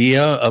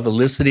idea of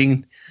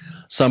eliciting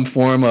some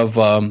form of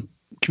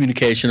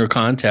communication or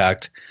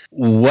contact.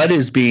 What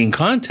is being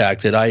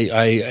contacted?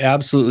 I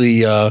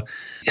absolutely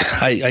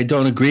I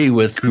don't agree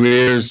with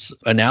Greer's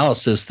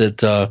analysis that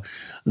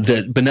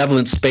that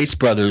benevolent space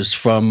brothers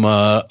from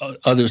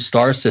other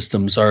star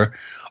systems are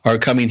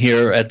coming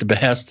here at the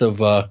behest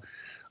of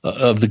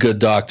the good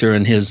doctor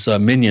and his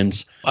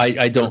minions.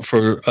 I don't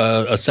for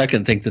a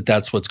second think that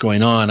that's what's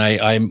going on.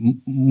 I'm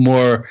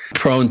more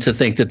prone to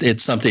think that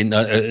it's something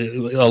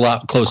a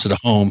lot closer to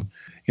home.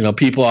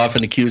 People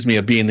often accuse me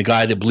of being the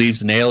guy that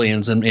believes in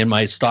aliens, and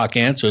my stock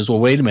answer is, well,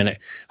 wait a minute.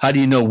 How do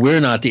you know we're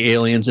not the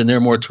aliens and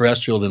they're more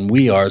terrestrial than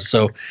we are?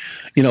 So,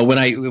 when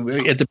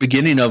at the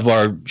beginning of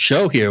our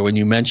show here, when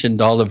you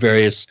mentioned all the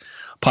various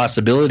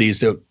possibilities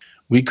that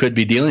we could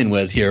be dealing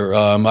with here,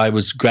 I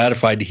was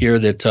gratified to hear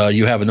that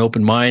you have an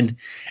open mind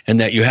and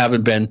that you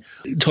haven't been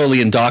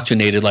totally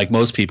indoctrinated like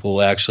most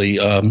people actually,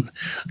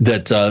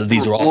 that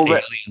these are all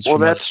aliens. Well,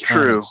 that's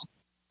true.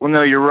 Well,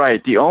 no, you're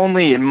right.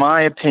 In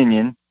my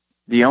opinion,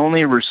 the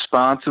only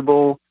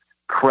responsible,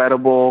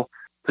 credible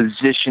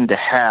position to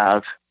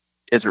have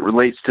as it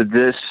relates to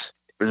this,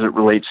 as it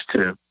relates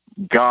to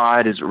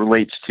God, as it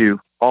relates to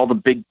all the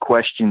big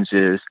questions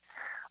is,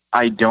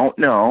 I don't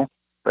know,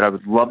 but I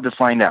would love to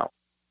find out.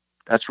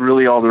 That's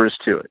really all there is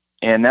to it.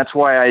 And that's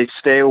why I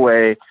stay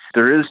away.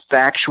 There is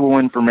factual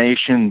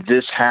information.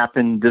 This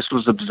happened. This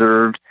was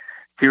observed.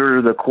 Here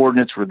are the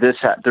coordinates where this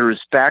happened. There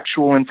is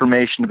factual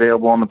information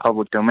available on the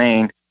public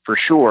domain for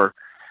sure.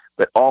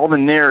 But all the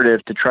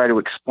narrative to try to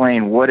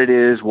explain what it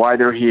is, why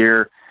they're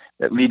here,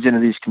 that leads into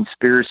these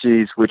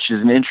conspiracies, which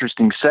is an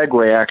interesting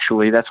segue,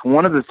 actually. That's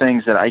one of the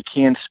things that I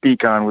can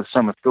speak on with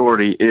some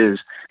authority is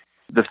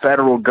the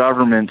federal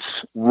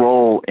government's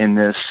role in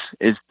this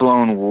is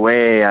blown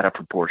way out of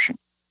proportion.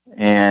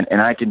 And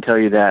I can tell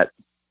you that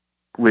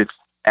with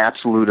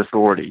absolute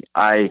authority.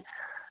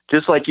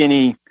 Just like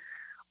any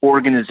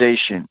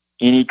organization,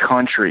 any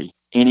country,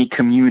 any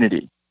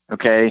community,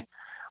 okay,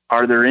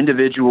 are there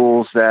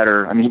individuals that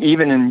are,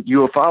 even in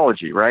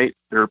ufology, right?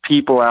 There are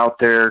people out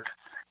there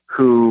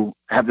who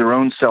have their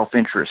own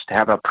self-interest,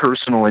 have a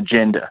personal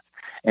agenda,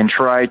 and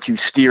try to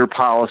steer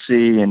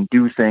policy and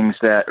do things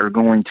that are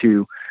going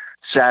to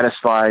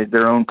satisfy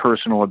their own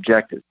personal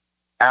objectives.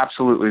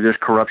 Absolutely, there's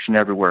corruption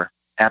everywhere.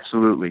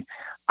 Absolutely.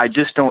 I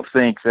just don't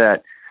think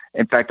that,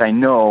 in fact, I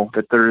know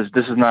that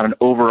this is not an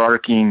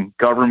overarching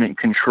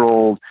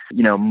government-controlled,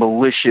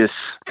 malicious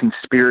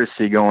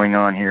conspiracy going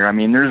on here.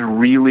 There's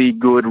really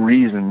good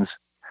reasons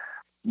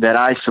that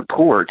I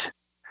support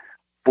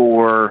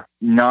for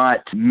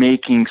not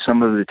making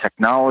some of the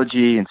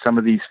technology and some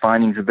of these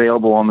findings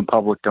available on the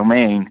public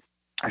domain.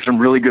 There's some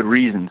really good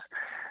reasons.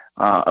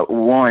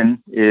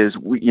 One is,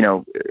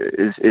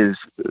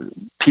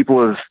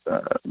 people have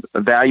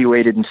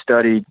evaluated and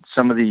studied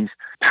some of these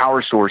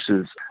power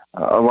sources.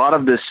 A lot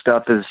of this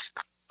stuff is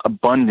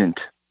abundant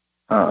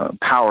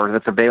power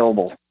that's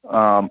available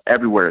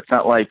everywhere. It's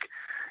not like,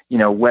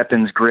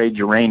 weapons-grade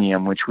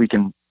uranium, which we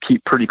can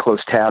keep pretty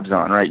close tabs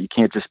on, right? You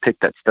can't just pick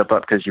that stuff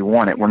up because you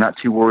want it. We're not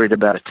too worried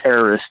about a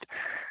terrorist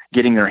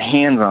getting their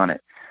hands on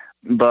it.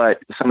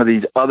 But some of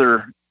these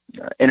other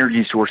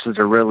energy sources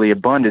are really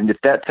abundant.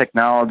 If that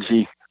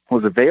technology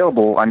was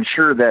available, I'm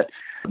sure that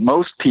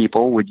most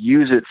people would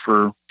use it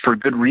for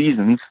good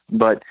reasons,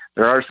 but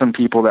there are some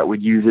people that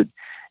would use it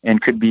and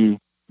could be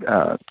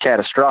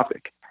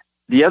catastrophic.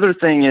 The other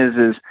thing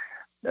is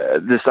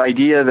this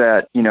idea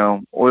that,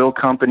 oil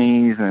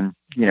companies and,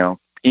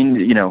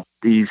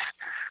 these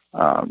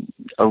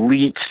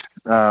elite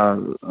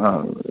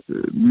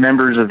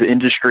members of the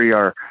industry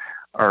are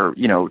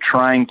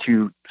trying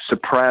to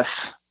suppress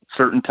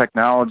certain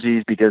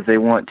technologies because they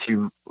want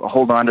to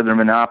hold on to their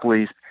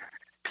monopolies.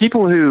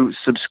 People who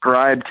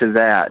subscribe to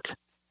that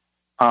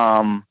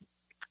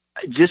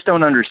just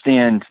don't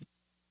understand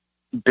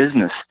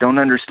business, don't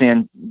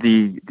understand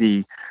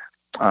the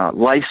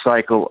life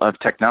cycle of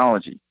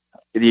technology.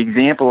 The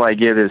example I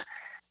give is,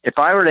 if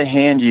I were to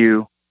hand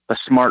you a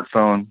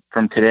smartphone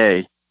from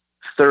today,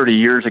 30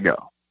 years ago,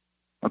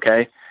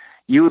 okay,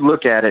 you would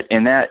look at it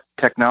and that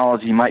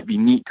technology might be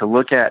neat to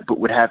look at, but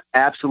would have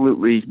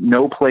absolutely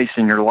no place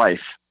in your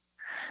life.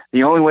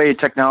 The only way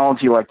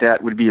technology like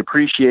that would be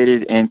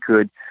appreciated and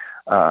could,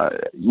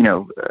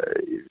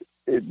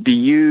 be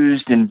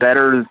used and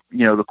better,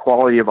 the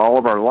quality of all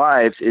of our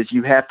lives is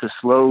you have to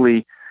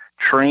slowly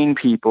train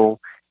people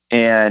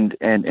and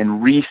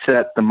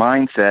reset the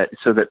mindset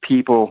so that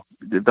people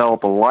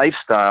develop a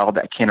lifestyle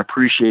that can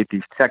appreciate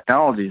these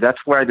technologies.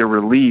 That's why they're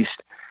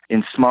released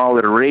in small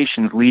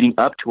iterations leading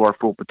up to our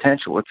full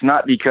potential. It's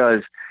not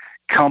because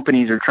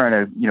companies are trying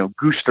to,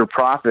 goose their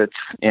profits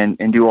and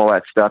do all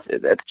that stuff.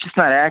 That's just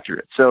not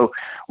accurate. So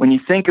when you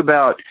think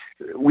about,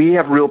 we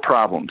have real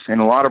problems,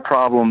 and a lot of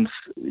problems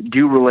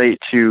do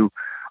relate to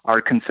our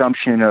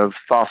consumption of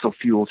fossil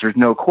fuels. There's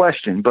no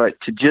question.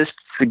 But to just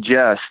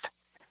suggest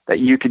that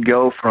you could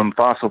go from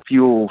fossil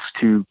fuels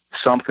to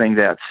something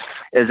that's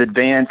as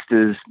advanced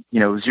as,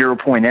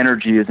 0-point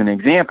energy as an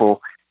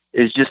example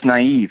is just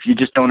naive. You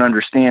just don't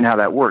understand how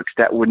that works.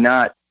 That would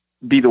not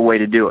be the way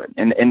to do it.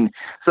 And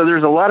so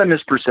there's a lot of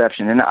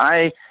misperception. And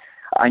I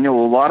know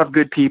a lot of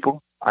good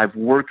people. I've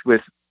worked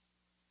with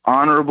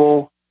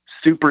honorable,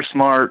 super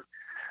smart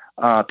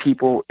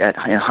people at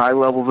high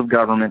levels of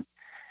government,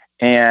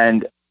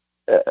 and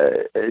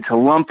to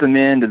lump them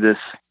into this,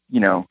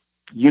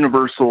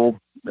 universal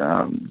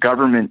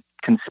government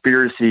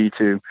conspiracy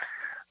to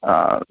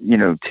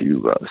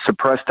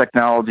suppress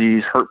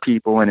technologies, hurt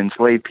people, and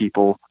enslave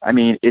people.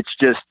 It's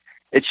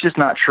just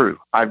not true.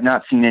 I've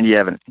not seen any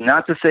evidence.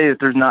 Not to say that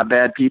there's not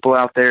bad people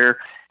out there,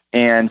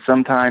 and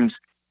sometimes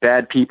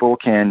bad people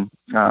can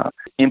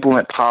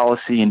implement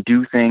policy and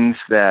do things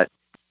that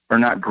are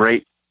not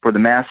great for the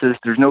masses.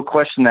 There's no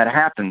question that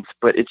happens,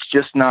 but it's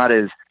just not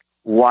as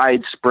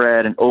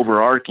widespread and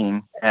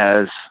overarching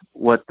as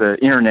what the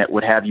internet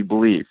would have you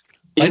believe.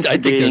 I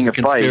think there's a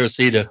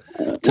conspiracy to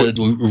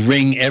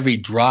wring every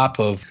drop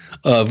of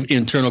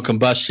internal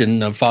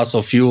combustion of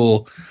fossil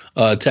fuel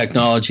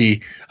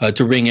technology,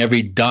 to wring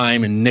every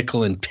dime and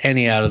nickel and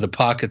penny out of the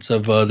pockets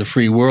of the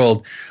free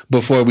world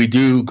before we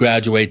do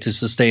graduate to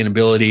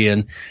sustainability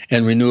and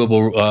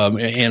renewable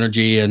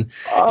energy and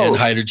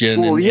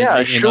hydrogen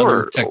and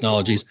other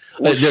technologies.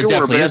 There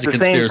definitely is a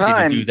conspiracy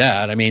to do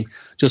that. I mean,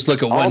 just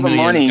look at 1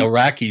 million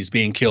Iraqis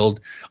being killed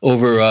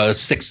over a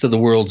sixth of the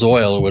world's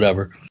oil or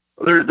whatever.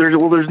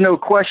 There's no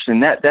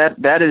question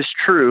that is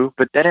true,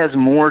 but that has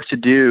more to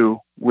do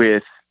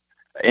with,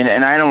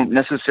 and I don't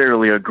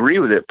necessarily agree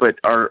with it, but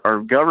our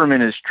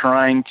government is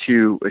trying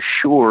to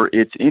assure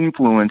its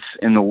influence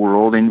in the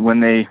world. And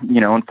when they,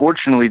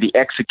 unfortunately, the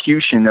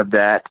execution of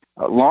that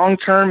long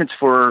term, it's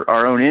for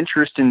our own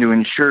interest and to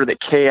ensure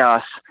that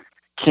chaos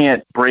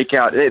can't break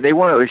out. They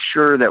want to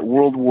assure that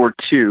World War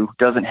II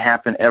doesn't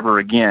happen ever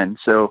again.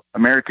 So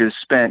America has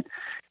spent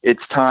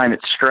its time,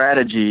 its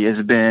strategy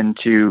has been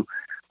to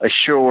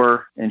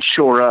assure and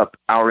shore up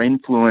our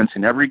influence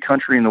in every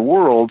country in the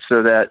world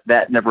so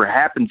that never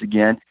happens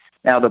again.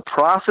 Now, the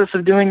process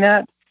of doing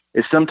that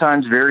is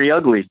sometimes very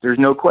ugly. There's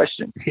no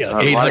question. Yeah,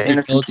 a lot of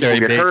innocent people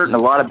get hurt and a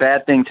lot of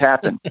bad things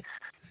happen.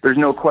 There's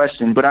no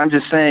question. But I'm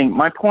just saying,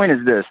 my point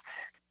is this.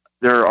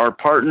 There are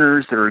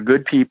partners, there are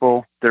good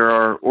people, there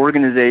are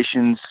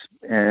organizations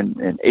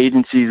and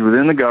agencies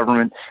within the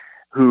government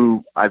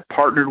who I've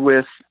partnered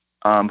with,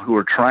 who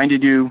are trying to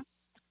do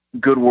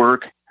good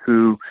work,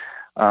 who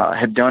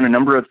have done a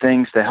number of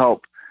things to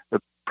help the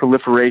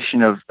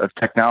proliferation of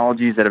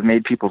technologies that have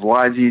made people's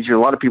lives easier. A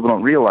lot of people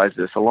don't realize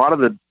this. A lot of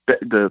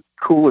the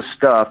coolest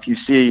stuff you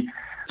see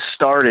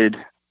started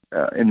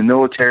in the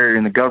military or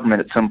in the government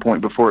at some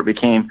point before it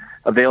became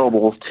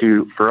available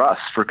for us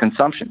for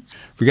consumption.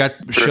 We got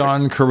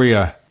Sean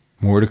Correia.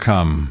 More to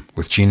come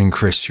with Gene and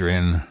Chris. You're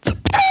in the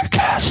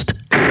Paracast.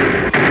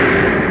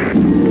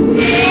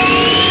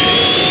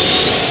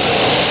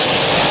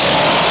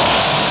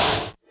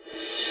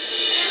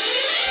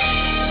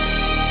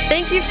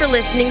 Thank you for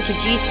listening to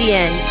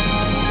GCN.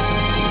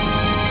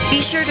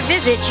 Be sure to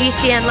visit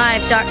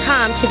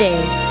GCNlive.com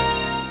today.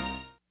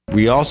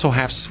 We also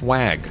have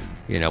swag.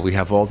 We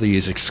have all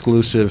these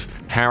exclusive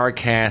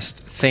Paracast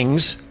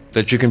things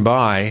that you can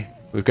buy.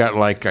 We've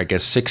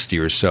got 60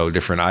 or so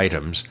different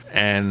items,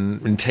 and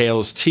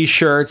entails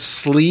t-shirts,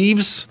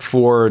 sleeves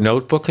for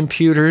notebook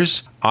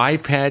computers,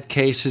 iPad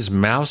cases,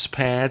 mouse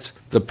pads,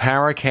 the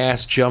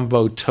Paracast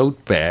Jumbo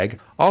tote bag,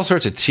 all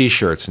sorts of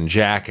t-shirts and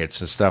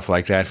jackets and stuff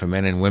like that for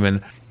men and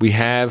women. We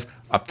have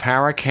a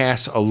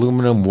Paracast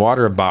aluminum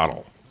water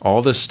bottle.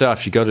 All this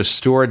stuff, you go to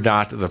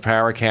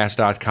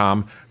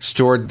store.theparacast.com,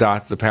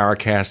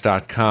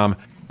 store.theparacast.com.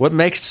 What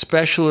makes it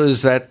special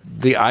is that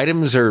the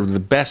items are the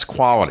best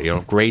quality,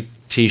 great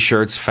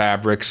t-shirts,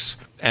 fabrics,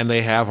 and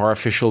they have our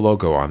official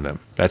logo on them.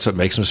 That's what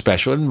makes them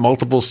special, in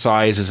multiple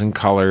sizes and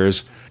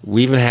colors.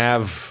 We even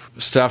have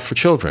stuff for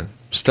children,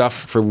 stuff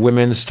for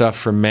women, stuff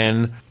for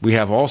men. We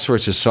have all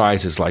sorts of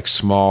sizes, like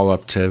small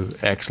up to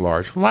X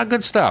large. A lot of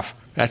good stuff.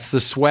 That's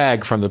the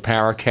swag from the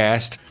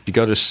Paracast. You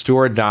go to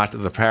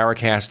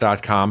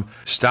store.theparacast.com,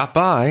 stop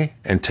by,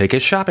 and take a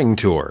shopping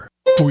tour.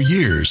 For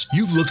years,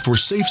 you've looked for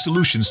safe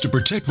solutions to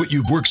protect what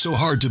you've worked so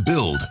hard to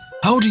build.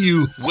 How do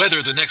you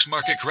weather the next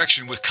market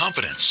correction with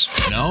confidence?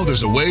 Now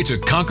there's a way to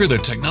conquer the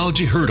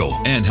technology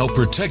hurdle and help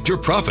protect your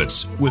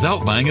profits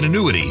without buying an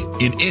annuity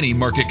in any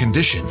market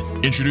condition.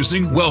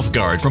 Introducing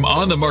WealthGuard from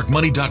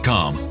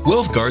OnTheMarkMoney.com.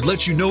 WealthGuard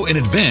lets you know in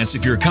advance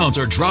if your accounts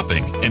are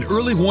dropping. An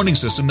early warning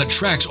system that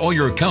tracks all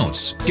your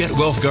accounts. Get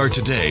WealthGuard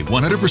today,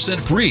 100%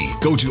 free.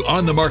 Go to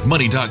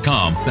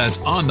OnTheMarkMoney.com. That's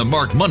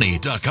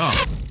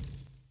OnTheMarkMoney.com.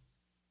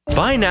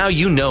 By now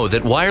you know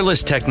that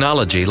wireless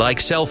technology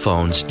like cell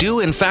phones do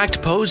in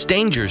fact pose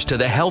dangers to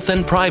the health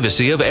and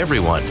privacy of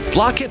everyone.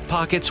 Blockit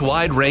Pocket's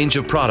wide range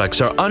of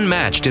products are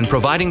unmatched in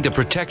providing the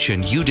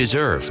protection you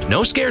deserve.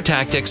 No scare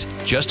tactics,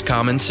 just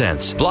common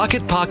sense.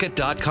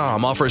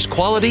 BlockitPocket.com offers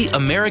quality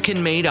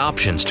American-made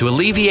options to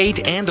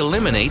alleviate and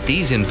eliminate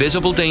these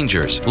invisible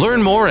dangers.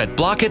 Learn more at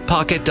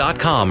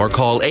BlockitPocket.com or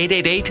call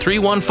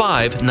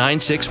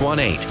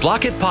 888-315-9618.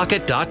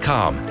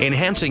 BlockitPocket.com,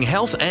 enhancing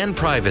health and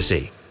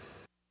privacy.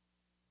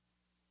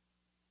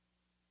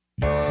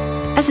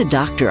 As a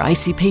doctor, I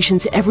see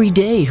patients every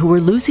day who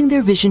are losing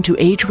their vision to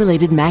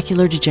age-related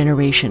macular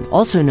degeneration,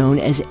 also known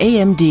as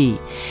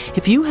AMD.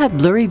 If you have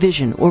blurry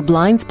vision or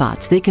blind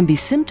spots, they can be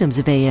symptoms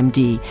of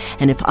AMD,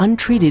 and if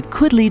untreated,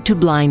 could lead to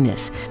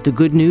blindness. The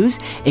good news,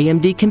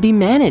 AMD can be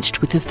managed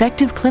with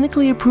effective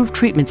clinically approved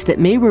treatments that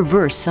may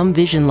reverse some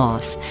vision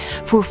loss.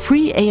 For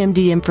free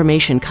AMD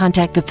information,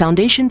 contact the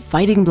Foundation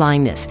Fighting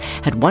Blindness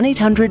at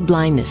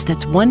 1-800-BLINDNESS.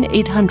 That's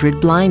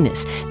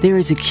 1-800-BLINDNESS. There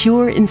is a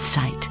cure in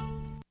sight.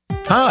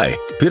 Hi,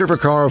 Peter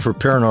Vaccaro for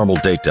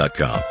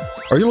ParanormalDate.com.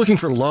 Are you looking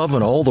for love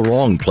in all the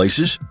wrong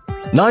places?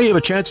 Now you have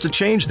a chance to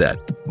change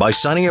that by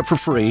signing up for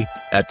free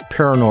at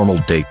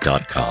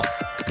ParanormalDate.com.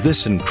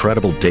 This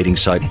incredible dating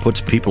site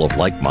puts people of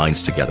like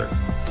minds together.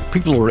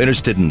 People who are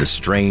interested in the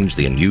strange,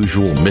 the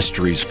unusual,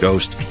 mysteries,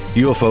 ghosts,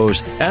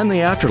 UFOs, and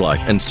the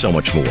afterlife, and so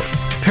much more.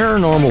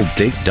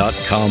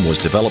 ParanormalDate.com was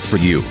developed for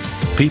you,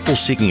 people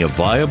seeking a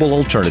viable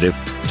alternative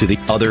to the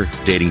other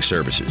dating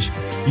services.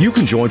 You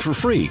can join for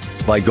free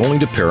by going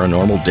to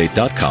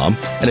ParanormalDate.com,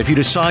 and if you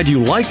decide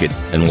you like it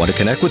and want to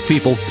connect with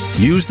people,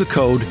 use the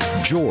code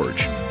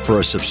GEORGE for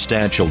a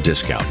substantial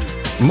discount.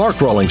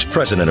 Mark Rawlings,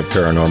 president of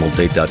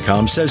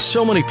ParanormalDate.com, says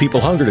so many people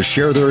hunger to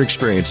share their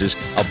experiences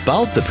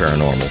about the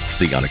paranormal,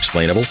 the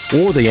unexplainable,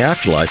 or the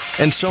afterlife,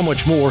 and so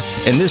much more,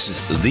 and this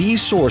is the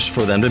source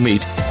for them to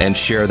meet and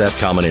share that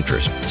common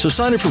interest. So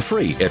sign up for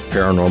free at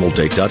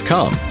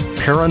ParanormalDate.com,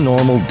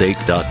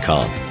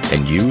 ParanormalDate.com,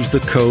 and use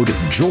the code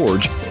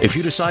GEORGE if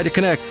you decide to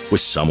connect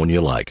with someone you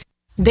like.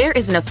 There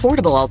is an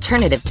affordable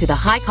alternative to the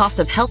high cost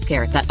of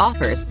healthcare that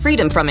offers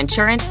freedom from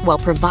insurance while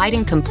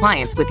providing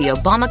compliance with the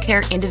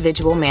Obamacare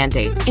individual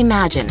mandate.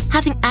 Imagine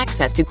having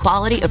access to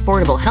quality,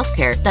 affordable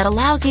healthcare that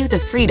allows you the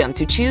freedom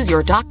to choose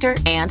your doctor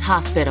and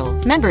hospital.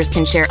 Members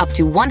can share up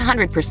to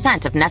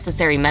 100% of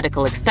necessary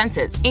medical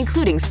expenses,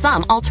 including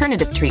some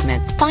alternative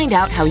treatments. Find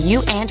out how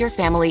you and your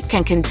family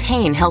can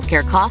contain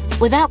healthcare costs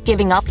without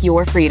giving up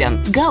your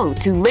freedom. Go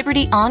to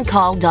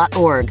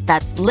libertyoncall.org.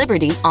 That's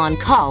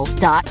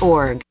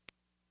libertyoncall.org.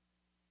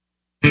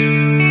 This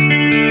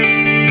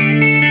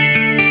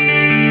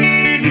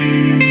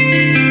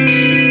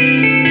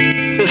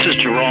is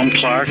Jerome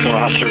Clark,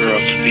 author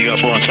of the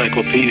UFO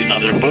Encyclopedia and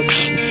other books.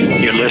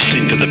 You're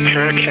listening to the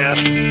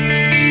Paracast.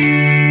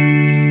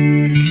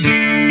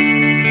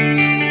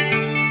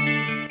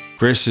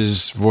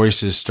 Chris's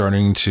voice is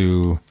starting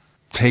to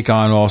take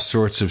on all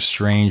sorts of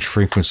strange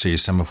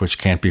frequencies, some of which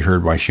can't be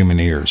heard by human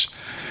ears.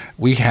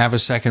 We have a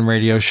second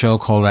radio show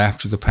called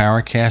After the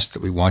Paracast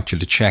that we want you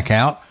to check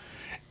out.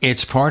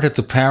 It's part of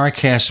the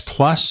Paracast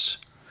Plus.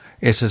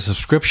 It's a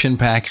subscription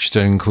package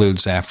that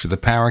includes After the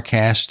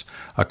Paracast,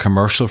 a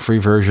commercial-free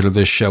version of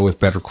this show with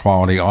better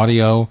quality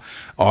audio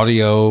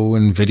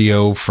and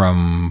video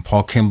from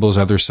Paul Kimball's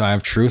Other Side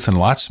of Truth, and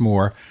lots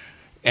more.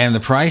 And the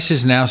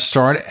prices now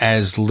start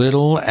as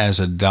little as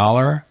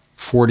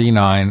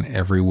 $1.49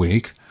 every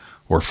week,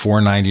 or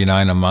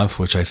 $4.99 a month,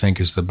 which I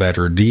think is the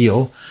better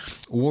deal,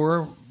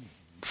 or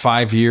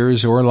 5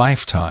 years or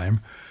lifetime.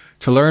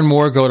 To learn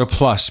more, go to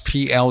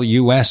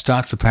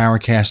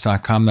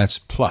plus.theparacast.com. That's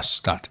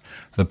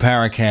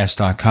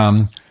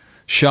plus.theparacast.com.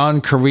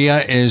 Sean Correia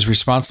is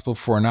responsible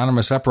for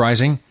Anonymous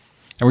Uprising, and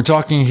we're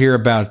talking here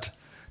about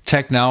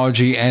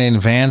technology and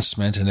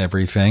advancement and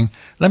everything.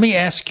 Let me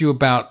ask you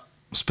about,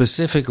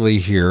 specifically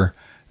here,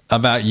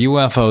 about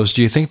UFOs.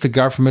 Do you think the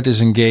government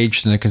is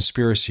engaged in a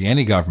conspiracy,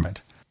 any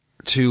government,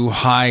 to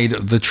hide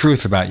the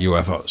truth about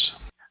UFOs?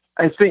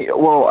 I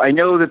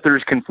know that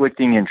there's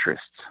conflicting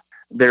interests.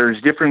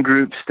 There's different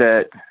groups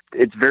that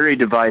it's very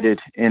divided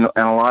in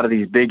a lot of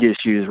these big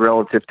issues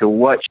relative to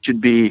what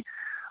should be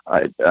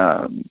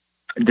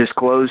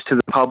disclosed to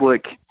the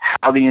public,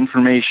 how the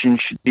information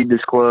should be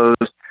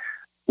disclosed,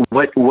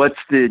 what's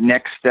the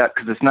next step,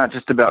 because it's not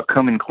just about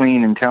coming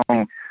clean and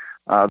telling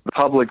the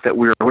public that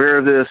we're aware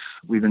of this,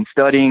 we've been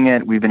studying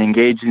it, we've been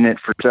engaged in it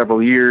for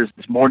several years.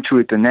 There's more to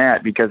it than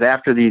that, because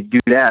after they do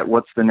that,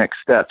 what's the next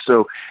step?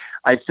 So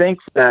I think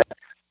that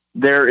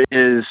there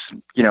is,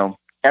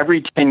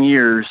 every 10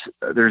 years,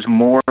 there's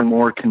more and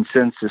more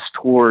consensus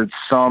towards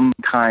some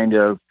kind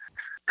of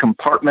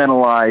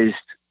compartmentalized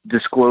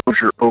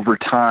disclosure over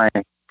time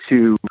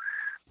to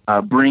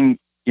bring,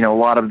 a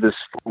lot of this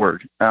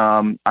forward.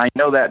 I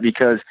know that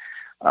because,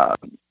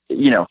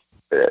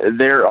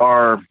 there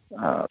are,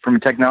 from a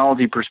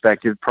technology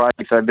perspective,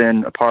 projects I've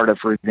been a part of,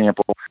 for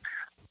example,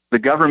 the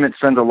government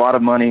spends a lot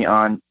of money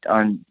on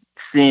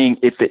seeing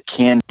if it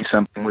can do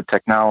something with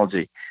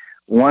technology.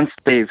 Once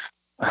they've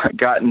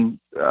gotten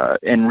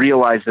and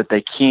realized that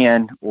they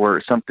can,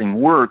 or something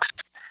works,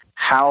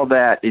 how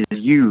that is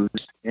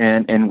used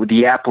and with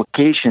the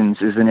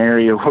applications is an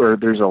area where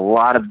there's a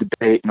lot of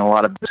debate and a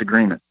lot of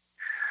disagreement.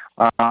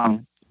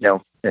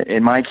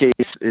 In my case,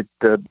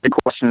 the big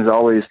question is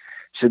always,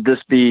 should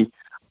this be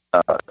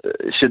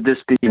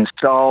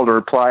installed or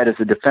applied as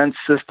a defense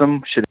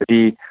system? Should it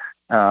be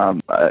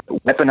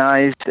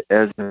weaponized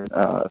as an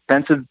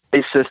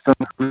offensive-based system?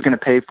 Who's going to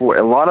pay for it?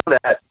 A lot of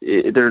that,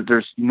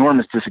 there's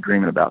enormous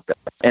disagreement about that.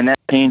 And that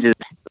changes,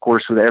 of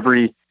course, with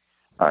every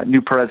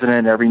new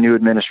president, every new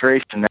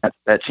administration,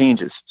 that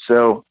changes.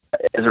 So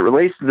as it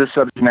relates to this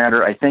subject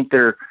matter, I think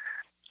there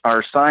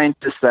are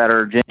scientists that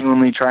are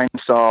genuinely trying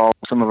to solve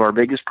some of our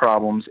biggest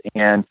problems.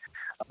 And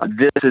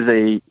this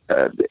is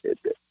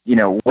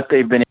what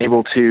they've been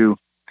able to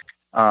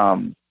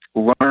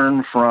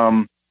learn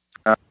from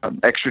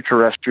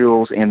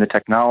extraterrestrials, and the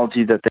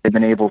technology that they've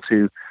been able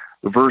to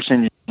reverse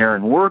engineer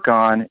and work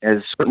on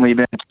has certainly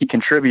been a key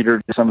contributor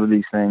to some of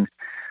these things.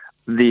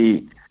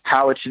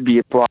 How it should be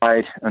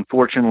applied,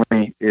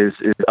 unfortunately, is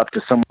up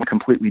to someone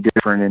completely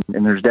different,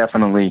 and there's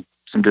definitely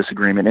some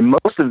disagreement. And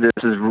most of this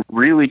is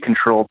really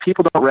controlled.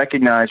 People don't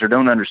recognize or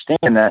don't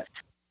understand that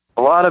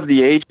a lot of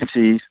the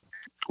agencies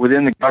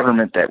within the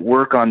government that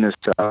work on this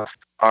stuff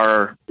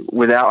are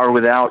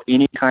without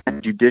any kind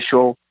of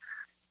judicial,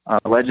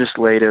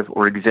 legislative,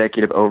 or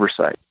executive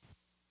oversight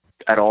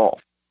at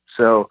all.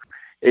 So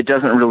it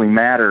doesn't really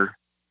matter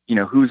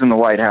who's in the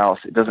White House.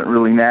 It doesn't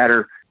really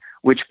matter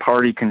which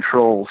party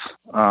controls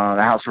the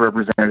House of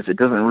Representatives. It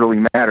doesn't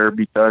really matter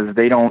because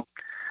they don't.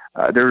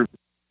 They're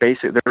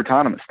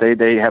autonomous.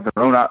 They have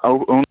their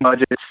own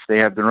budgets. They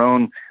have their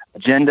own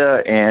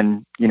agenda,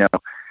 and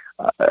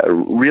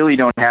really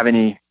don't have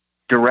any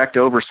direct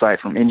oversight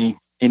from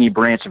any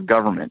branch of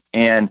government.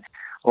 And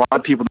a lot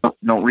of people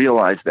don't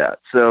realize that.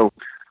 So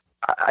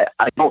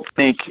I don't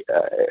think.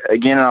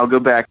 Again, I'll go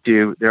back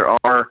to there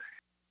are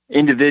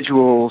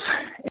individuals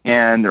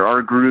and there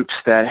are groups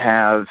that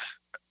have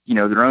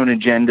their own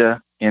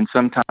agenda, and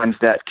sometimes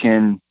that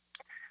can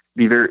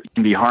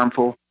be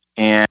harmful,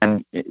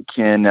 and it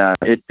can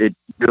it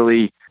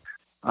really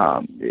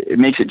it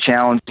makes it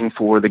challenging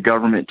for the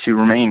government to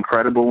remain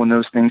credible when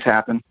those things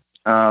happen.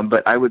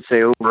 But I would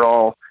say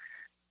overall,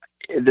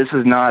 this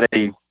is not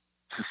a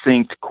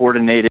succinct,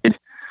 coordinated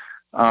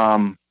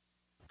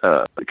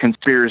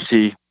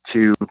conspiracy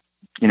to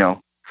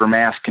for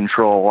mass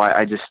control.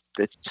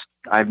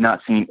 I've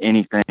not seen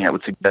anything that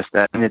would suggest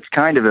that, and it's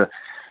kind of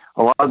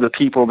a lot of the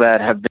people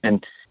that have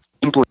been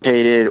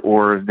implicated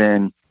or have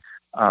been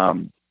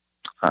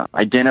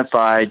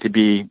identified to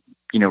be,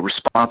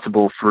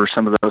 responsible for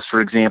some of those.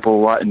 For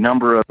example, a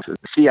number of the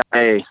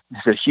CIA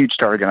is a huge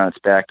target on its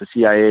back. The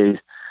CIA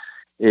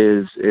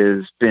is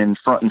been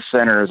front and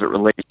center as it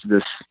relates to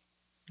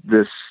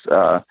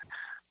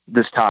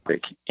this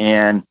topic,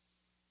 and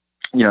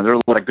there are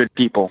a lot of good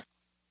people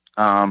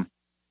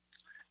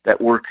that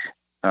work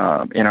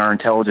in our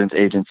intelligence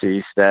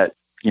agencies that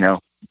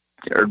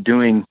are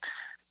doing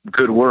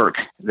good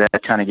work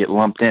that kind of get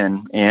lumped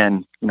in,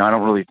 and I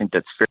don't really think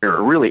that's fair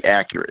or really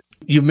accurate.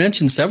 You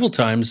mentioned several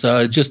times,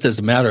 just as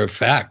a matter of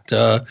fact,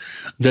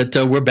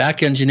 that we're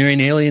back engineering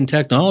alien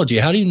technology.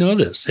 How do you know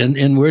this,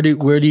 and where do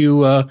you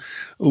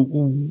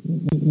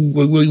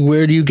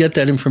get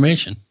that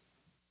information?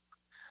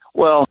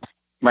 Well,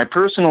 my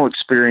personal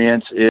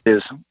experience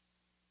is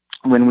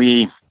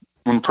when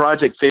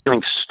Project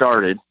Phalanx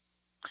started,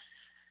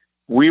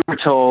 we were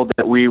told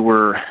that we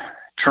were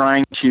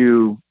trying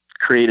to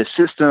create a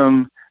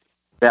system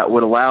that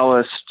would allow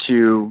us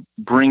to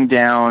bring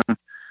down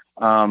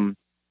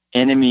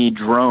enemy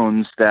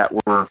drones that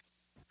were,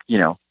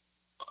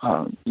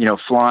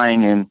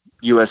 flying in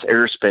U.S.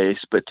 airspace,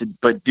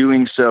 but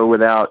doing so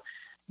without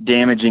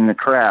damaging the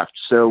craft.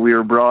 So we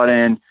were brought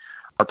in.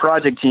 Our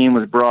project team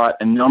was brought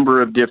a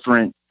number of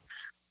different,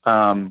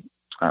 wireless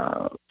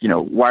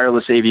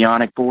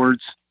avionic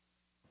boards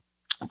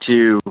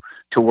to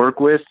work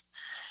with,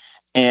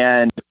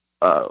 and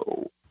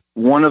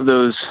one of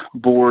those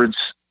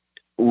boards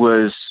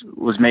was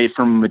made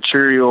from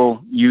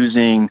material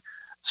using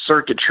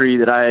circuitry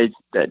that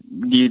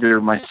neither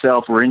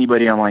myself or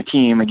anybody on my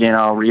team. Again,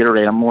 I'll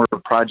reiterate, I'm more of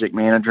a project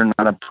manager,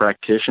 not a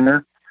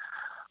practitioner.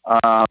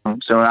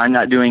 So I'm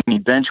not doing any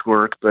bench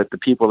work, but the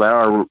people that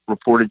are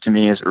reported to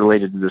me as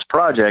related to this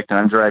project, and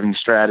I'm driving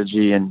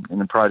strategy and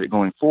the project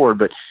going forward.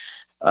 But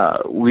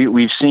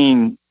we've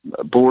seen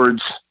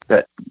boards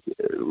that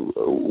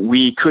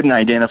we couldn't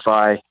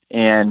identify,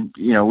 and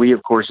we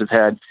of course have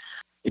had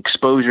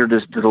exposure to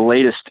the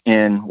latest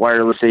in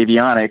wireless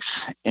avionics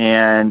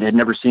and had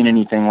never seen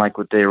anything like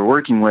what they were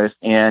working with.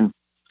 And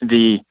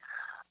the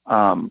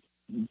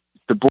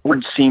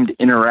boards seemed to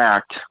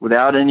interact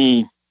without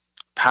any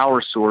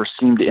power source,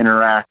 seemed to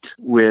interact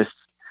with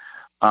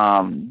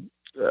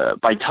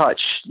by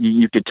touch.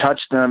 You could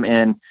touch them,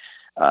 and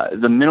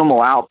the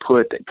minimal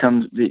output that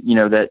comes,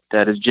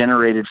 that is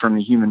generated from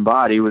the human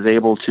body was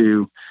able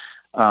to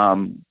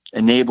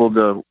enable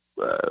the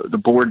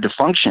board to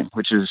function,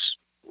 which is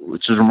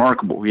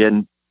remarkable. We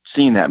hadn't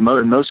seen that.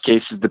 In most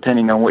cases,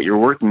 depending on what you're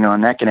working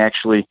on, that can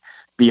actually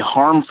be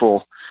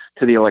harmful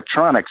to the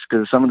electronics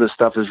because some of this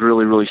stuff is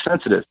really, really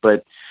sensitive.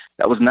 But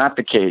that was not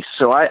the case.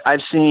 So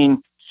I've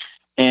seen,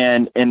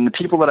 and the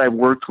people that I've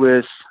worked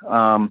with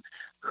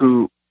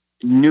who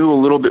knew a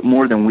little bit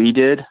more than we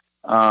did,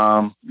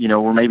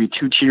 were maybe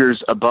 2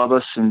 tiers above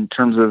us in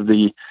terms of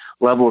the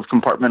level of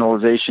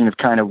compartmentalization, of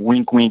kind of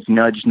wink, wink,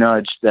 nudge,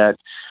 nudge, that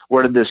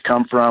where did this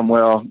come from?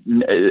 Well,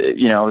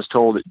 I was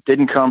told it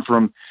didn't come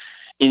from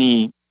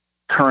any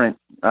current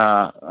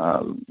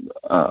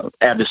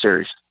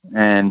adversaries,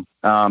 and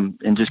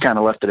just kind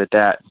of left it at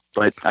that.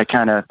 But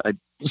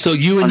so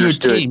you and your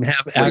team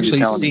have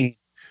actually seen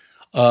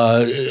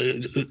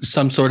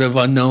some sort of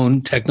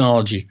unknown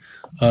technology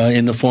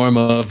in the form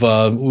of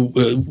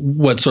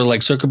what, sort of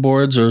like circuit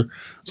boards or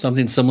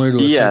something similar to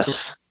a circuit?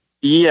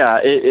 Yeah,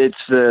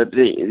 it's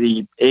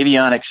the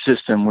avionics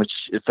system,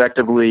 which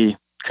effectively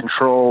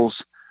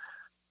controls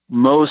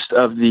most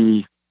of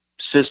the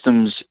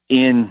systems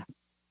in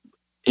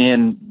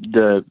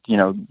the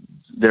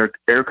their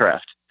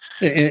aircraft.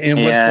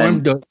 In what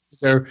form?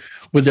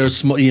 Were there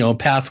small,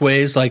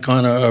 pathways like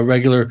on a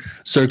regular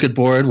circuit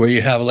board where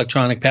you have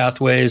electronic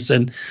pathways,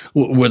 and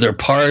were there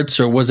parts,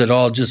 or was it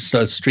all just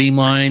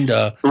streamlined?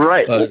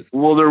 Right.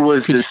 Well, there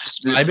was could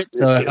this. You describe it.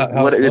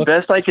 The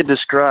best I could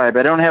describe.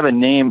 I don't have a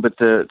name, but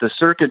the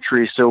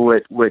circuitry. So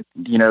what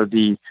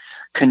the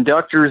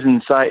conductors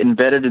inside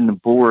embedded in the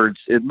boards.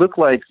 It looked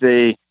like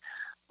they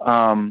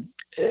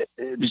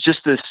it was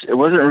just this. It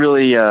wasn't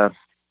really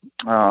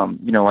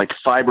like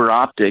fiber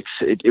optics.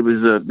 It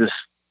was this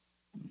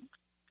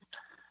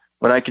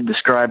what I could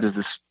describe as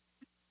this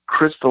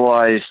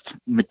crystallized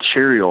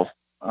material.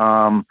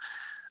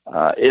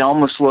 It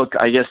almost looked,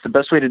 I guess the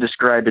best way to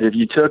describe it, if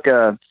you took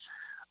a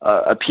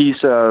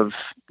piece of,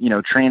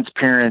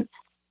 transparent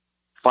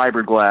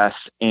fiberglass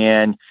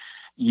and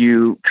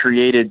you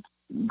created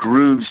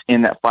grooves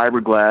in that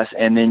fiberglass,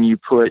 and then you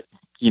put,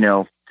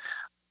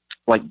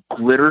 like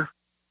glitter,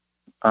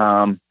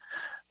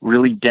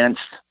 really dense,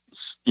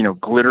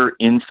 glitter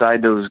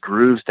inside those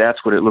grooves,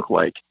 that's what it looked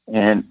like.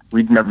 And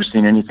we'd never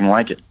seen anything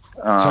like it.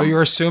 So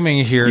you're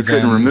assuming here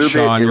then,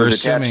 Sean, you're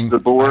assuming,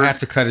 I have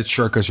to cut it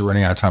short because we're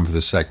running out of time for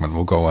this segment.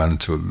 We'll go on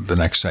to the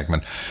next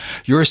segment.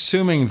 You're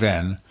assuming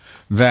then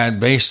that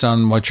based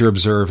on what you're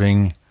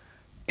observing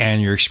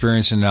and your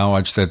experience and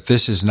knowledge, that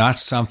this is not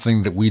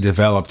something that we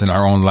developed in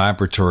our own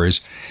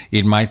laboratories.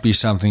 It might be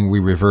something we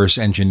reverse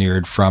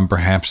engineered from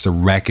perhaps the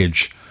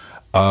wreckage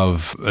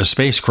of a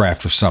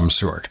spacecraft of some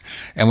sort.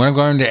 And what I'm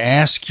going to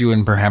ask you,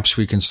 and perhaps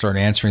we can start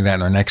answering that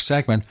in our next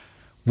segment,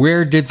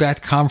 where did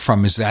that come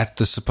from? Is that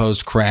the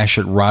supposed crash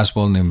at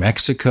Roswell, New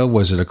Mexico?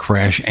 Was it a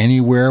crash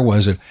anywhere?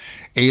 Was it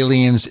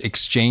aliens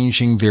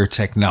exchanging their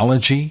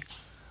technology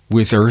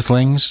with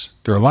Earthlings?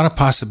 There are a lot of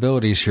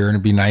possibilities here, and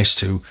it'd be nice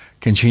to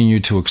continue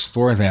to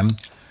explore them.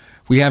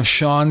 We have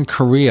Sean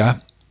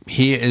Correia.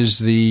 He is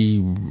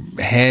the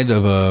head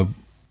of a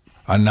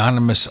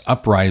Anonymous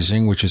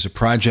Uprising, which is a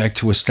project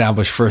to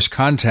establish first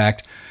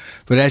contact.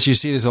 But as you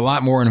see, there's a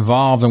lot more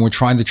involved, and we're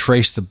trying to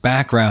trace the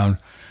background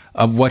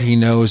of what he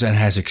knows and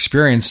has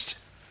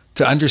experienced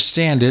to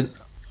understand it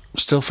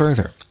still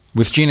further.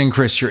 With Gene and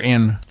Chris, you're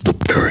in the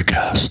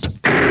Paracast.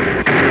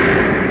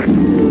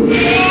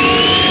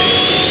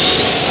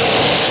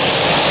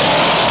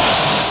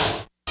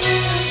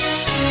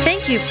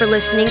 Thank you for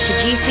listening to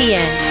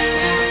GCN.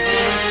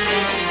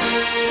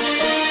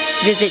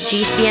 Visit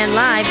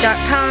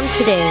GCNlive.com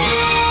today.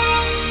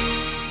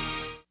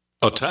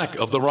 Attack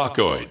of the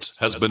Rockoids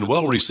has been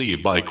well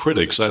received by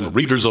critics and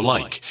readers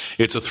alike.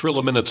 It's a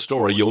thrill-a-minute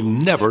story you'll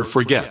never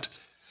forget.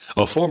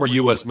 A former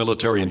U.S.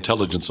 military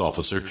intelligence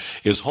officer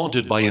is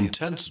haunted by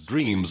intense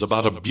dreams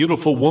about a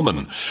beautiful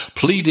woman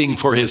pleading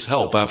for his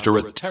help after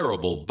a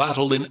terrible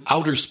battle in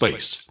outer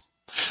space.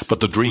 But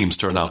the dreams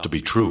turn out to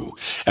be true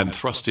and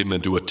thrust him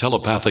into a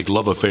telepathic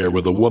love affair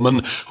with a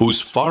woman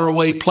whose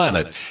faraway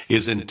planet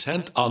is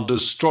intent on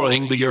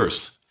destroying the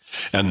Earth.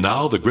 And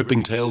now the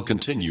gripping tale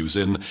continues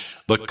in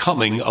The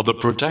Coming of the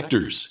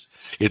Protectors.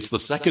 It's the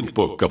second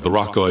book of the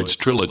Rockoids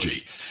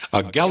trilogy,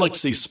 a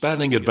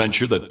galaxy-spanning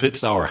adventure that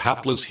pits our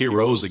hapless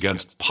heroes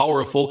against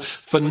powerful,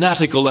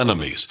 fanatical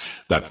enemies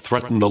that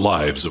threaten the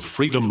lives of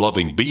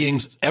freedom-loving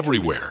beings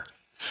everywhere.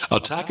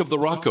 Attack of the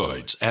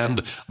Rockoids and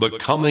The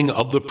Coming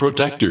of the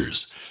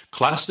Protectors,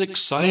 classic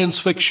science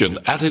fiction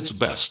at its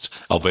best,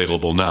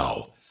 available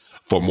now.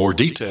 For more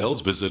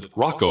details, visit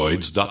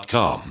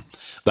rockoids.com.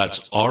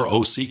 That's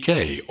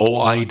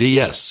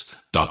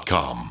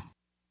ROCKOIDS.com.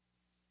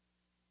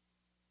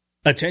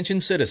 Attention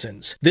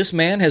citizens. This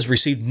man has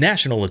received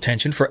national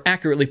attention for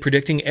accurately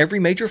predicting every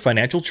major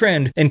financial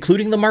trend,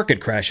 including the market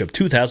crash of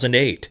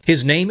 2008.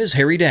 His name is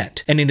Harry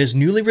Dent, and in his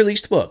newly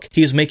released book,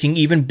 he is making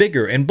even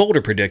bigger and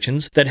bolder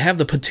predictions that have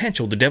the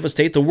potential to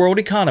devastate the world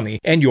economy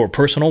and your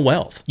personal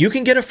wealth. You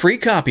can get a free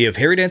copy of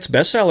Harry Dent's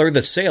bestseller,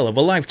 The Sale of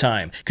a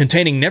Lifetime,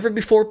 containing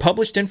never-before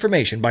published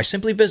information by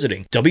simply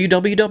visiting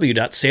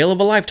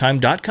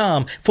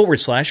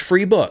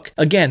www.saleofalifetime.com/free book.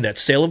 Again,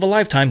 that's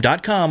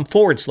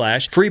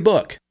saleofalifetime.com/free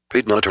book.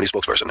 Paid non-attorney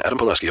spokesperson Adam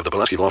Pulaski of the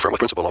Pulaski Law Firm with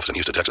principal office in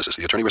Houston, Texas is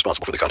the attorney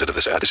responsible for the content of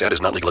this ad. This ad is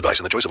not legal advice,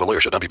 and the choice of a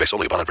lawyer should not be based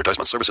solely upon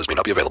advertisement. Services may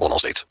not be available in all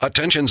states.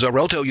 Attention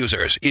Xarelto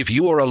users. If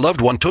you or a loved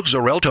one took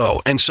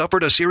Xarelto and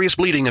suffered a serious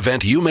bleeding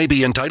event, you may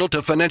be entitled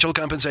to financial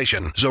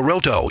compensation.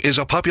 Xarelto is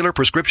a popular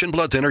prescription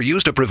blood thinner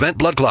used to prevent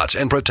blood clots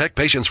and protect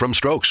patients from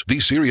strokes.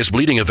 These serious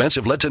bleeding events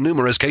have led to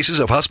numerous cases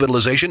of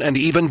hospitalization and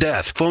even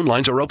death. Phone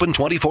lines are open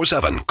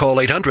 24/7.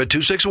 Call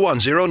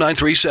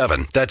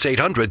 800-261-0937. That's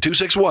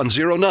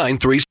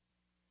 800-261-0937.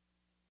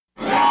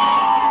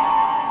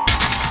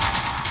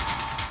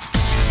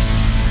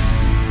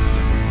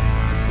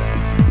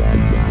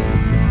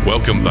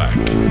 Welcome back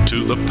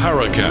to the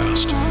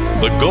Paracast,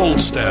 the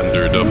gold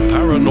standard of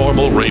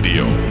paranormal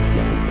radio.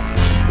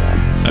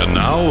 And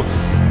now,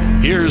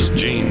 here's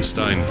Gene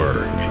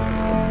Steinberg.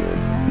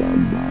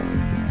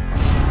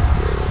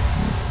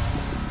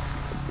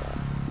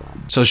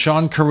 So,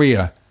 Sean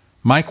Correia,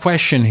 my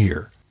question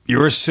here,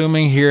 you're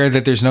assuming here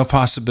that there's no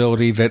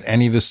possibility that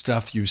any of the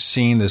stuff you've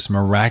seen, this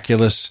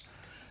miraculous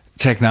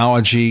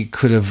technology,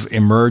 could have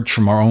emerged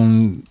from our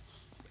own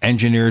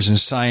engineers and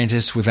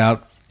scientists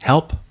without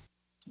help?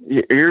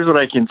 Here's what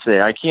I can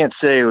say. I can't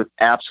say with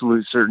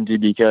absolute certainty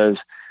because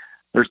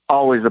there's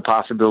always a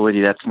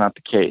possibility that's not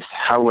the case.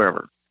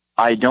 However,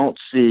 I don't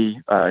see,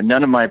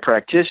 none of my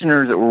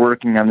practitioners that were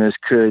working on this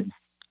could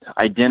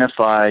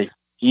identify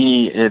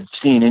have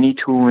seen any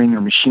tooling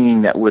or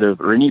machining that would have,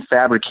 or any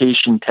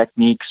fabrication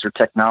techniques or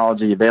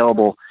technology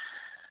available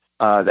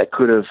that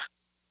could have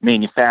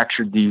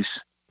manufactured these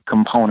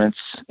components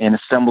and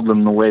assembled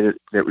them the way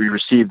that we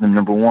received them,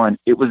 number one.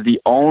 It was the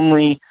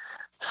only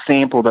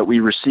sample that we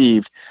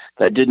received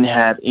that didn't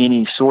have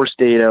any source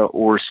data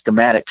or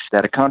schematics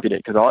that accompanied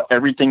it, because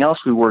everything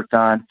else we worked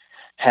on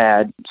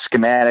had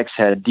schematics,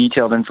 had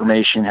detailed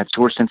information, had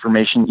source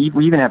information.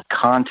 We even have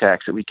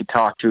contacts that we could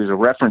talk to as a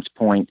reference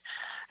point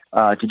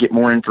to get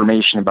more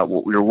information about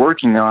what we were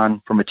working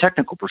on from a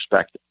technical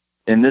perspective.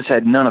 And this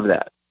had none of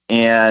that.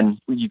 And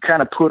you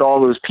kind of put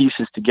all those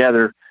pieces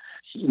together.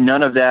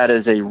 None of that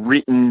is a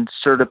written,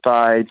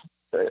 certified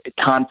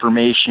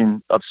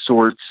confirmation of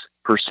sorts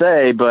per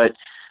se, but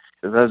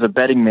as a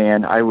betting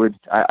man,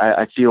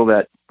 I feel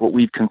that what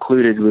we've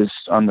concluded was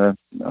on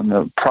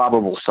the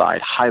probable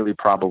side, highly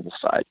probable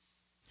side.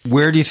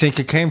 Where do you think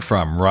it came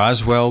from?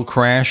 Roswell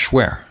crash?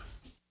 Where?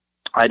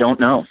 I don't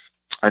know.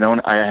 I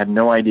have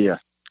no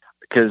idea,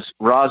 because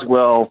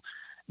Roswell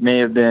may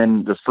have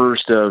been the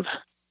first of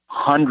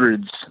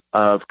hundreds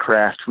of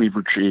crafts we've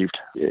retrieved.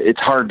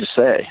 It's hard to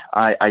say.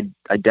 I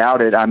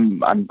doubt it.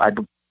 I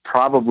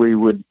probably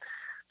would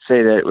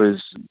say that it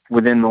was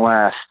within the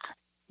last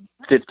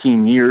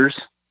 15 years.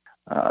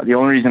 The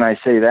only reason I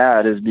say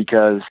that is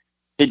because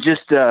it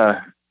just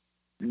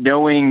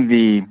knowing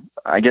the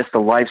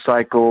life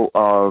cycle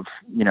of,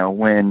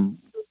 when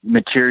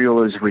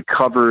material is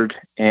recovered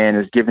and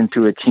is given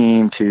to a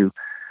team to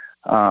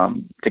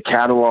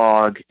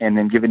catalog, and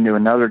then given to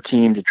another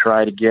team to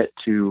try to get it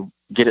to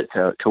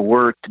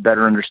work, to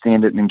better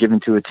understand it, and then given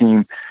to a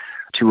team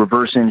to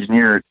reverse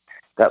engineer it.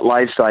 That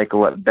life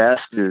cycle at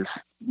best is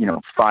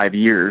 5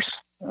 years.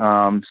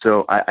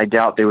 So I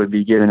doubt they would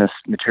be giving us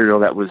material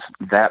that was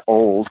that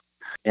old.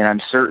 And I'm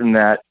certain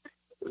that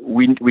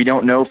we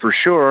don't know for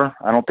sure.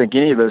 I don't think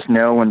any of us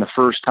know when the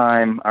first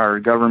time our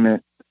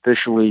government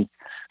officially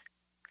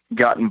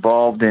got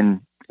involved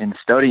in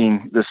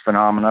studying this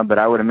phenomena, but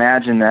I would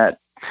imagine that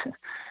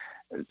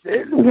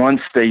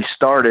once they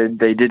started,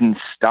 they didn't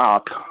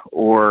stop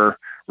or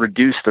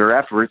reduce their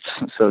efforts.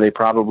 So they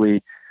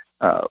probably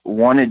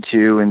wanted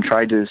to and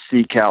tried to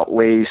seek out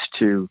ways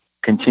to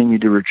continue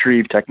to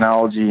retrieve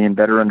technology and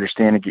better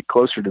understand and get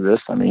closer to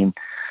this.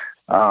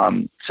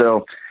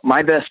 So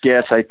my best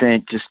guess, I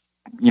think, just,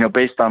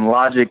 based on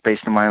logic,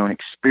 based on my own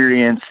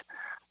experience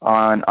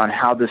on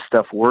how this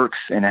stuff works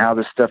and how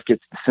this stuff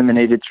gets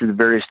disseminated through the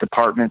various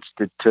departments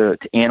to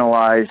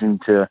analyze and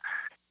to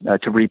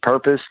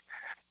repurpose,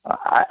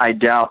 I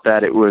doubt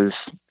that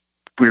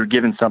we were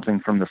given something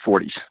from the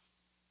 40s.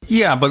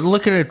 Yeah, but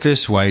look at it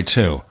this way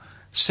too.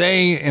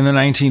 Say in the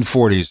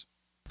 1940s,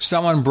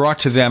 someone brought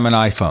to them an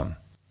iPhone.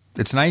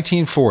 It's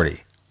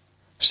 1940.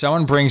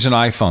 Someone brings an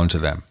iPhone to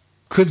them.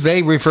 Could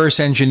they reverse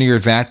engineer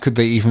that? Could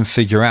they even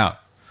figure out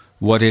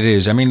what it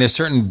is? There's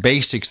certain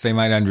basics they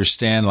might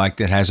understand, like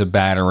that has a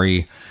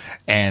battery,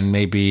 and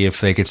maybe if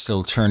they could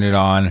still turn it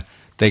on,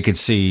 they could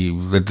see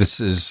that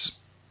this is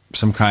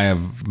some kind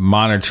of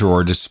monitor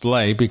or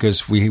display,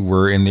 because we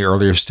were in the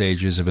earlier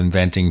stages of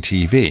inventing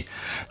TV.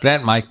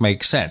 That might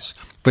make sense.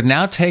 But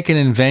now take an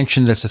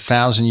invention that's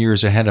 1,000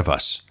 years ahead of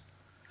us,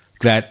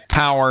 that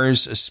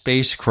powers a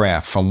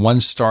spacecraft from one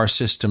star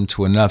system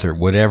to another,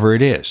 whatever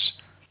it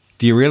is.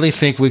 Do you really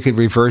think we could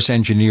reverse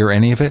engineer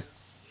any of it?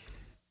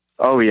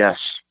 Oh, yes.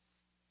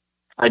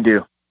 I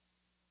do.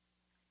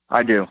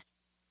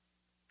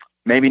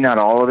 Maybe not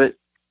all of it,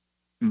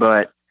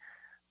 but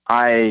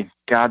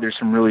there's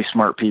some really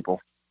smart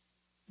people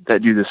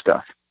that do this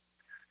stuff.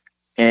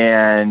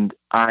 And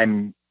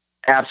I'm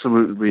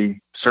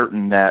absolutely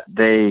certain that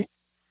they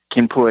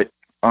can put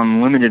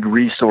unlimited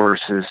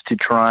resources to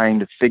trying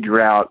to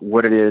figure out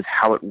what it is,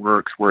 how it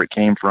works, where it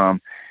came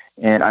from.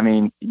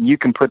 And you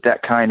can put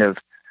that kind of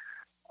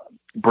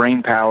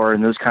brain power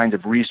and those kinds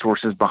of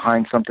resources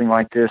behind something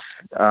like this.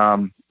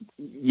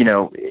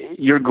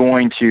 You're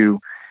going to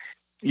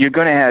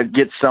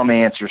get some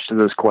answers to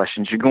those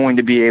questions. You're going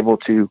to be able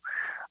to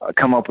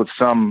come up with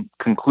some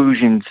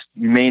conclusions.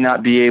 You may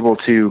not be able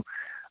to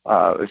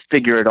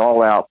figure it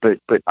all out, but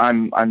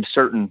I'm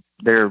certain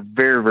they're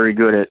very, very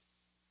good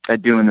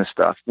at doing this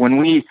stuff. When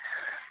we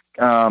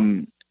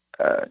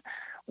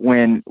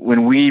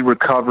when we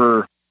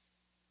recover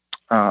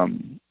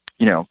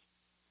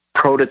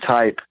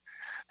prototype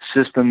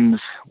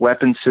systems,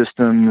 weapons,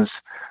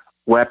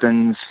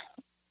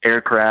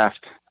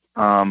 aircraft,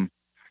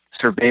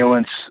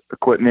 surveillance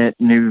equipment,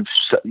 new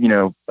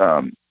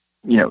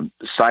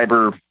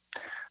cyber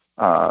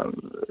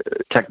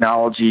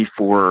technology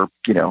for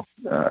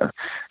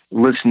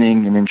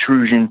listening and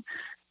intrusion.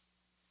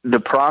 The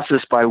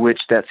process by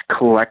which that's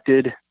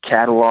collected,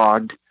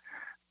 cataloged,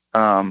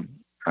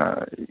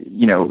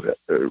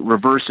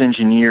 reverse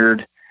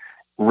engineered,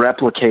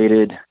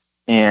 replicated,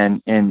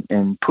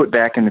 and put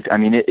back in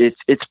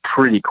it's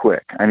pretty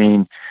quick.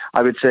 I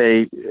would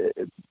say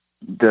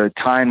the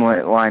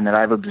timeline that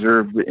I've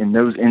observed in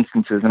those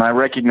instances, and I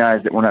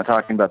recognize that we're not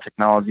talking about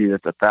technology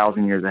that's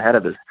 1,000 years ahead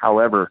of us.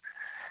 However,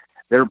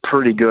 they're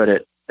pretty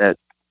good at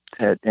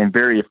and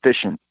very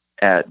efficient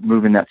at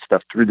moving that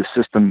stuff through the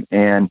system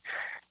and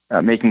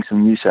making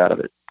some use out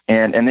of it.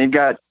 And they've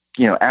got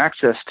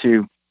access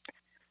to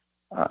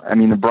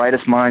the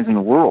brightest minds in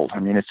the world. I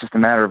mean, it's just a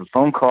matter of a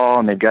phone call,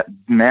 and they've got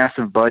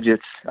massive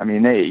budgets. I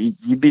mean,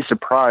 you'd be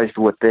surprised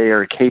what they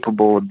are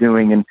capable of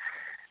doing. And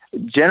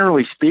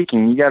generally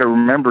speaking, you got to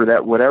remember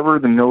that whatever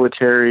the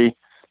military,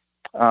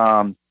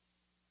 our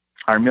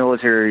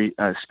military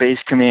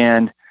space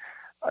command,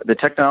 the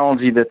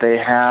technology that they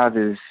have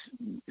is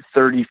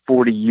 30,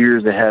 40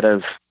 years ahead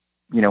of,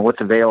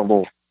 what's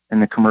available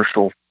in the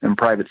commercial and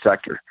private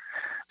sector.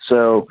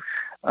 So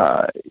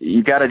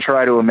you got to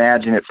try to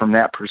imagine it from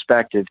that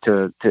perspective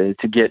to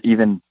get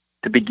even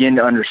to begin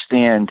to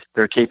understand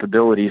their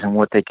capabilities and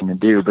what they can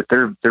do. But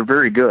they're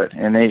very good,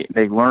 and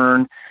they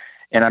learn.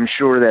 And I'm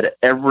sure that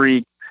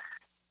every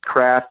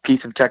craft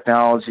piece of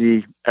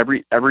technology,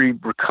 every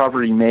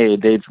recovery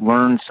made, they've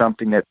learned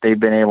something that they've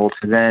been able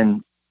to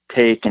then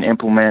take and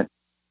implement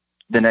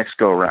the next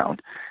go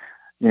around.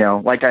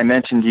 Like I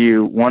mentioned to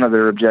you, one of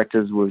their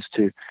objectives was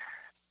to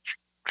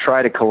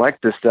try to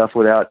collect this stuff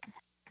without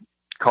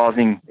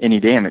causing any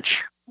damage.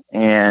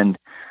 And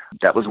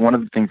that was one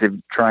of the things they're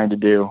trying to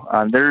do.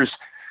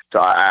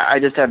 I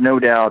just have no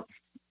doubt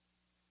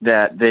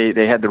that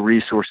they had the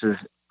resources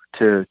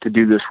to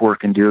do this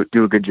work and do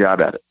a good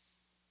job at it.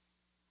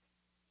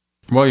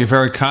 Well, you're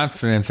very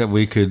confident that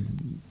we could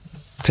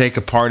take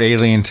apart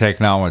alien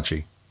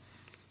technology.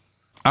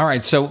 All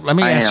right, so let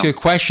me ask you a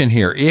question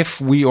here.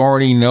 If we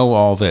already know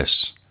all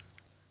this,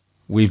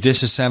 we've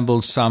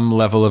disassembled some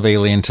level of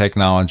alien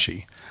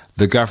technology,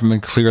 the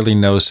government clearly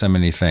knows so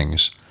many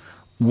things,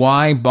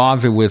 why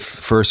bother with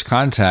first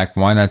contact?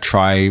 Why not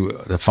try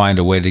to find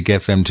a way to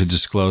get them to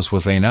disclose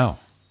what they know?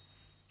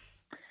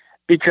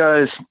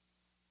 Because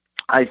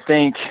I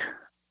think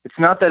it's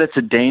not that it's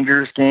a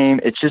dangerous game.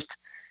 It's just,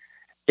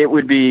 it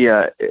would be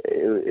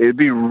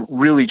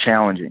really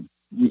challenging.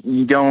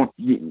 You don't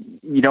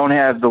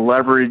have the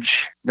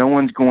leverage. No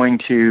one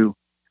who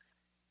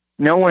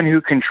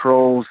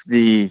controls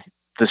the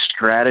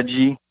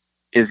strategy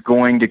is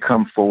going to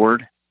come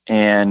forward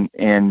and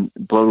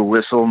blow the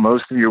whistle.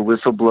 Most of your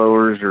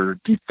whistleblowers or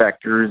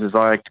defectors, as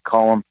I like to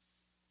call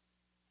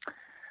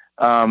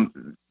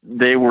them,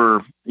 they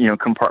were,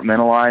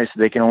 compartmentalized.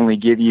 They can only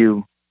give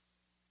you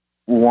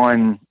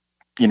one,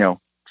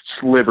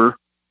 sliver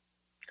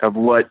of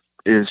what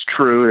is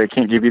true. They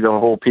can't give you the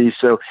whole piece.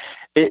 So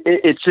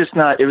it's just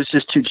not, it was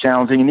just too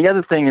challenging. And the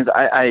other thing is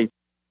I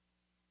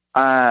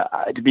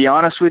to be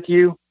honest with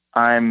you,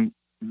 I'm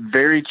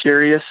very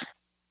curious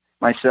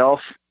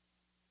myself.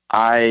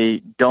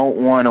 I don't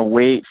want to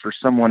wait for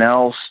someone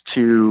else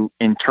to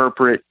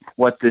interpret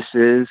what this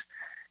is.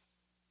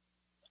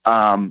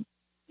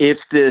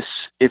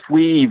 If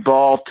we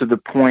evolve to the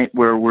point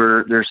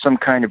where there's some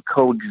kind of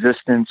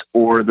coexistence,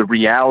 or the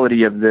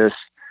reality of this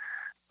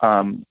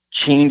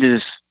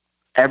changes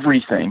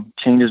everything,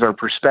 changes our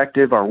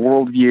perspective, our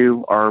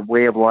worldview, our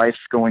way of life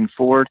going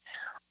forward,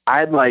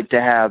 I'd like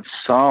to have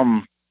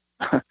some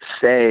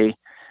say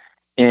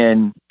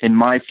in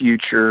my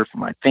future, for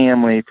my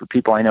family, for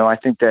people I know. I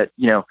think that,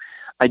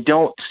 I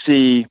don't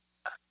see,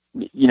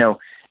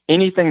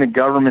 anything the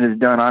government has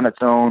done on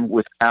its own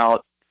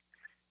without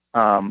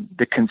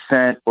the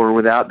consent or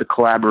without the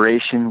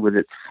collaboration with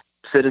its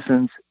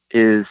citizens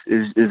is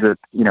a,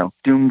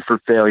 doomed for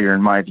failure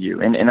in my view.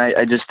 And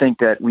I just think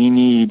that we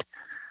need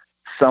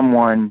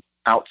someone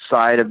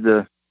outside of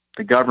the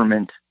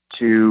government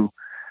to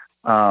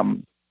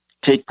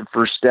take the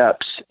first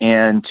steps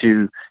and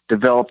to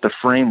develop the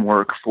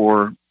framework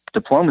for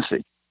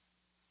diplomacy.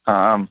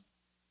 At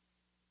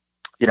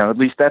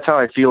least that's how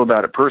I feel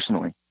about it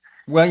personally.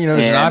 Well,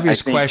 there's an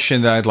obvious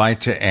question that I'd like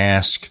to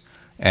ask,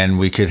 and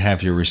we could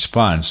have your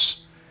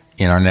response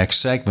in our next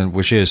segment,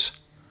 which is,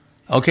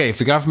 okay, if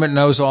the government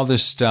knows all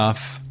this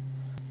stuff,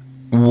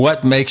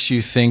 what makes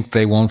you think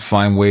they won't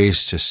find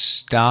ways to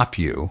stop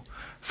you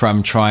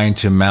from trying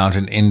to mount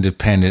an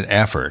independent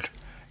effort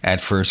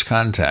at first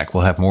contact?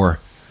 We'll have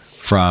more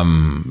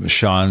from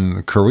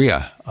Sean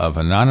Correia of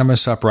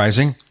Anonymous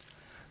Uprising.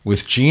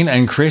 With Gene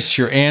and Chris,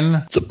 you're in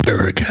the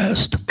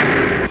Paracast.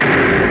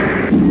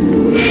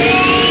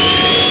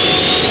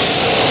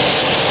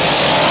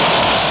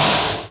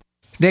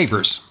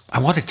 Neighbors, I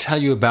want to tell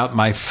you about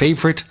my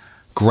favorite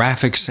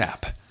graphics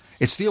app.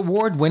 It's the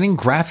award-winning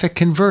Graphic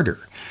Converter.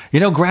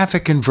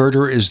 Graphic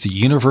Converter is the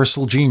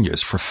universal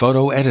genius for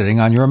photo editing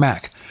on your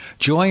Mac.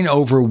 Join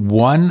over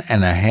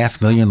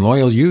 1.5 million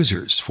loyal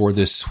users for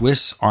this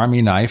Swiss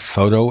Army knife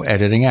photo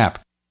editing app.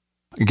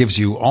 It gives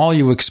you all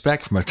you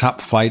expect from a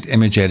top-flight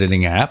image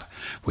editing app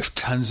with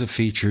tons of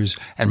features,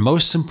 and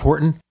most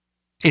important,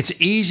 it's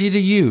easy to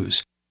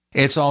use.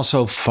 It's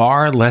also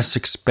far less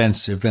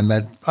expensive than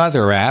that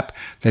other app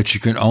that you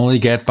can only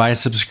get by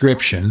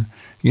subscription.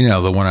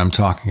 The one I'm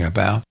talking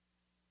about.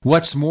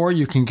 What's more,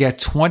 you can get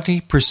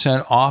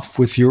 20% off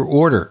with your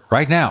order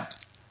right now.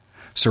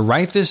 So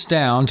write this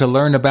down to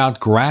learn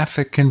about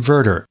Graphic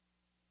Converter.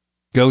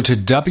 Go to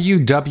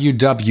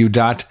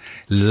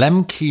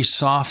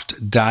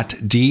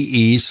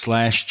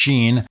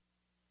www.lemkesoft.de/Gene.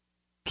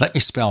 Let me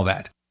spell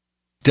that.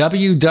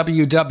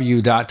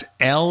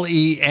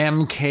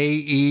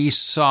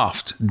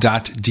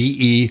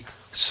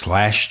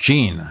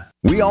 www.lemkesoft.de/Gene.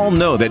 We all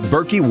know that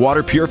Berkey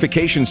water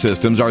purification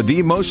systems are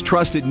the most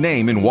trusted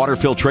name in water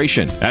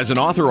filtration. As an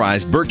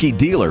authorized Berkey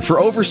dealer for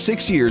over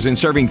 6 years and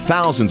serving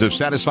thousands of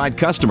satisfied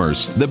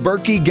customers, the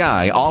Berkey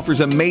Guy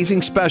offers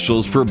amazing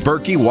specials for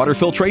Berkey water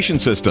filtration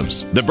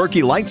systems. The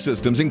Berkey Light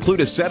systems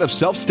include a set of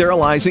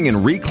self-sterilizing and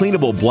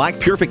recleanable black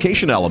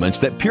purification elements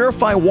that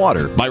purify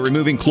water by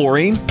removing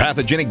chlorine,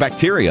 pathogenic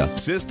bacteria,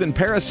 cysts, and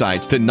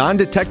parasites to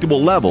non-detectable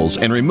levels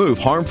and remove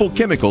harmful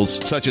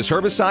chemicals such as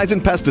herbicides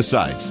and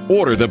pesticides.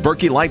 Order the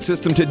Berkey Light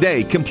system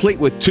today, complete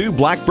with 2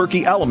 black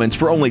Berkey elements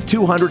for only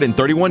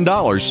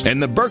 $231, and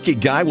the Berkey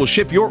Guy will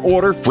ship your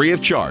order free of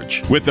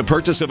charge. With the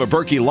purchase of a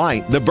Berkey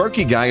Light, the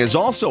Berkey Guy is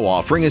also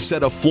offering a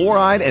set of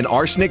fluoride and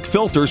arsenic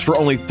filters for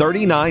only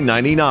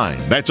 $39.99.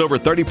 That's over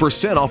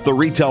 30% off the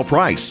retail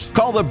price.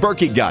 Call the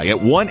Berkey Guy at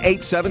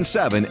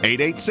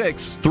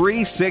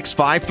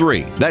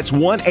 1-877-886-3653. That's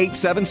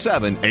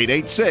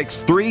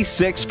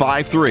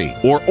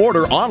 1-877-886-3653. Or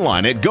order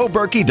online at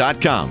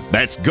goberkey.com.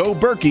 That's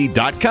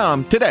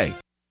goberkey.com today.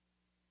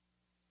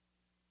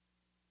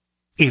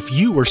 If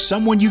you or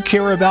someone you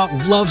care about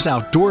loves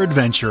outdoor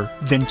adventure,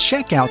 then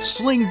check out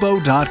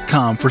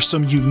slingbow.com for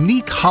some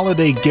unique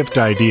holiday gift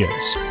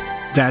ideas.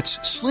 That's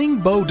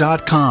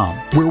slingbow.com,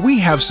 where we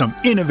have some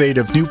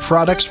innovative new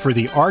products for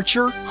the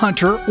archer,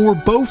 hunter, or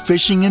bow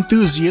fishing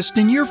enthusiast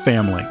in your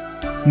family.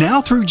 Now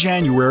through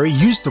January,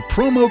 use the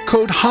promo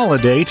code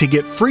HOLIDAY to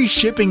get free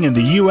shipping in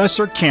the U.S.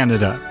 or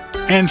Canada.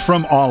 And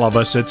from all of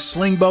us at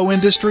Slingbow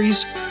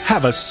Industries,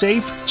 have a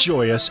safe,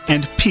 joyous,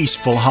 and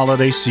peaceful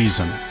holiday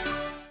season.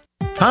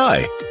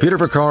 Hi, Peter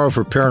Vaccaro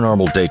for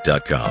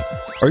ParanormalDate.com.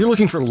 Are you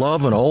looking for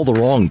love in all the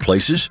wrong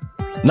places?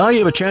 Now you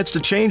have a chance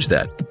to change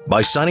that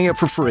by signing up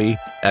for free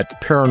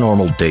at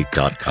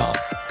ParanormalDate.com.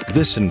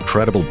 This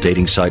incredible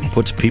dating site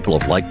puts people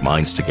of like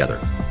minds together.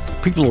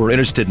 People who are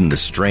interested in the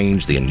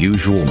strange, the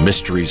unusual,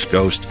 mysteries,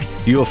 ghosts,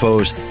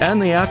 UFOs,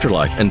 and the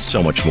afterlife, and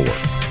so much more.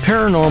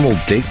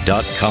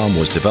 ParanormalDate.com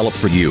was developed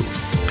for you,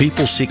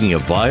 people seeking a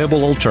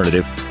viable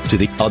alternative to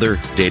the other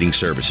dating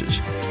services.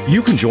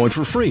 You can join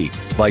for free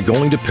by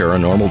going to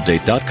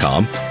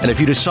ParanormalDate.com, and if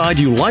you decide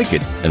you like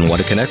it and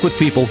want to connect with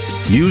people,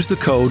 use the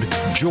code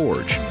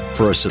GEORGE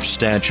for a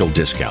substantial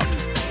discount.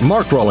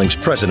 Mark Rawlings,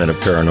 president of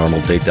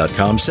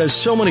ParanormalDate.com, says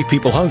so many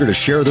people hunger to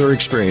share their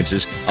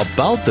experiences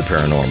about the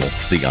paranormal,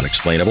 the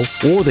unexplainable,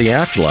 or the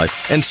afterlife,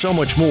 and so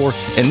much more,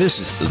 and this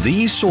is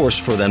the source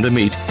for them to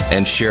meet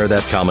and share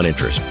that common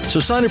interest. So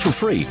sign up for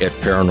free at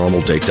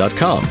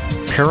ParanormalDate.com,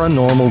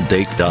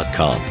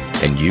 ParanormalDate.com,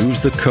 and use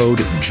the code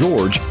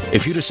GEORGE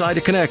if you decide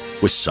to connect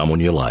with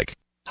someone you like.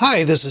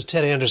 Hi, this is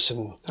Ted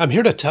Anderson. I'm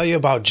here to tell you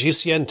about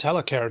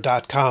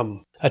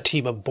GCNtelecare.com, a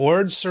team of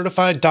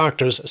board-certified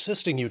doctors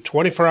assisting you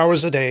 24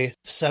 hours a day,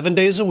 7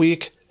 days a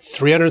week,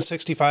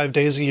 365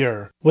 days a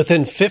year.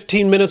 Within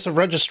 15 minutes of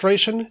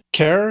registration,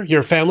 care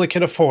your family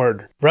can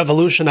afford.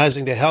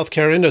 Revolutionizing the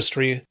healthcare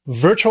industry,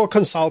 virtual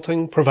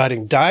consulting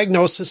providing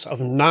diagnosis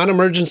of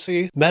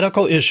non-emergency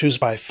medical issues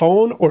by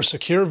phone or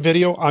secure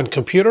video on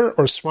computer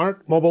or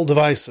smart mobile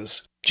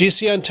devices.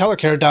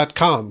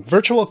 GCNtelecare.com.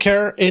 Virtual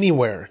care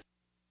anywhere.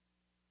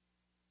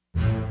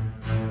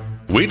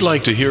 We'd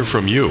like to hear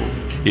from you.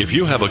 If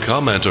you have a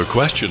comment or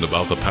question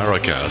about the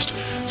Paracast,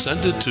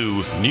 send it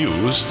to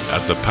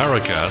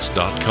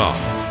news@theparacast.com.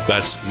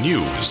 That's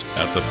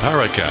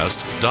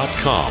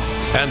news@theparacast.com.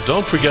 And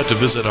don't forget to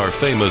visit our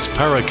famous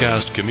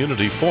Paracast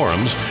community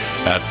forums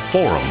at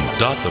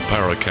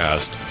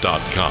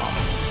forum.theparacast.com.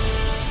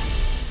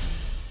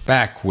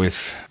 Back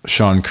with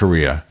Sean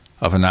Correia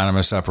of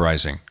Anonymous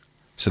Uprising.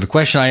 So the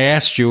question I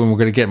asked you, and we're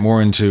going to get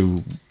more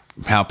into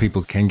how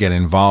people can get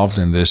involved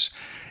in this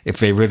if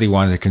they really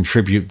want to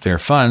contribute their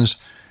funds,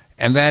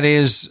 and that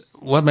is,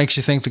 what makes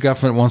you think the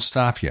government won't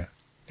stop you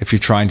if you're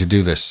trying to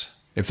do this,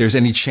 if there's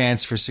any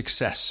chance for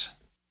success?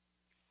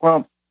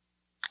 Well,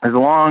 as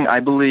long, I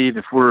believe,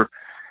 if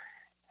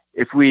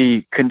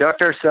we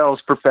conduct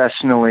ourselves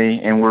professionally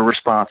and we're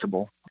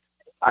responsible,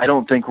 I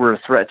don't think we're a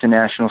threat to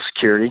national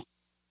security.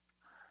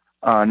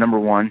 Number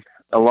one,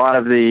 a lot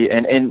of the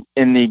and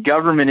the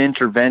government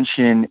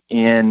intervention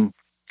in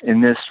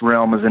this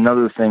realm is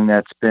another thing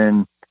that's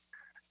been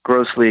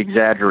grossly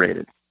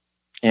exaggerated,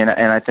 and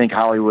I think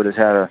Hollywood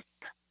has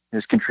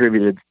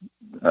contributed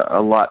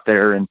a lot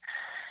there. And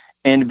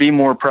to be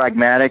more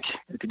pragmatic,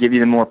 to give you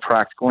the more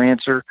practical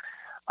answer,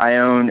 I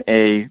own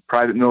a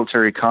private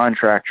military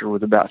contractor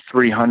with about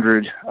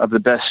 300 of the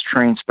best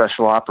trained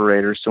special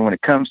operators. So when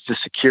it comes to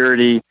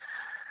security,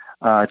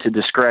 to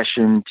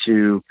discretion,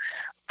 to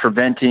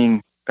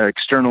preventing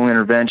external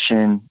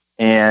intervention,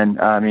 and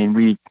I mean,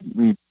 we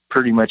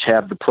pretty much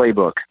have the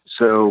playbook.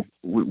 So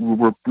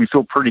we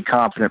feel pretty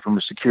confident from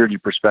a security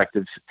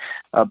perspective,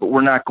 but we're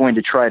not going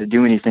to try to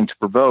do anything to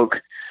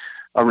provoke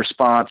a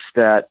response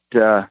that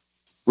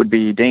would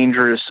be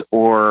dangerous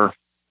or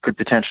could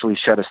potentially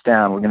shut us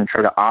down. We're going to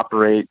try to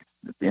operate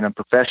in a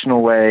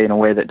professional way, in a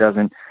way that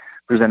doesn't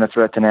present a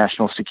threat to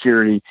national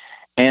security,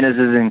 and is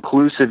as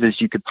inclusive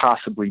as you could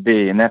possibly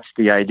be. And that's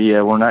the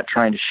idea. We're not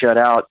trying to shut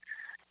out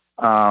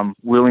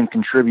willing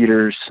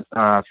contributors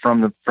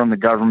from the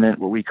government,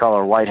 what we call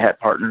our white hat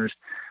partners.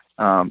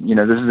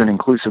 This is an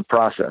inclusive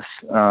process.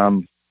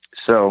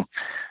 So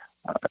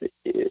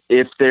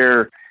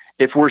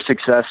if we're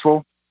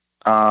successful,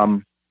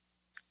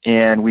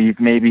 and we've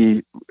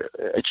maybe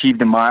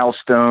achieved a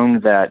milestone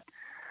that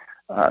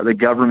the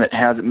government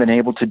hasn't been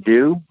able to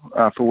do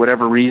for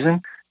whatever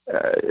reason,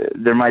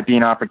 there might be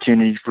an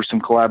opportunity for some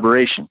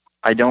collaboration.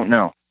 I don't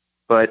know,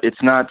 but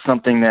it's not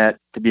something that,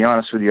 to be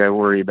honest with you, I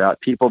worry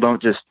about. People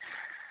don't just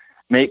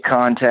make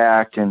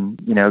contact and,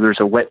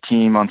 there's a wet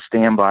team on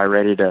standby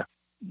ready to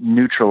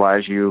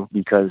neutralize you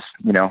because,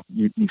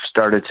 you've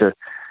started to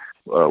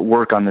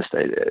work on this.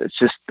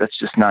 That's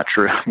just not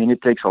true. I mean,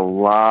 it takes a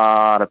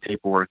lot of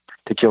paperwork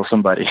to kill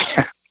somebody.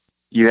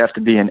 You have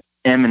to be an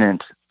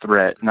imminent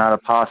threat, not a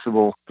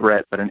possible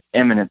threat, but an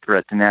imminent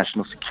threat to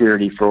national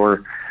security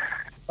for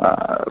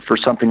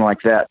something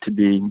like that to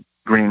be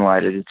green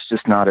lighted. It's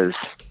just not as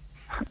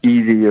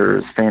easy or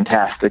as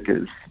fantastic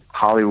as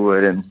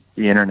Hollywood and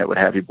the internet would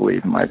have you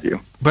believe, in my view.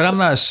 But I'm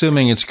not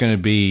assuming it's going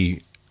to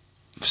be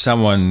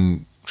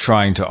someone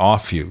trying to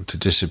off you, to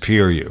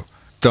disappear you.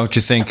 Don't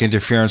you think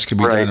interference could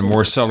be done in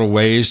more subtle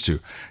ways to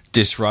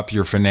disrupt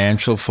your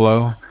financial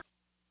flow?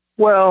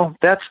 Well,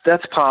 that's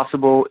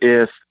possible.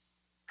 If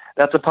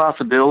that's a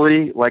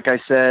possibility, like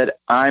I said,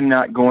 I'm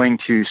not going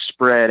to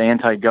spread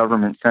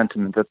anti-government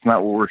sentiment. That's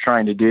not what we're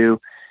trying to do.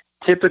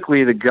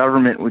 Typically, the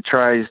government would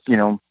try,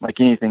 like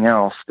anything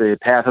else, the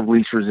path of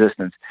least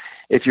resistance.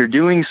 If you're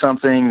doing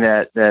something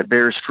that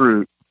bears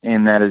fruit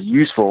and that is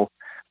useful,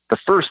 the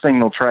first thing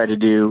they'll try to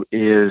do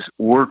is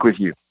work with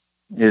you,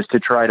 is to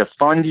try to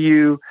fund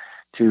you,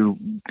 to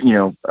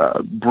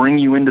bring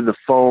you into the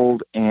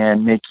fold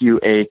and make you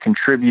a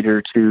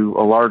contributor to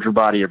a larger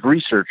body of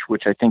research,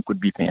 which I think would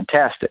be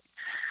fantastic.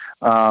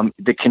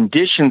 The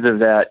conditions of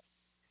that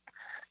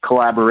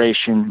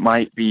collaboration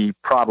might be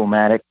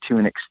problematic to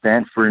an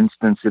extent. For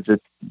instance,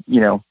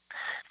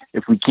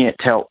 if we can't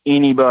tell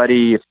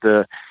anybody,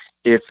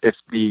 if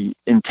the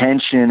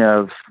intention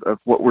of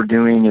what we're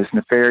doing is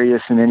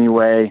nefarious in any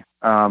way,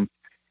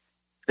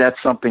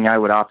 that's something I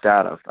would opt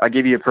out of. I'll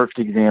give you a perfect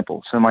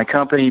example. So my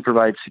company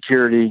provides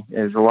security,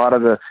 as a lot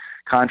of the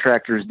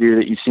contractors do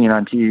that you've seen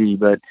on TV,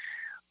 but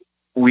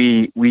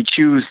we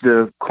choose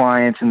the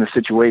clients and the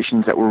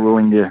situations that we're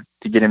willing to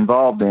get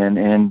involved in.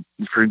 And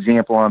for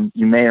example,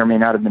 you may or may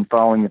not have been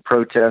following the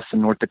protests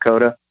in North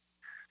Dakota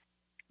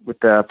with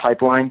the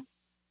pipeline.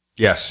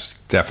 Yes,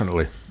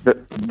 definitely.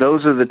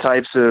 Those are the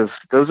types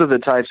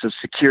of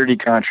security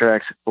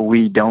contracts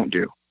we don't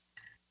do.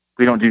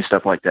 We don't do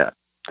stuff like that.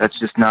 That's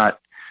just not,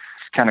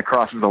 kind of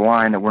crosses the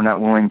line that we're not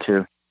willing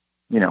to,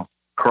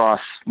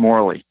 cross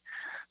morally.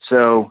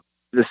 So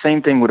the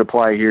same thing would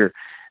apply here.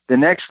 The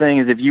next thing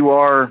is if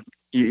you're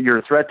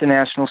a threat to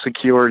national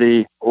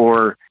security,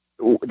 or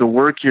the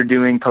work you're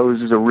doing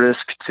poses a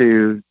risk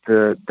to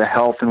the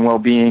health and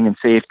well-being and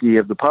safety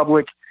of the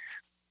public,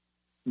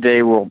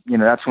 they will,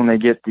 that's when they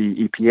get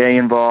the EPA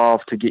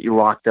involved to get you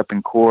locked up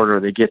in court, or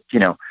they get,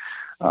 they'll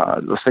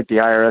stick the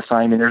IRS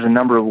on you. There's a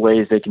number of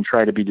ways they can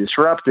try to be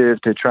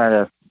disruptive to try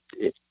to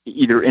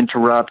either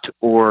interrupt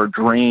or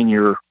drain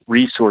your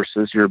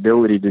resources, your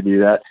ability to do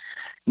that.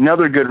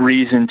 Another good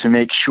reason to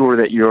make sure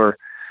that your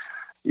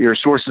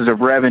sources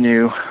of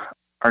revenue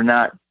are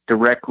not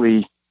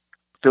directly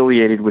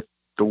affiliated with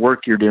the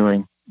work you're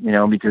doing,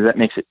 because that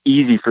makes it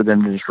easy for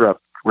them to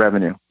disrupt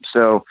revenue.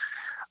 So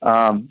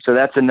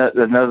that's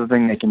another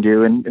thing they can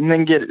do, and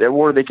then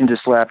or they can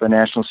just slap a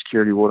national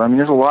security order. I mean,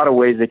 there's a lot of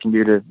ways they can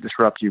do to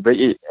disrupt you. But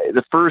if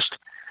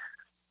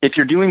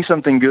you're doing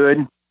something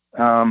good,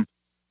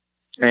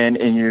 and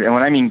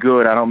when I mean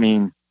good, I don't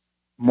mean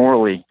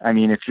morally. I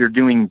mean, if you're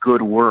doing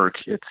good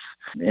work,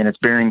 it's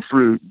bearing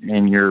fruit,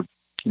 and you're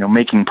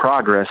making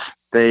progress,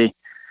 they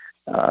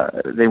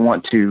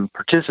want to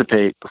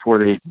participate before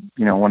they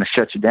want to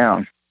shut you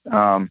down.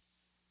 At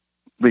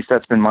least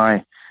that's been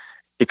my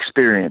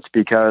experience,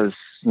 because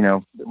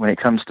when it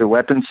comes to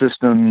weapon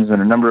systems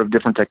and a number of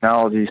different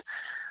technologies,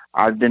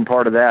 I've been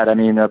part of that. I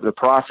mean, the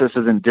process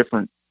isn't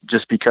different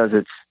just because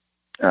it's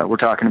we're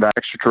talking about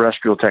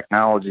extraterrestrial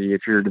technology.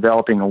 If you're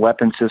developing a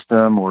weapon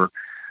system or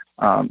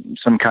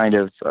some kind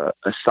of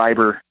a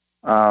cyber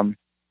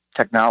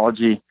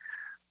technology,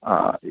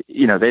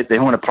 they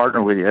want to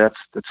partner with you. That's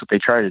what they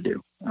try to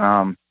do.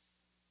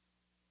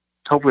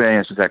 Hopefully that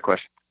answers that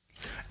question.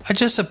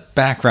 Just a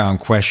background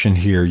question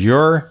here.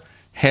 You're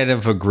head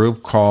of a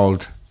group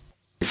called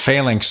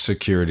Phalanx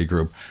Security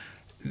Group.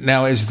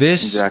 Now, is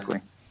this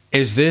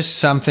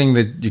something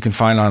that you can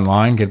find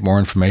online, get more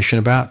information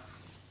about?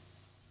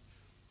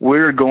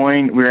 We're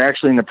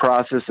actually in the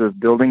process of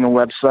building a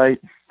website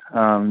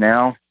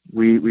now.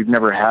 We've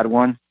never had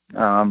one,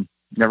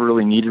 never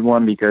really needed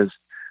one, because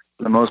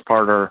for the most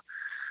part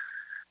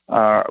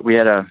we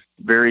had a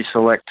very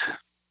select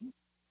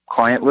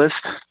client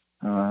list,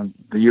 the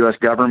U.S.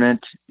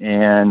 government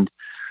and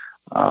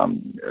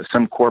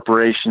some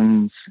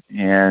corporations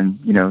and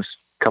a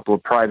couple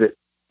of private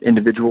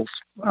individuals.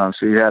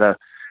 So you haven't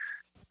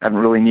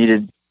really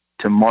needed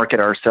to market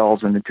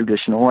ourselves in the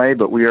traditional way,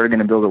 but we are going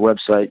to build a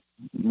website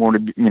more to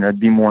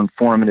be more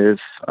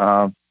informative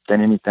than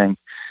anything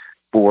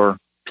for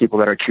people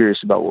that are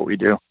curious about what we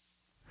do.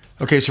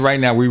 Okay, so right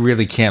now we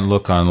really can't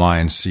look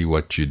online and see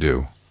what you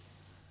do.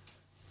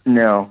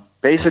 No.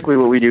 Basically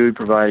what we do, we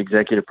provide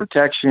executive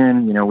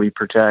protection. We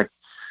protect,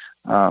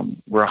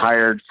 we're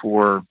hired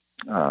to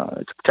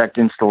protect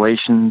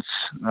installations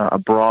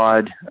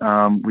abroad.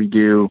 We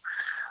do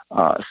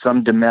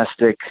some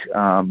domestic,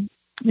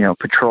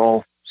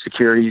 patrol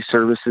security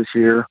services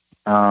here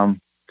that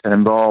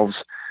involves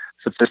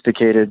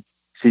sophisticated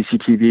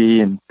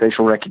CCTV and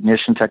facial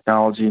recognition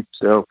technology.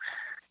 So,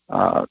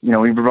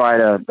 we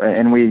provide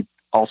and we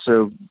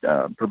also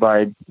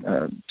provide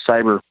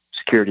cyber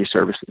security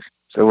services.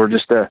 So we're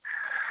just a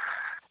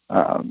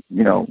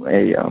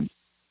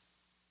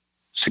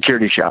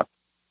security shop.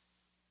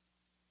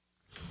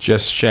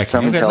 Just checking.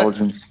 Some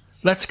intelligence.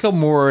 Let's go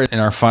more in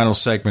our final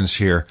segments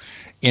here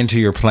into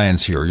your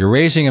plans here. You're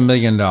raising $1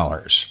 million.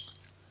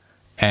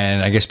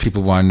 And I guess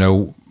people want to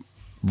know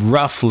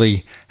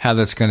roughly how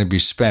that's going to be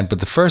spent. But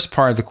the first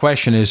part of the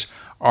question is,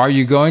 are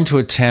you going to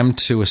attempt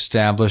to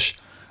establish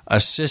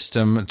a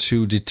system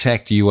to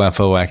detect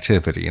UFO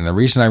activity? And the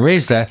reason I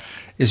raised that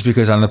is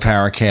because on the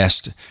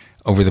Paracast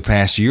over the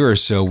past year or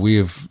so, we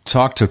have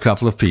talked to a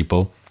couple of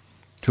people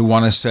who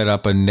want to set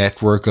up a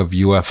network of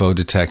UFO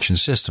detection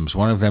systems.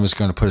 One of them is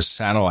going to put a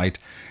satellite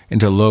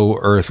into low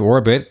Earth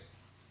orbit,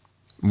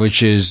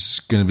 which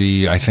is going to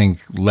be, I think,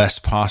 less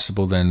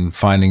possible than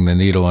finding the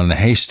needle in the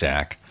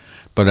haystack.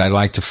 But I'd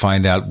like to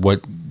find out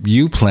what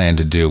you plan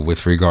to do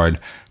with regard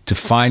to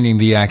finding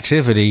the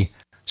activity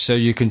so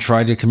you can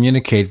try to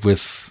communicate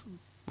with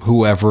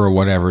whoever or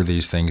whatever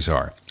these things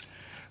are.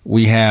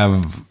 We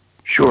have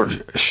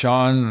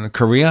Sean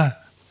Correia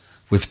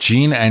with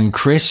Gene and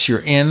Chris.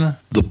 You're in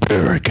the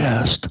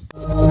Paracast.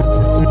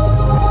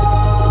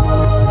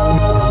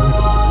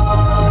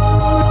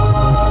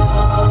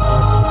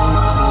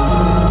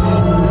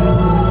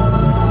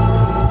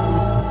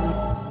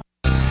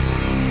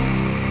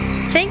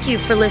 Thank you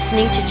for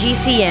listening to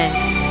GCN.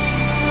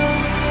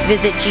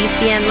 Visit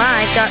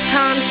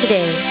GCNlive.com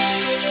today.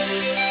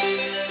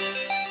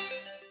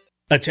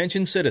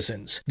 Attention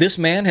citizens. This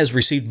man has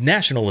received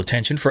national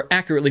attention for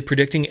accurately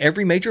predicting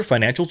every major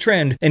financial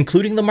trend,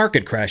 including the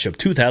market crash of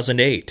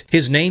 2008.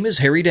 His name is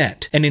Harry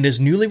Dent, and in his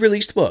newly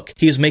released book,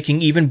 he is making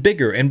even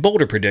bigger and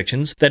bolder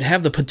predictions that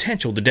have the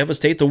potential to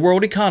devastate the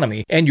world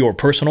economy and your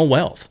personal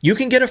wealth. You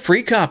can get a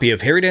free copy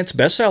of Harry Dent's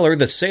bestseller,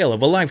 The Sale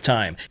of a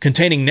Lifetime,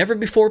 containing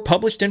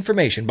never-before-published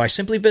information by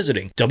simply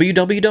visiting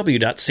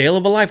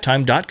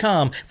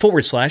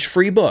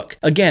www.saleofalifetime.com/free book.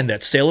 Again,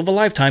 that's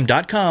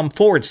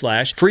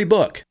saleofalifetime.com/free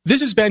book.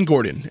 This is Ben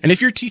Gordon, and if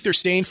your teeth are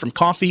stained from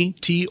coffee,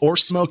 tea, or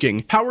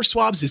smoking, Power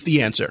Swabs is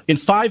the answer. In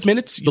 5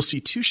 minutes, you'll see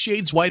 2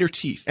 shades whiter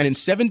teeth, and in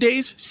 7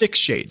 days, 6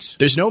 shades.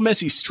 There's no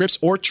messy strips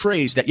or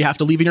trays that you have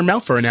to leave in your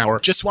mouth for an hour.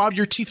 Just swab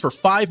your teeth for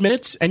 5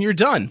 minutes, and you're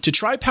done. To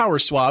try Power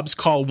Swabs,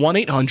 call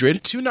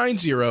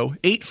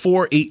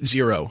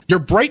 1-800-290-8480. Your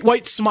bright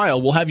white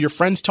smile will have your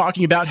friends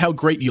talking about how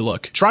great you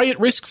look. Try it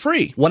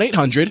risk-free.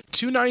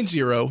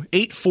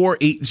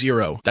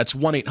 1-800-290-8480. That's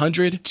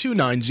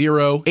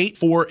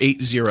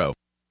 1-800-290-8480.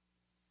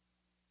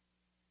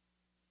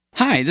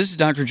 Hi, this is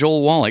Dr.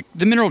 Joel Wallach,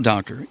 the Mineral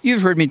Doctor.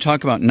 You've heard me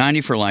talk about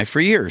 90 for Life for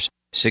years.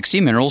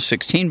 60 minerals,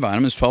 16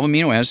 vitamins, 12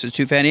 amino acids,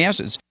 2 fatty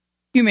acids.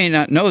 You may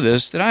not know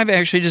this, that I've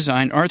actually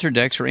designed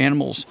Arthrodex for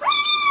animals.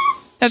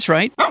 That's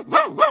right.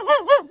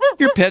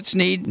 Your pets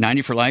need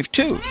 90 for Life,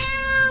 too.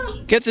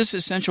 Get this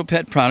essential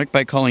pet product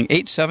by calling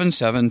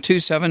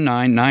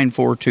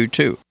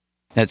 877-279-9422.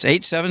 That's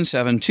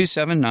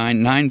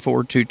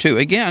 877-279-9422.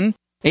 Again,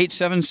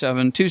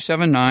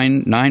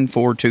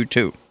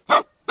 877-279-9422.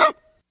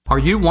 Are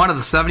you one of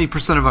the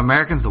 70% of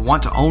Americans that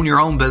want to own your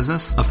own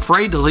business?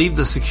 Afraid to leave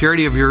the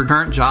security of your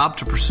current job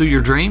to pursue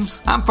your dreams?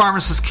 I'm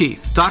Pharmacist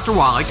Keith. Dr.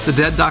 Wallach, the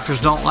Dead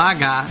Doctors Don't Lie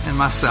guy, and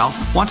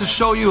myself want to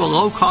show you a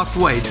low-cost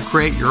way to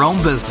create your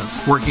own business,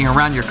 working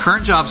around your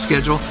current job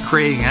schedule,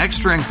 creating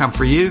extra income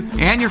for you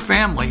and your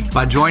family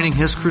by joining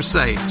his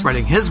crusade,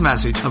 spreading his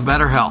message of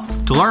better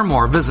health. To learn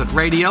more, visit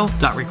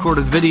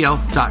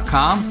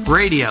radio.recordedvideo.com,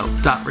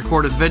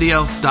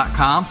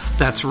 radio.recordedvideo.com.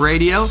 That's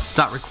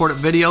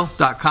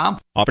radio.recordedvideo.com.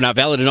 Offer not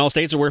valid in all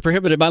states or where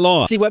prohibited by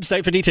law. See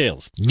website for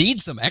details. Need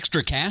some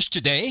extra cash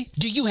today?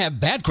 Do you have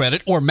bad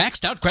credit or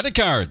maxed out credit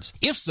cards?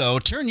 If so,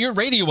 turn your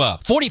radio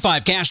up.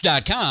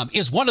 45cash.com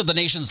is one of the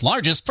nation's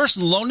largest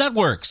personal loan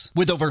networks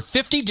with over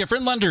 50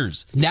 different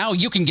lenders. Now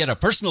you can get a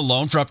personal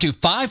loan for up to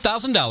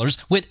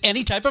 $5,000 with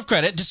any type of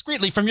credit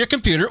discreetly from your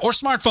computer or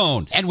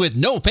smartphone and with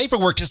no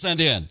paperwork to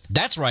send in.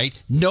 That's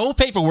right, no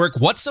paperwork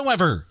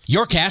whatsoever.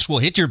 Your cash will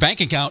hit your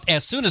bank account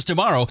as soon as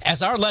tomorrow,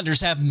 as our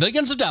lenders have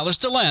millions of dollars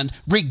to lend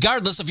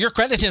regardless of your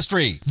credit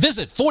history.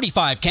 Visit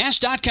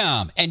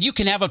 45cash.com and you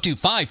can have up to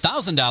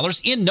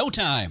 $5,000 in no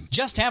time.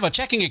 Just have a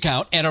checking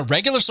account and a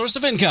regular source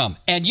of income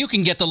and you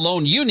can get the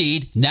loan you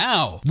need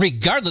now,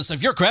 regardless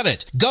of your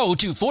credit. Go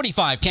to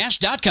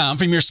 45cash.com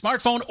from your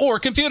smartphone or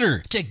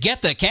computer to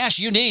get the cash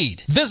you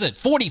need. Visit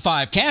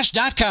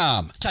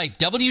 45cash.com. Type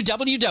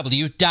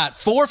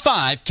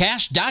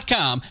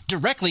www.45cash.com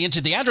directly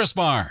into the address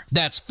bar.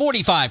 That's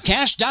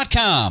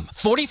 45cash.com.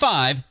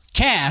 45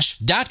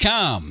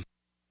 455cash.com.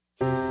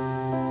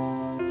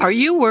 Are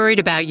you worried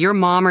about your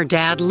mom or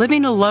dad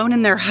living alone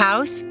in their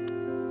house?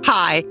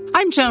 Hi,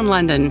 I'm Joan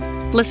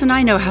London. Listen,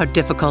 I know how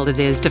difficult it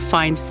is to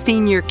find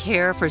senior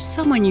care for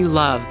someone you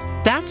love.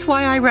 That's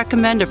why I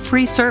recommend a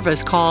free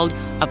service called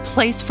A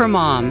Place for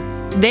Mom.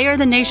 They are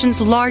the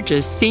nation's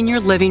largest senior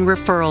living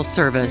referral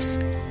service.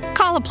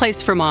 Call A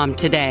Place for Mom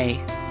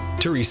today.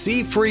 To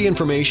receive free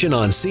information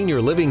on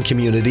senior living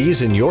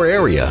communities in your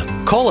area,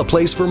 call A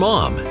Place for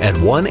Mom at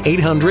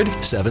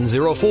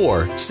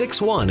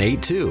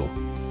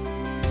 1-800-704-6182.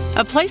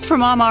 A Place for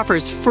Mom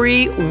offers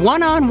free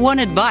one-on-one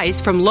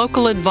advice from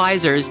local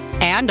advisors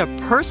and a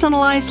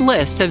personalized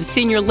list of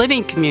senior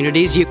living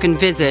communities you can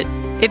visit.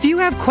 If you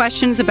have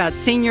questions about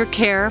senior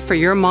care for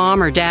your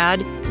mom or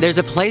dad, there's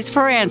a place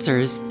for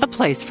answers, A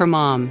Place for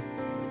Mom.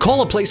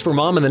 Call A Place for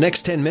Mom in the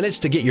next 10 minutes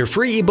to get your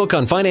free ebook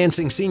on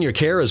financing senior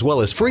care as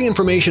well as free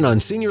information on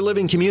senior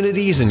living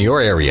communities in your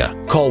area.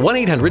 Call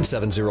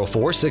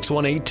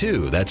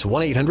 1-800-704-6182. That's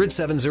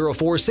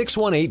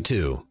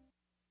 1-800-704-6182.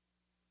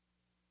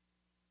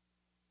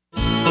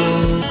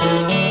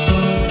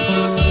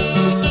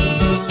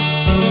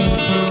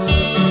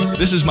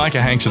 This is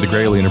Micah Hanks of the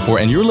Gray Alien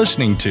Report, and you're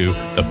listening to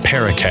the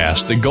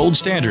Paracast, the gold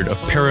standard of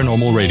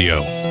paranormal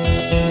radio.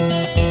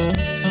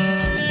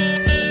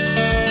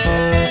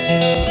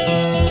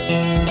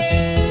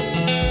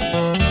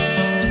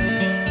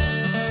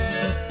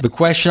 The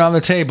question on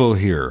the table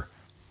here,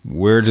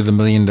 where do the $1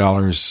 million,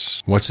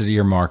 what's it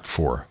earmarked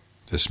for?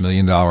 This $1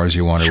 million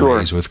you want to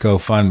raise with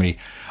GoFundMe.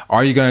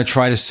 Are you going to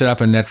try to set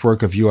up a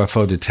network of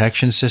UFO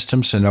detection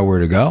systems to know where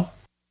to go?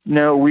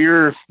 No,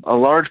 a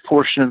large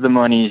portion of the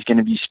money is going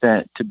to be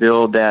spent to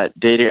build that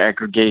data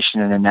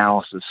aggregation and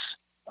analysis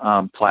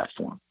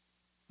platform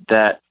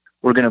that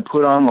we're going to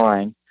put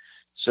online.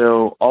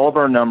 So all of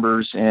our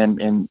numbers and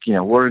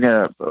we're going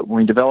to,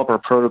 when we develop our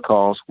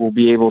protocols, we'll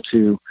be able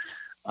to,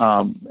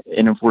 and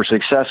if we're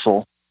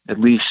successful,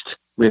 at least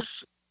with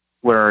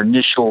what our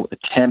initial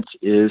attempt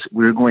is,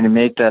 we're going to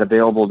make that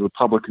available to the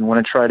public. We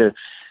want to try to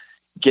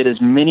get as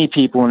many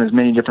people in as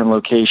many different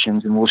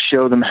locations, and we'll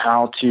show them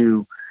how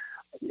to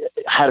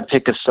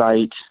pick a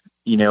site,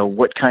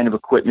 what kind of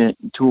equipment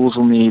and tools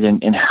we'll need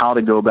and how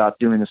to go about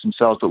doing this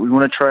themselves. But we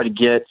want to try to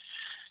get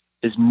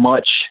as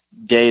much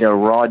data,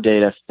 raw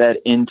data, fed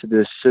into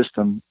this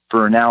system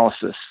for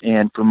analysis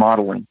and for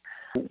modeling,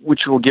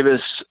 which will give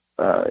us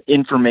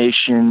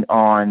information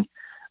on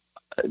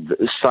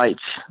the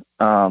sites,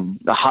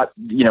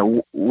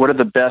 what are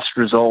the best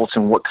results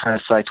and what kind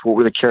of sites, what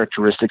were the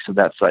characteristics of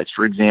that sites.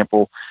 For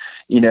example,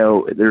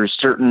 there's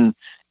certain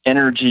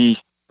energy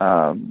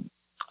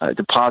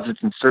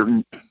deposits in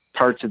certain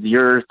parts of the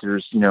earth.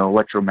 There's,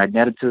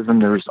 electromagnetism.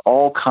 There's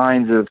all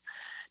kinds of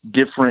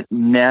different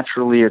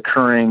naturally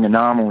occurring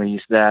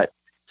anomalies that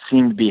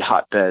seem to be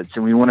hotbeds.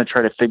 And we want to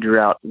try to figure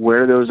out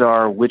where those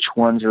are, which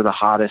ones are the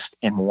hottest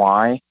and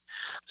why.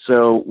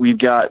 So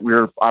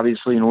we're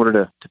obviously, in order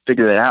to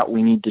figure that out,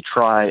 we need to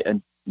try a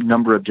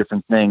number of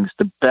different things.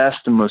 The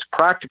best and most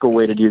practical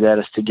way to do that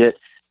is to get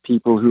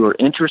people who are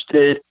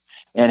interested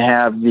and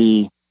have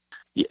the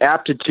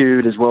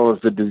aptitude as well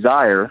as the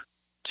desire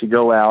to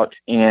go out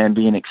and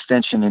be an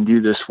extension and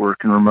do this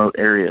work in remote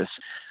areas.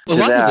 A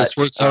lot of this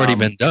work's already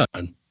been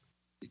done.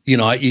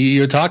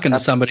 You're talking to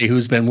somebody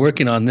who's been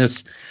working on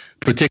this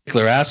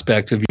particular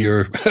aspect of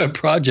your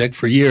project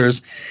for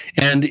years,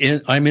 and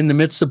I'm in the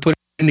midst of putting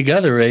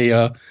together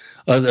a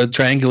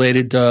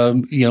triangulated,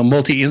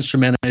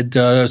 multi-instrumented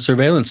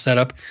surveillance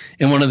setup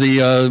in one of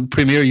the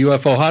premier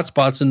UFO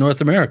hotspots in North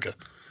America.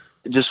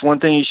 Just one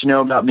thing you should know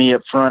about me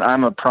up front,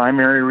 I'm a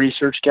primary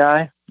research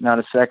guy, not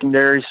a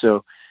secondary.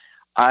 So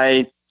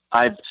I've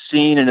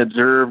seen and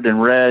observed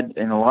and read,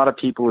 and a lot of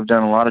people have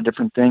done a lot of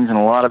different things, and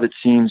a lot of it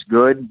seems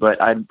good,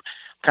 but I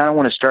kind of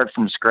want to start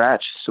from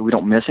scratch so we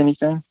don't miss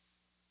anything.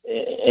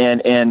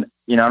 And I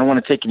don't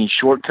want to take any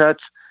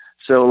shortcuts.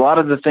 So a lot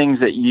of the things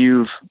that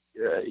you've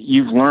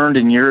learned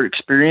in your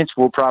experience,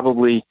 we'll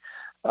probably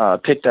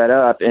pick that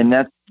up. And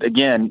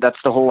that's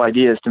the whole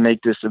idea, is to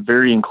make this a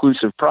very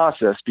inclusive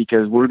process,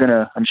 because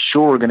I'm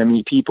sure we're going to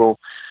meet people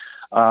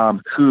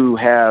who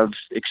have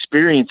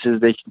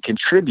experiences they can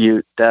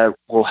contribute that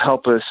will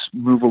help us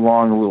move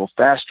along a little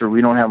faster.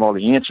 We don't have all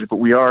the answers, but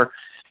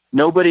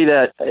nobody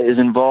that is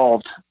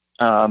involved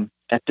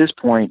at this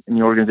point in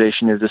the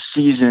organization is a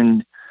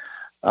seasoned,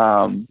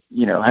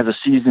 has a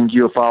seasoned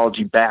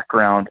ufology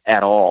background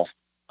at all.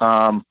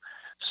 We're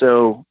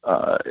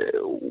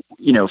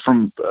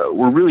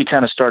really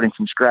kind of starting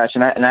from scratch.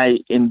 And I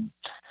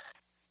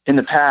in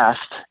the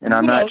past, and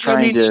I'm not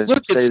trying to say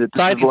that this is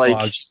like...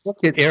 You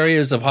look at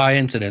areas of high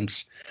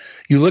incidence.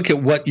 You look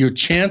at what your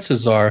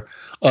chances are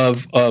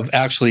of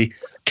actually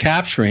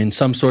capturing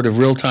some sort of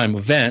real-time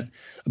event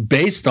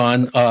based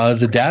on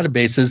the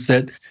databases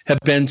that have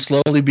been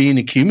slowly being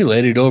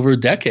accumulated over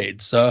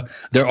decades.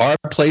 There are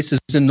places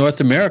in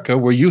North America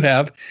where you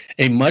have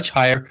a much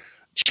higher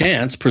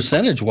chance,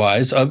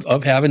 percentage-wise,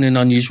 of having an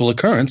unusual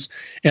occurrence.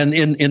 And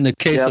in the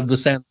case of the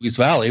San Luis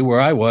Valley,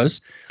 where I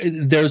was,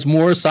 there's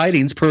more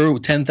sightings per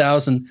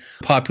 10,000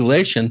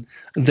 population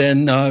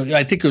than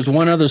I think there's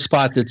one other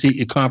spot that's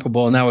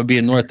comparable, and that would be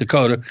in North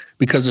Dakota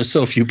because there's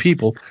so few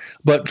people.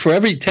 But for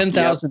every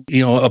 10,000,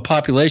 a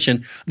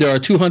population, there are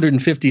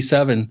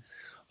 257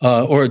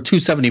 or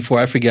 274,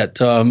 I forget,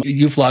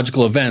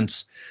 ufological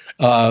events.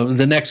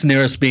 The next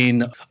nearest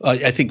being,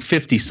 I think,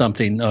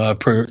 50-something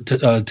per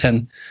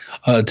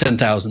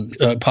 10,000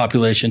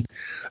 population.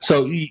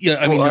 So, there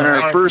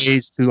are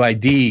ways to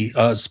ID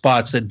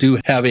spots that do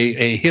have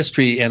a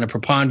history and a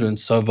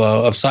preponderance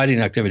of sighting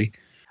activity.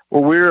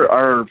 Well,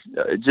 and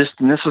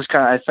this was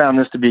I found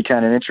this to be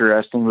kind of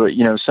interesting, but,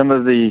 some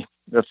of the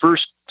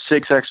first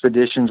 6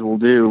 expeditions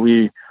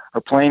we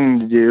are planning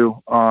to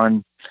do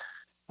on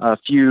a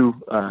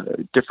few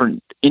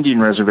different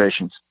Indian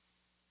reservations.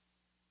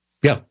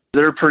 Yeah.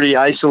 They're pretty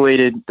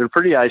isolated. Some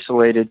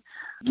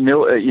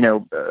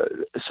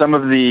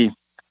of the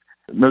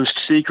most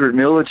secret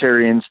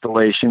military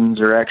installations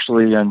are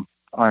actually on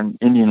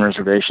Indian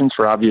reservations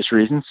for obvious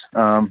reasons.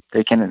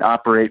 They can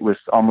operate with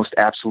almost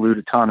absolute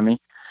autonomy.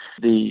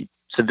 The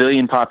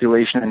civilian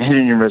population on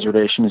Indian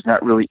reservation is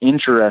not really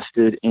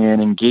interested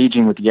in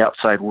engaging with the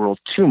outside world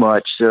too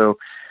much, so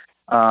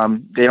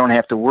they don't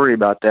have to worry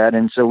about that.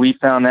 And so we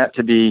found that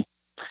to be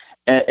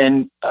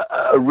and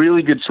a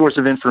really good source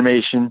of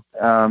information,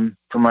 from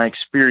my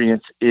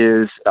experience,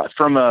 is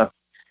from a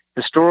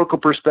historical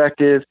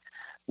perspective,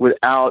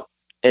 without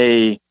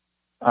any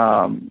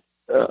kind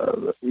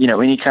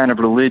of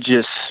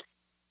religious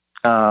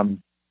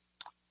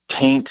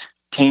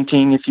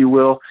tainting, if you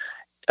will.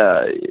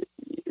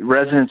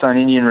 Residents on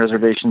Indian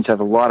reservations have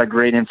a lot of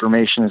great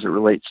information as it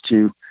relates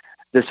to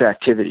this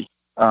activity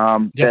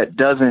that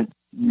doesn't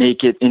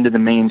make it into the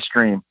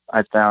mainstream,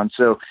 I've found.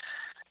 So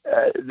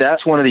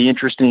that's one of the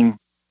interesting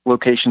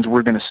locations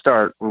we're going to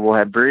start, where we'll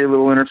have very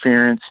little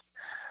interference.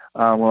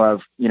 We'll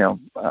have,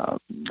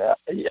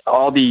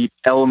 all the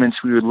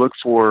elements we would look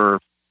for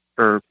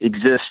or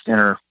exist and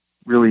are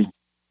really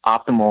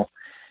optimal.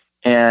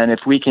 And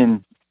if we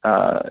can,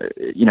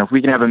 if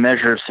we can have a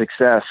measure of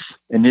success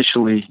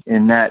initially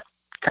in that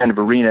kind of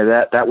arena,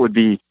 that would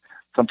be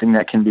something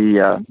that can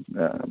be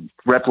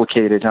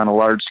replicated on a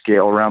large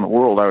scale around the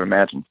world, I would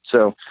imagine.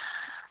 So,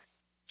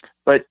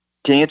 but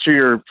to answer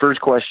your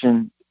first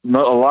question, a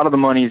lot of the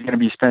money is going to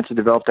be spent to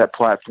develop that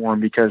platform,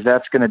 because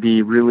that's going to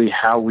be really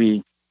how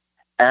we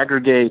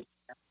aggregate,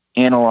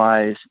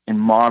 analyze, and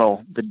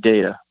model the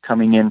data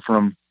coming in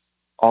from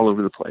all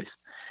over the place.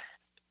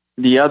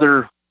 The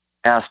other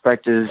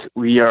aspect is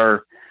we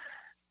are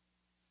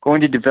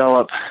going to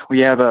develop,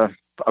 we have a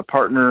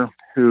partner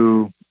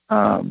who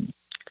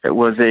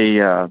was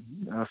a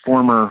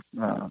former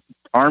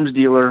arms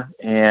dealer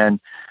and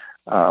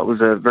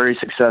was a very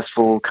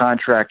successful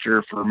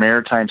contractor for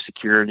maritime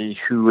security,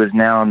 who is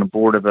now on the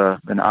board of a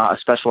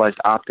specialized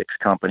optics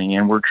company.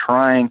 And we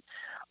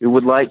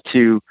would like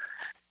to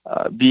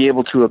be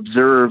able to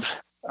observe,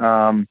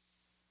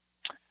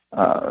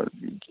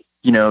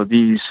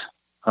 these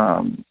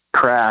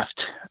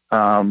craft,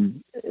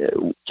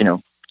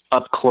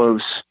 up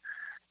close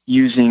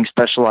using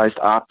specialized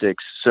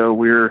optics. So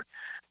we're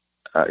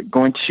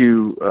going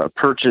to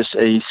purchase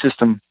a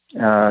system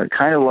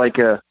kind of like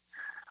a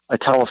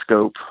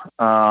telescope,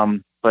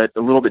 but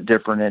a little bit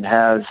different.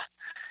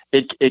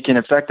 It can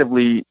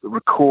effectively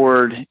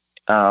record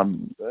a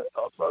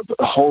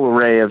whole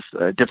array of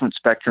different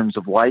spectrums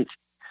of light,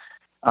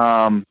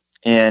 and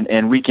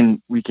we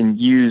can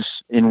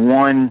use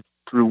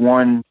through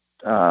one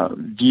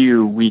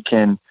view, we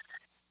can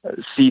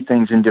see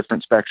things in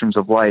different spectrums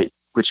of light,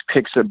 which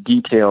picks up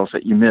details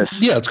that you miss.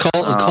 Yeah, it's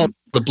called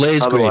the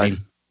blaze grading.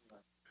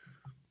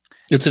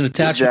 It's an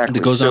attachment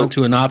that goes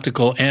onto an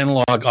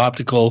analog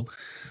optical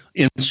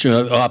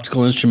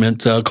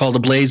instrument called a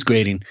blaze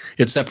grading.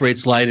 It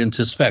separates light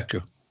into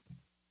spectra.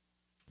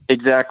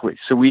 Exactly.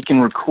 So we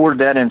can record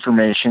that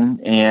information,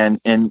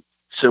 and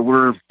so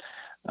we're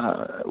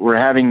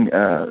having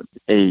a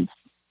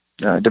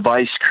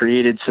device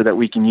created so that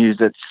we can use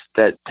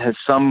that has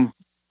some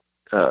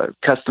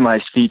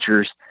customized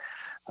features.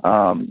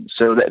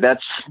 So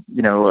that's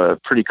a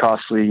pretty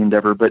costly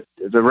endeavor. But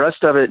the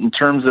rest of it, in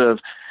terms of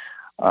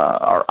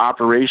our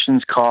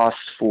operations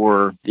costs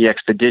for the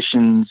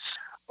expeditions,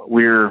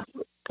 we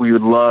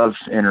would love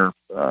and are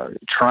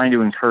trying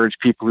to encourage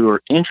people who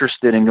are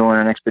interested in going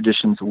on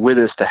expeditions with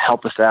us to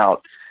help us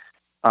out.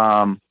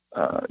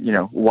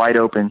 Wide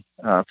open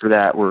for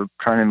that. We're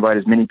trying to invite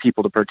as many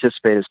people to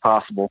participate as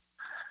possible.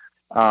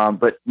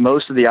 But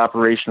most of the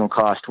operational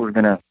cost we're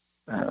going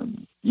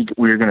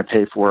to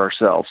pay for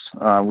ourselves.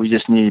 We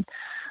just need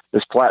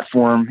this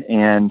platform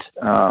and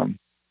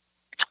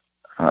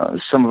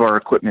some of our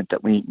equipment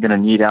that we're going to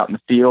need out in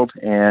the field,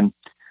 and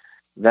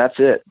that's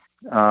it.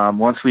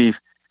 Once we've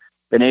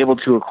been able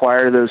to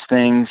acquire those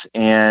things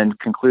and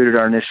concluded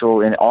our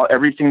initial, and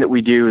everything that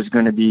we do is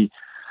going to be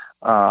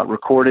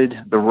recorded,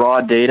 the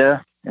raw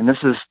data. And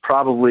this is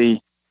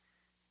probably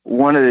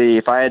one of the,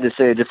 if I had to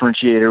say a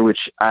differentiator,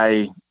 which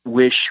I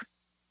wish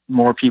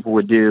more people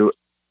would do.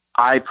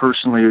 I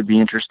personally would be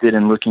interested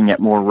in looking at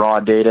more raw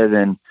data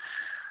than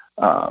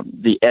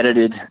the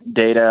edited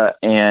data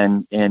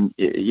and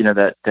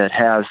that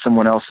has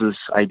someone else's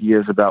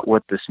ideas about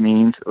what this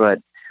means.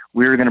 But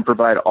we're going to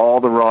provide all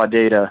the raw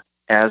data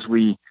as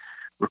we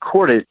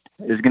record it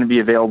is going to be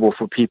available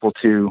for people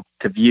to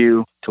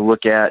view, to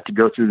look at, to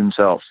go through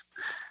themselves.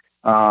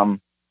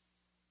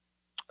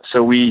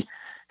 So we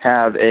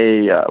have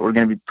we're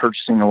going to be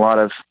purchasing a lot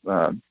of,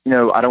 I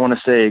don't want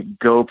to say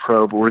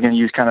GoPro, but we're going to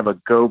use kind of a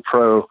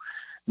GoPro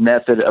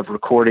method of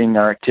recording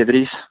our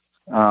activities.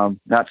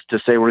 Not to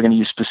say we're going to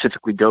use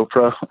specifically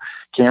GoPro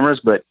cameras,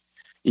 but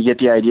you get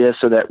the idea,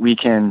 so that we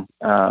can,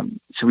 so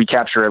we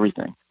capture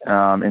everything,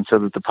 and so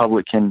that the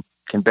public can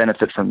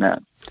benefit from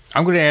that.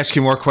 I'm going to ask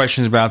you more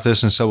questions about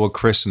this, and so will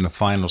Chris in the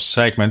final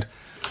segment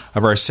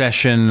of our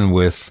session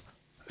with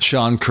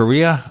Sean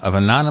Correia of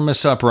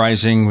Anonymous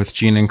Uprising. With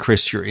Gene and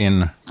Chris, you're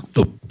in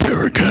the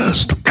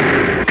Paracast.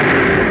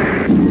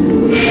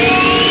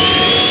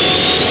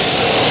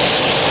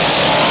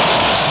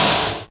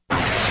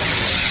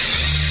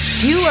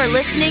 You are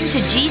listening to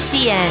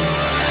GCN.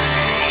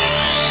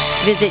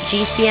 Visit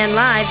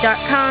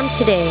GCNlive.com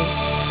today.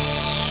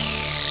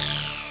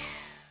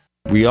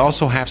 We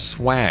also have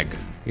swag.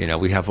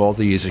 We have all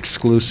these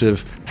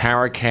exclusive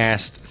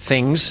Paracast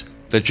things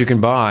that you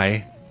can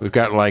buy. We've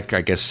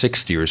got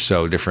 60 or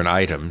so different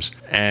items,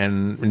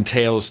 and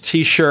entails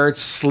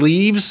T-shirts,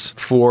 sleeves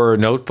for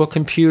notebook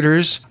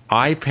computers,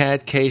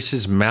 iPad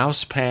cases,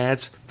 mouse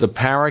pads, the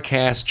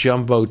Paracast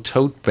Jumbo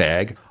tote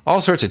bag,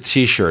 all sorts of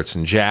T-shirts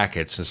and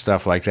jackets and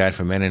stuff like that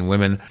for men and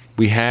women.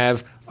 We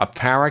have a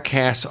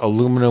Paracast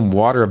aluminum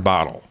water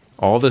bottle.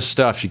 All this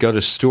stuff, you go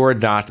to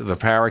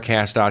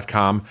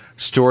store.theparacast.com,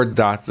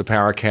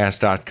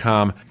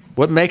 store.theparacast.com.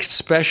 What makes it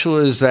special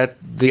is that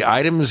the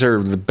items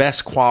are the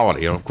best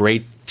quality,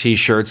 great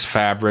T-shirts,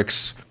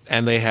 fabrics,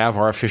 and they have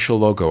our official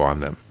logo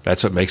on them.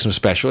 That's what makes them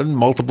special, in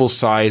multiple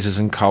sizes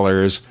and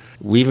colors.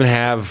 We even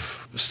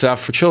have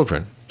stuff for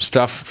children,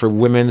 stuff for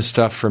women,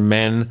 stuff for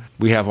men.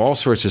 We have all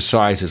sorts of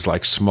sizes,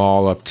 like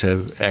small up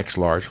to X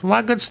large. A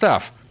lot of good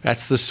stuff.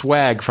 That's the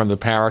swag from the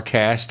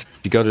Paracast.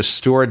 You go to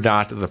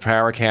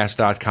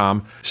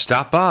store.theparacast.com,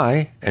 stop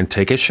by, and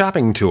take a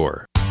shopping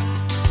tour.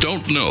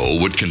 Don't know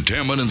what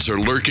contaminants are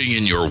lurking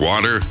in your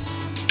water?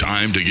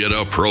 Time to get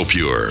a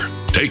ProPure.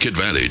 Take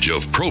advantage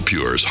of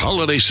ProPure's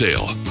holiday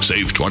sale.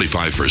 Save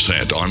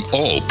 25% on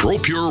all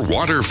ProPure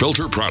water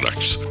filter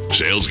products.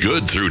 Sale's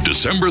good through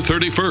December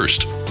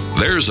 31st.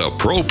 There's a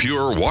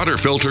ProPure water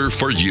filter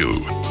for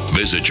you.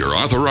 Visit your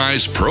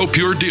authorized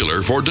ProPure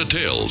dealer for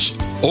details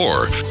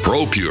or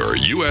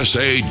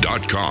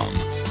ProPureUSA.com.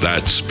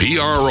 That's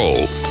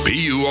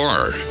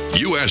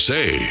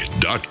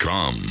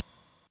ProPureUSA.com.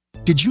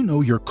 Did you know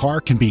your car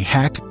can be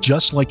hacked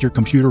just like your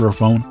computer or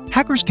phone?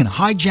 Hackers can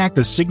hijack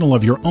the signal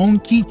of your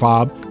own key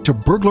fob to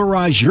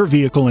burglarize your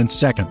vehicle in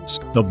seconds.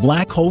 The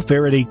Black Hole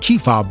Faraday key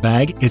fob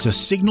bag is a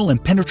signal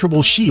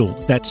impenetrable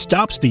shield that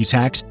stops these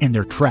hacks in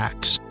their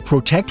tracks.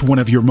 Protect one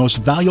of your most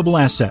valuable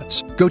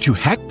assets. Go to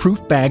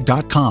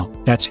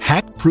hackproofbag.com. That's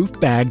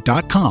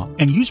hackproofbag.com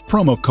and use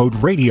promo code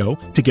RADIO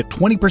to get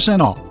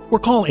 20% off. Or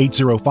call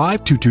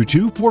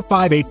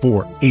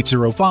 805-222-4584.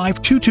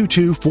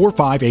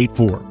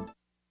 805-222-4584.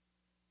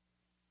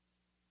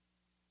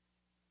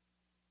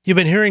 You've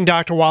been hearing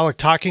Dr. Wallach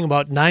talking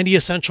about 90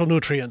 essential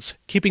nutrients,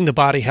 keeping the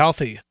body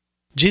healthy.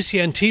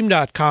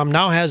 GCNteam.com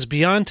now has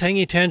Beyond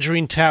Tangy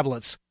Tangerine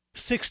tablets,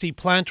 60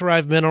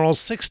 plant-derived minerals,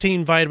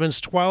 16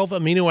 vitamins, 12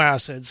 amino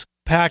acids,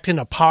 packed in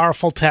a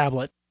powerful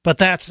tablet. But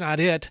that's not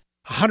it.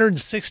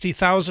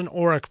 160,000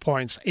 auric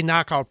points, a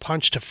knockout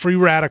punch to free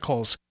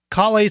radicals.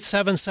 Call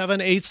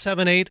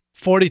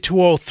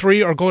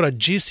 877-878-4203 or go to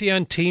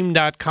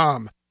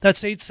GCNteam.com.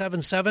 That's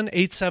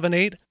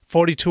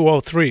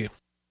 877-878-4203.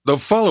 The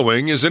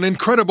following is an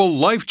incredible,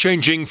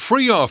 life-changing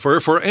free offer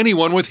for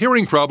anyone with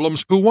hearing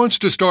problems who wants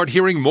to start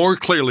hearing more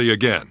clearly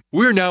again.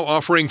 We're now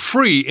offering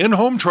free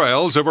in-home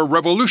trials of a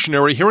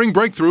revolutionary hearing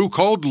breakthrough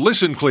called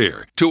Listen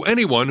Clear to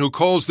anyone who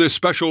calls this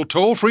special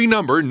toll-free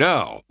number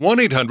now,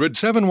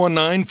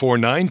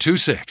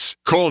 1-800-719-4926.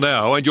 Call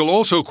now and you'll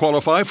also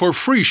qualify for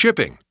free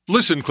shipping.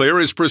 Listen Clear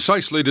is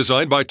precisely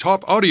designed by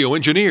top audio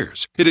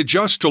engineers. It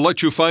adjusts to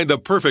let you find the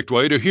perfect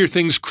way to hear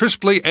things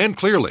crisply and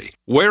clearly,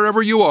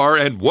 wherever you are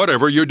and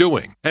whatever you're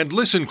doing. And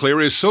Listen Clear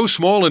is so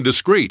small and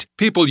discreet,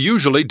 people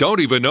usually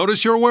don't even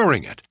notice you're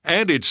wearing it.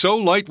 And it's so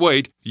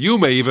lightweight, you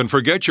may even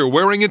forget you're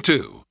wearing it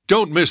too.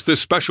 Don't miss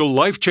this special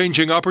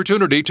life-changing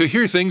opportunity to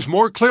hear things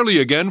more clearly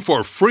again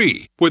for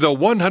free with a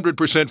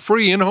 100%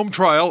 free in-home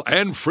trial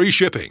and free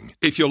shipping.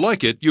 If you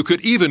like it, you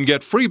could even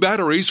get free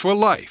batteries for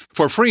life.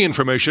 For free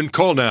information,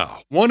 call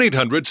now.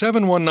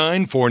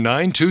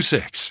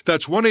 1-800-719-4926.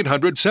 That's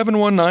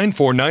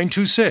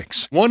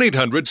 1-800-719-4926.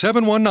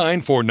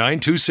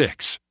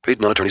 1-800-719-4926. Paid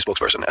non-attorney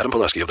spokesperson Adam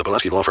Pulaski of the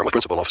Pulaski Law Firm with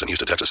principal office in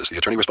Houston, Texas is the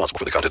attorney responsible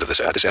for the content of this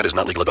ad. This ad is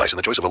not legal advice, and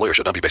the choice of a lawyer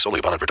should not be based solely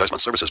upon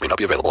advertisement. Services may not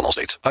be available in all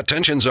states.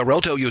 Attention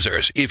Xarelto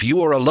users. If you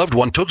or a loved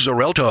one took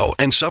Xarelto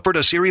and suffered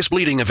a serious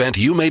bleeding event,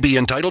 you may be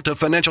entitled to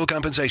financial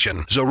compensation.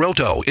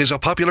 Xarelto is a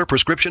popular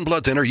prescription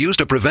blood thinner used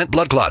to prevent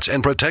blood clots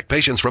and protect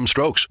patients from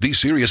strokes. These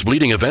serious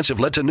bleeding events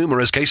have led to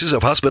numerous cases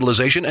of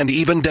hospitalization and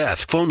even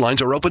death. Phone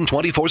lines are open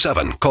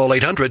 24/7. Call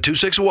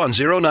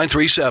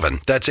 800-261-0937.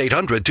 That's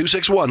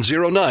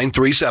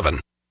 800-261-0937.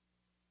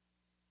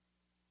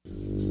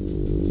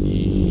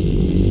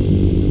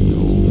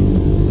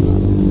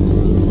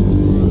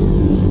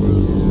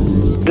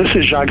 This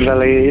is Jacques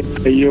Vallée.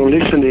 You're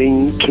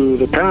listening to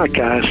the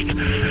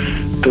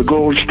Paracast, the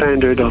gold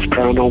standard of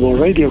paranormal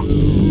radio.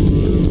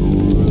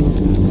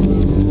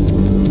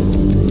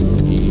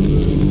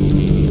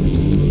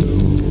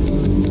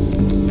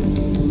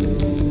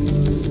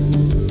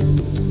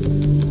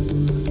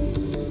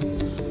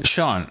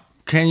 Sean,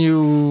 can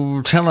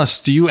you tell us,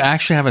 do you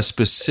actually have a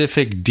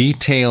specific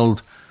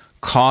detailed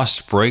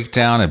cost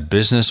breakdown, a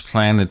business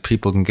plan that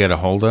people can get a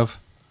hold of?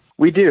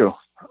 We do.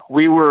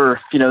 We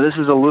were, this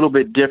is a little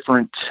bit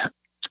different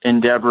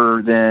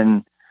endeavor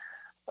than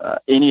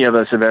any of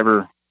us have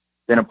ever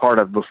been a part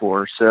of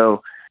before.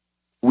 So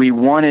we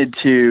wanted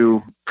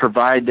to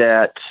provide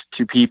that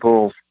to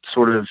people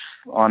sort of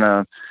on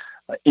a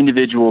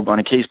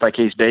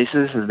case-by-case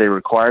basis as they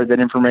required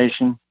that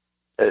information.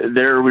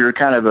 There we were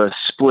kind of a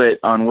split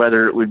on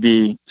whether it would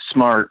be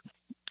smart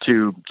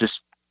to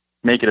just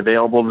make it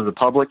available to the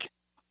public.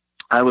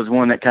 I was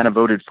one that kind of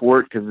voted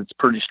for it because it's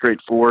pretty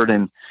straightforward,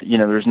 and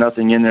there's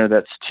nothing in there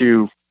that's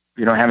you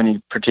don't have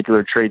any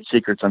particular trade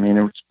secrets. I mean,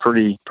 it's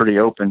pretty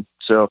open.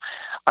 So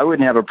I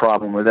wouldn't have a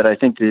problem with it. I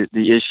think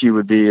the issue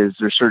would be is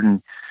there's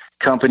certain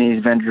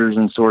companies, vendors,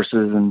 and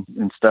sources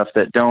and stuff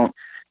that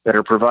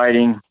are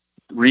providing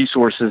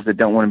resources that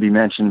don't want to be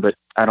mentioned, but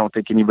I don't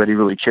think anybody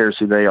really cares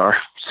who they are.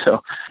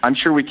 So I'm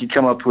sure we could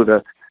come up with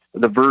the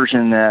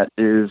version that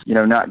is,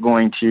 not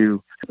going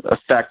to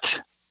affect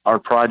our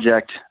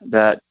project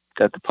that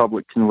the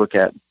public can look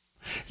at.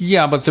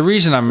 Yeah, but the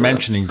reason I'm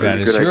mentioning that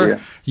is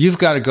you've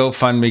got a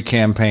GoFundMe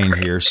campaign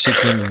here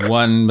seeking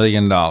 $1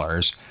 million,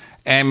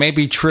 and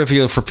maybe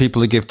trivial for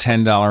people to give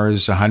 $10,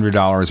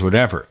 $100,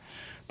 whatever.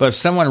 But if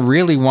someone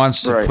really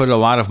wants to put a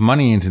lot of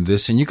money into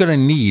this, and you're going to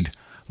need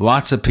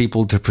lots of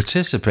people to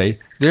participate,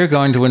 they're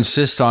going to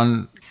insist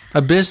on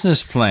a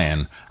business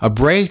plan, a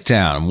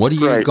breakdown. What are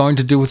you going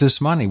to do with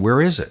this money? Where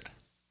is it?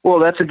 Well,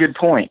 that's a good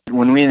point.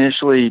 When we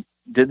initially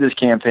did this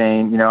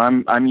campaign,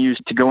 I'm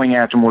used to going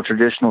after more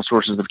traditional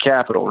sources of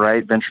capital,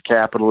 right? Venture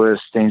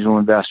capitalists, angel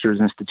investors,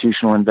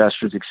 institutional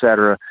investors, et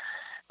cetera.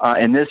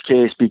 In this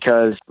case,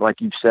 because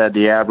like you've said,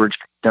 the average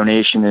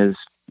donation is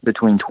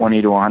between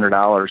 $20 to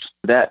 $100.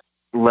 That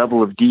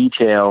level of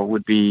detail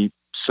would be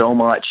so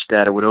much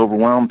that it would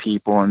overwhelm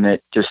people, and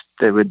that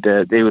they would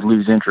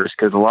lose interest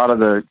because a lot of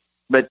the.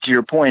 But to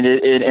your point,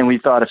 and we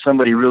thought if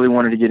somebody really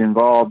wanted to get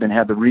involved and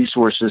have the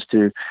resources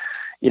to,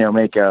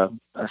 make a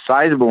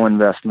sizable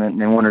investment,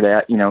 and they wanted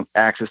to,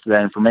 access to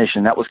that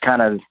information, that was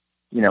kind of,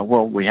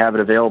 we have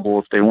it available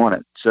if they want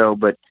it. So,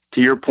 but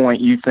to your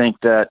point, you think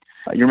that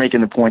you're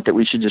making the point that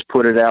we should just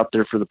put it out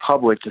there for the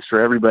public, just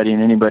for everybody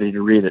and anybody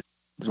to read it,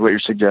 is what you're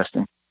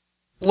suggesting.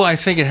 Well, I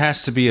think it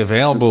has to be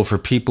available for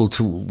people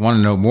to want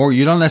to know more.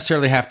 You don't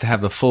necessarily have to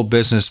have the full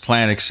business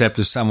plan, except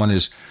if someone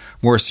is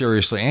more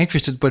seriously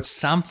interested, but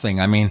something.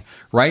 I mean,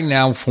 right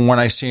now, from what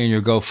I see in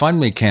your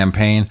GoFundMe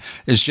campaign,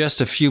 is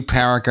just a few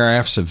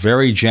paragraphs of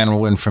very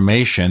general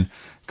information,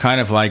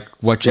 kind of like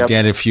what you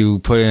get if you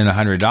put in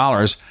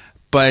 $100,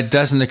 but it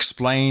doesn't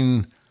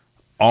explain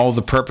all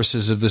the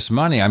purposes of this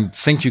money. I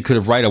think you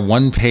could write a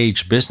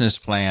one-page business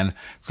plan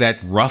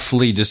that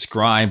roughly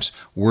describes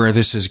where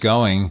this is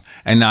going,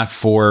 and not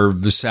for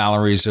the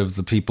salaries of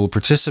the people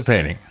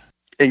participating.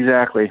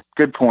 Exactly.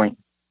 Good point.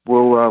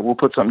 We'll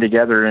put something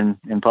together and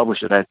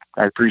publish it. I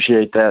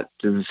appreciate that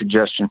as a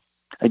suggestion.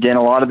 Again,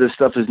 a lot of this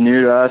stuff is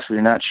new to us.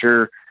 We're not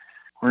sure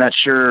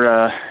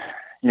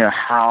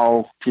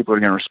how people are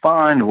going to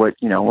respond. What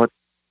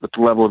the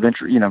level of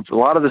interest. A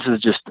lot of this is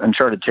just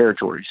uncharted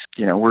territories.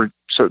 We're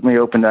certainly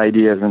open to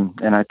ideas,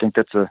 and I think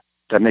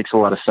that makes a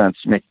lot of sense.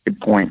 You make a good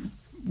point.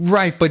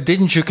 Right, but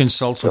didn't you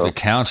consult with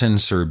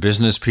accountants or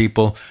business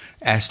people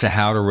as to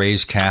how to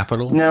raise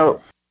capital?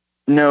 No.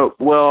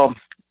 Well,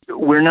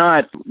 we're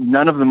not.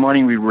 None of the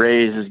money we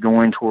raise is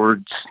going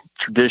towards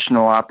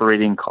traditional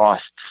operating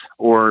costs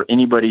or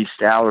anybody's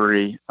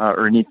salary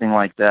or anything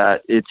like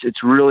that.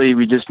 It's really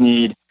we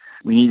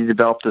need to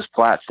develop this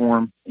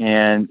platform,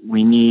 and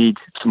we need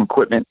some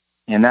equipment,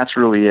 and that's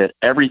really it.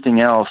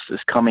 Everything else is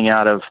coming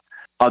out of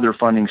other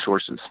funding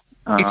sources.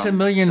 It's $1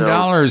 million,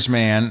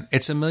 man.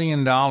 It's $1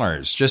 million.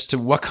 Just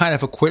what kind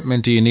of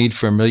equipment do you need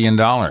for $1 million?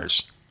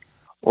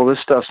 Well, this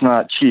stuff's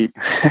not cheap.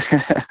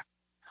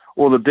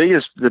 Well,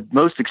 the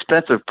most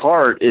expensive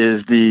part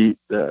is the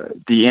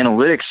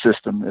analytics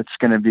system.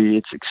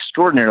 It's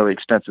extraordinarily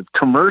expensive.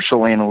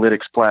 Commercial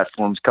analytics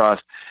platforms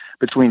cost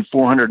between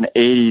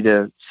 $480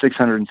 to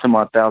 $600 and some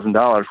odd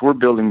 $1,000. We're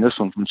building this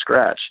one from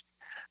scratch.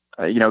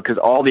 because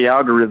all the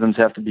algorithms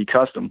have to be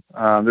custom.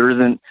 There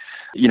isn't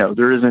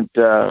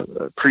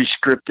a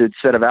pre-scripted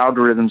set of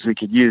algorithms we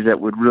could use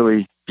that would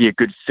really be a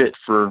good fit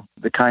for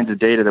the kinds of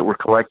data that we're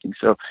collecting.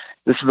 So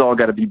this has all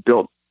got to be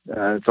built.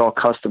 It's all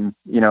custom.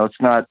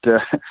 It's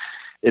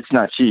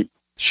not cheap.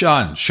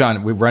 Sean,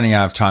 we're running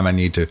out of time.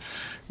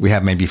 We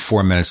have maybe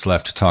 4 minutes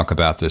left to talk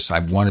about this. I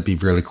want to be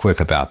really quick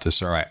about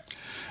this. All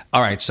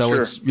right. So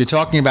Sure. you're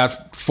talking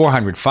about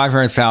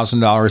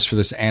 $500,000 for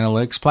this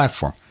analytics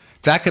platform.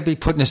 That could be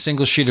put in a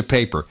single sheet of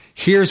paper.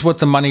 Here's what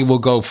the money will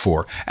go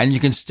for. And you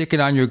can stick it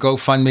on your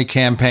GoFundMe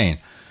campaign.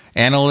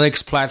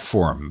 Analytics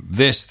platform,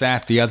 this,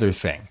 that, the other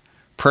thing.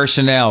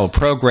 Personnel,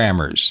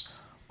 programmers,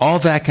 all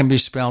that can be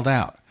spelled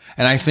out.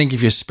 And I think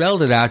if you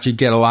spelled it out, you'd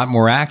get a lot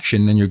more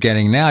action than you're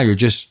getting now. You're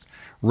just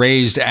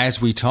raised,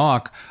 as we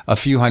talk, a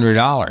few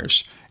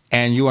 $100s.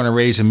 And you want to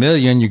raise $1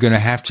 million, you're going to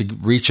have to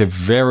reach a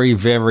very,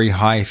 very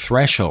high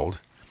threshold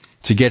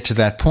to get to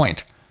that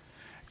point.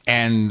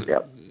 And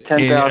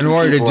in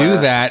order to do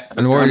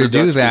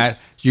that,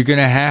 you're going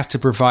to have to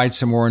provide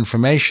some more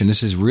information.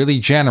 This is really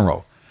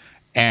general,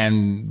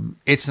 and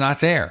it's not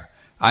there.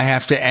 I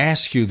have to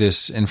ask you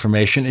this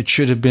information. It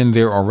should have been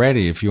there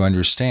already, if you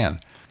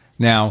understand.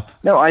 Now,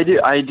 no, I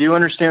do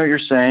understand what you're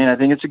saying. I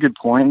think it's a good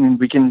point, and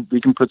we can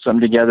put something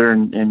together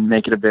and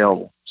make it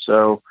available.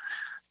 So,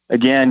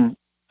 again,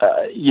 there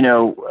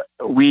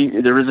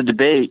was a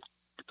debate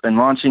in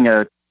launching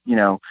a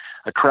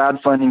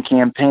crowdfunding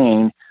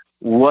campaign.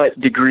 What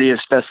degree of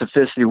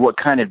specificity, what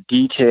kind of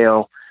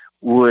detail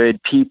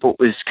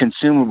is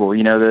consumable?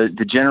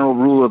 The general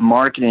rule of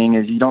marketing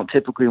is you don't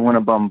typically want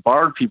to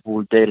bombard people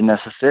with data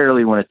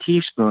necessarily, want to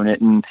teaspoon it.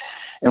 And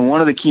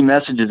one of the key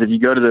messages, if you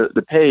go to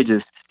the page,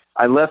 is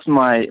I left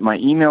my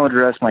email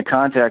address, my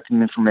contact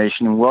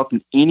information, and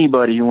welcomed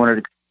anybody who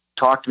wanted to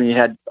talk to me,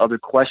 had other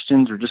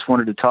questions, or just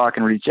wanted to talk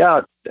and reach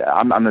out.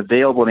 I'm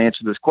available to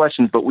answer those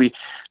questions. But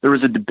there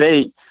was a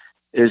debate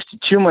as to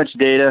too much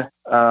data.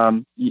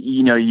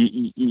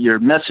 Your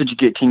message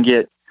can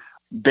get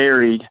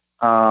buried.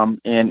 So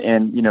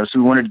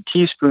we wanted to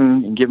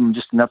teaspoon and give them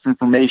just enough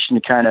information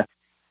to kind of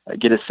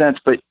get a sense.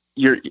 But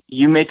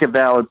you make a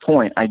valid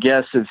point. I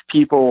guess if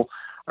people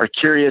are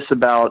curious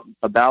about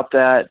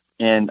that,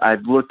 and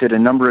I've looked at a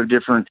number of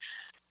different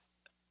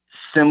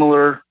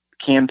similar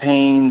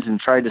campaigns and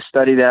tried to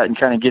study that and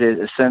kind of get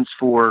a sense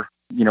for,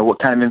 what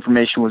kind of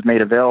information was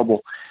made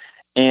available.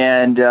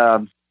 And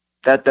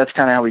that's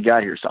kind of how we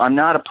got here. So I'm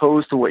not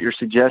opposed to what you're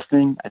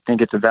suggesting. I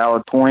think it's a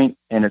valid point,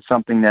 and it's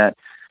something that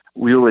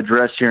we'll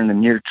address here in the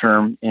near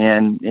term.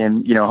 And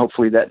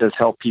hopefully that does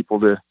help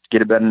people to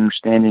get a better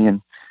understanding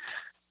and,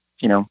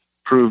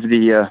 prove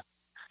the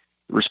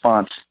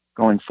response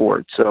going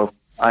forward. So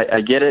I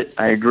get it.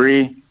 I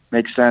agree.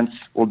 Makes sense.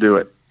 We'll do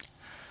it.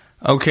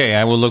 Okay,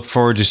 I will look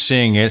forward to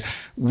seeing it.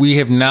 We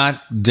have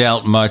not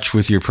dealt much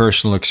with your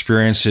personal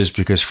experiences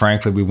because,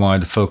 frankly, we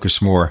wanted to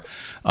focus more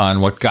on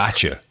what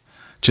got you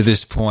to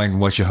this point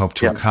and what you hope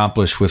to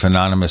accomplish with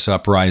Anonymous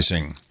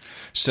Uprising.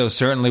 So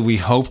certainly we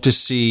hope to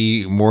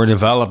see more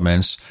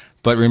developments,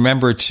 but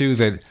remember, too,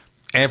 that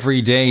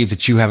every day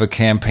that you have a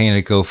campaign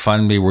at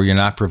GoFundMe where you're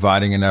not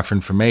providing enough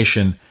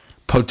information,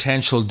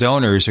 potential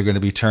donors are going to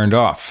be turned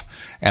off,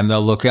 and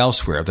they'll look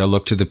elsewhere. They'll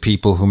look to the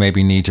people who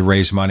maybe need to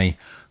raise money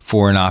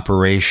for an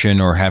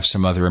operation or have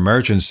some other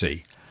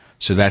emergency.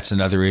 So that's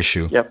another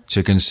issue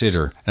to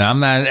consider. And I'm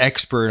not an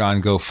expert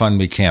on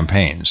GoFundMe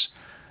campaigns,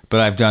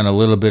 but I've done a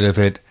little bit of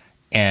it,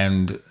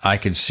 and I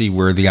can see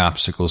where the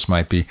obstacles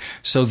might be.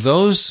 So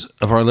those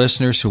of our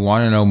listeners who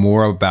want to know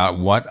more about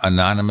what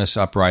Anonymous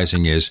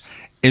Uprising is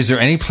there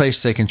any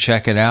place they can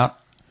check it out?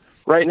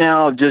 Right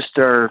now,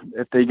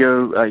 if they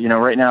go,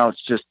 right now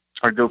it's just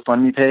our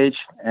GoFundMe page.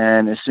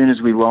 And as soon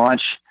as we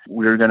launch,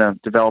 we're going to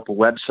develop a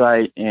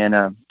website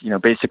and,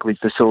 basically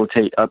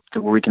facilitate up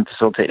to where we can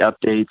facilitate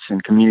updates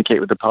and communicate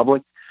with the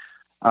public.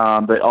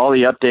 But all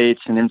the updates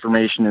and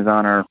information is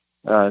on our,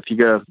 if you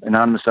go to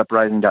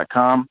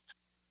anonymousuprising.com,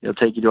 it'll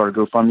take you to our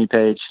GoFundMe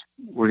page.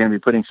 We're going to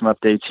be putting some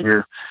updates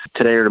here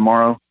today or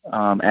tomorrow,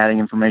 adding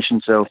information.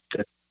 So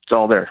it's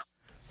all there.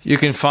 You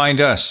can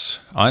find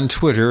us on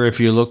Twitter if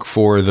you look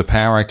for The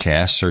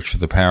Paracast. Search for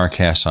The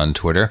Paracast on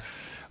Twitter.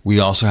 We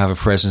also have a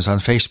presence on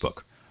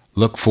Facebook.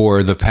 Look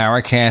for the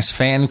Paracast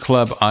Fan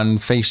Club on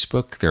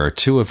Facebook. There are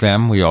 2 of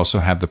them. We also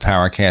have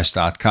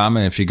theparacast.com.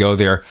 And if you go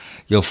there,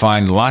 you'll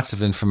find lots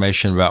of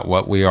information about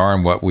what we are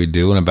and what we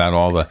do and about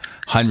all the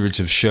hundreds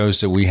of shows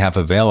that we have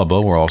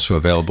available. We're also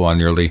available on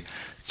nearly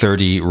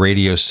 30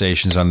 radio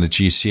stations on the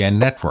GCN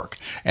network.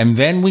 And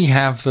then we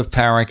have the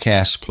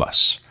Paracast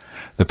Plus.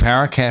 The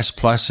Paracast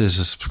Plus is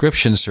a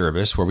subscription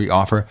service where we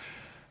offer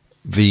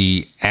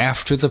the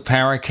After the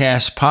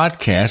Paracast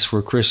podcast,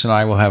 where Chris and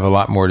I will have a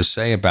lot more to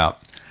say about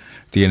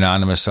the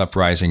Anonymous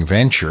Uprising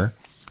venture.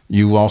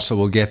 You also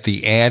will get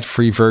the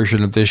ad-free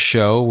version of this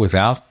show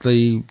without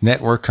the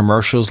network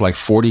commercials, like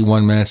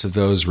 41 minutes of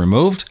those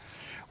removed.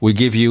 We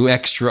give you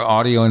extra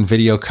audio and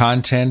video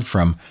content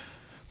from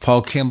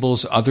Paul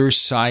Kimball's Other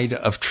Side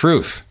of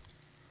Truth.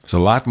 There's a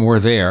lot more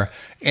there.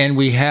 And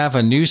we have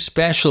a new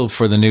special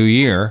for the new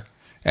year.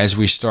 as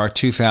we start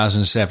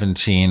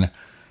 2017.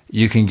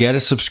 You can get a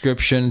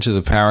subscription to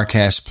the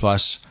Paracast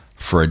Plus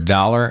for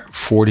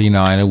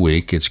 $1.49 a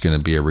week. It's going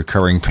to be a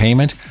recurring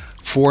payment,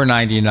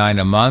 $4.99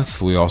 a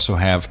month. We also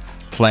have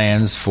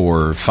plans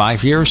for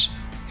 5 years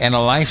and a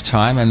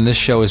lifetime, and this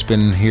show has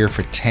been here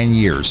for 10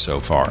 years so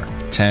far,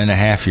 10 and a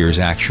half years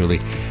actually,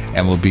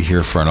 and we'll be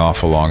here for an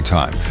awful long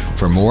time.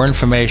 For more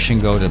information,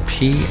 go to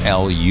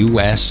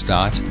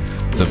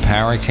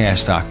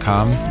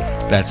plus.theparacast.com.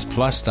 That's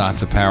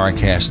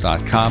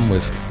plus.theparacast.com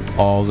with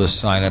all the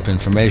sign-up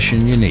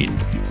information you need.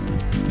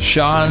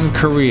 Sean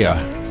Correia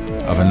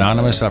of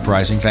Anonymous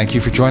Uprising, thank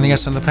you for joining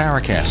us on the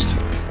Paracast.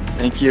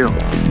 Thank you.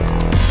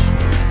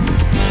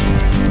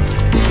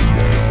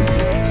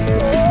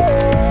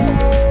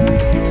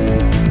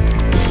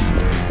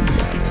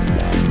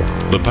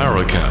 The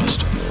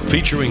Paracast,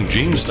 featuring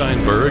Gene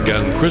Steinberg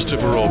and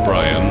Christopher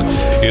O'Brien,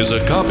 is a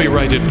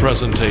copyrighted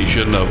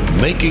presentation of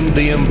Making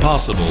the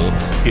Impossible,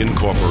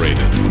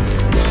 Incorporated.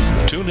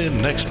 Tune in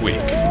next week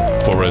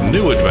for a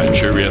new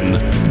adventure in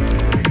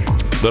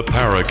The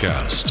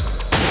Paracast.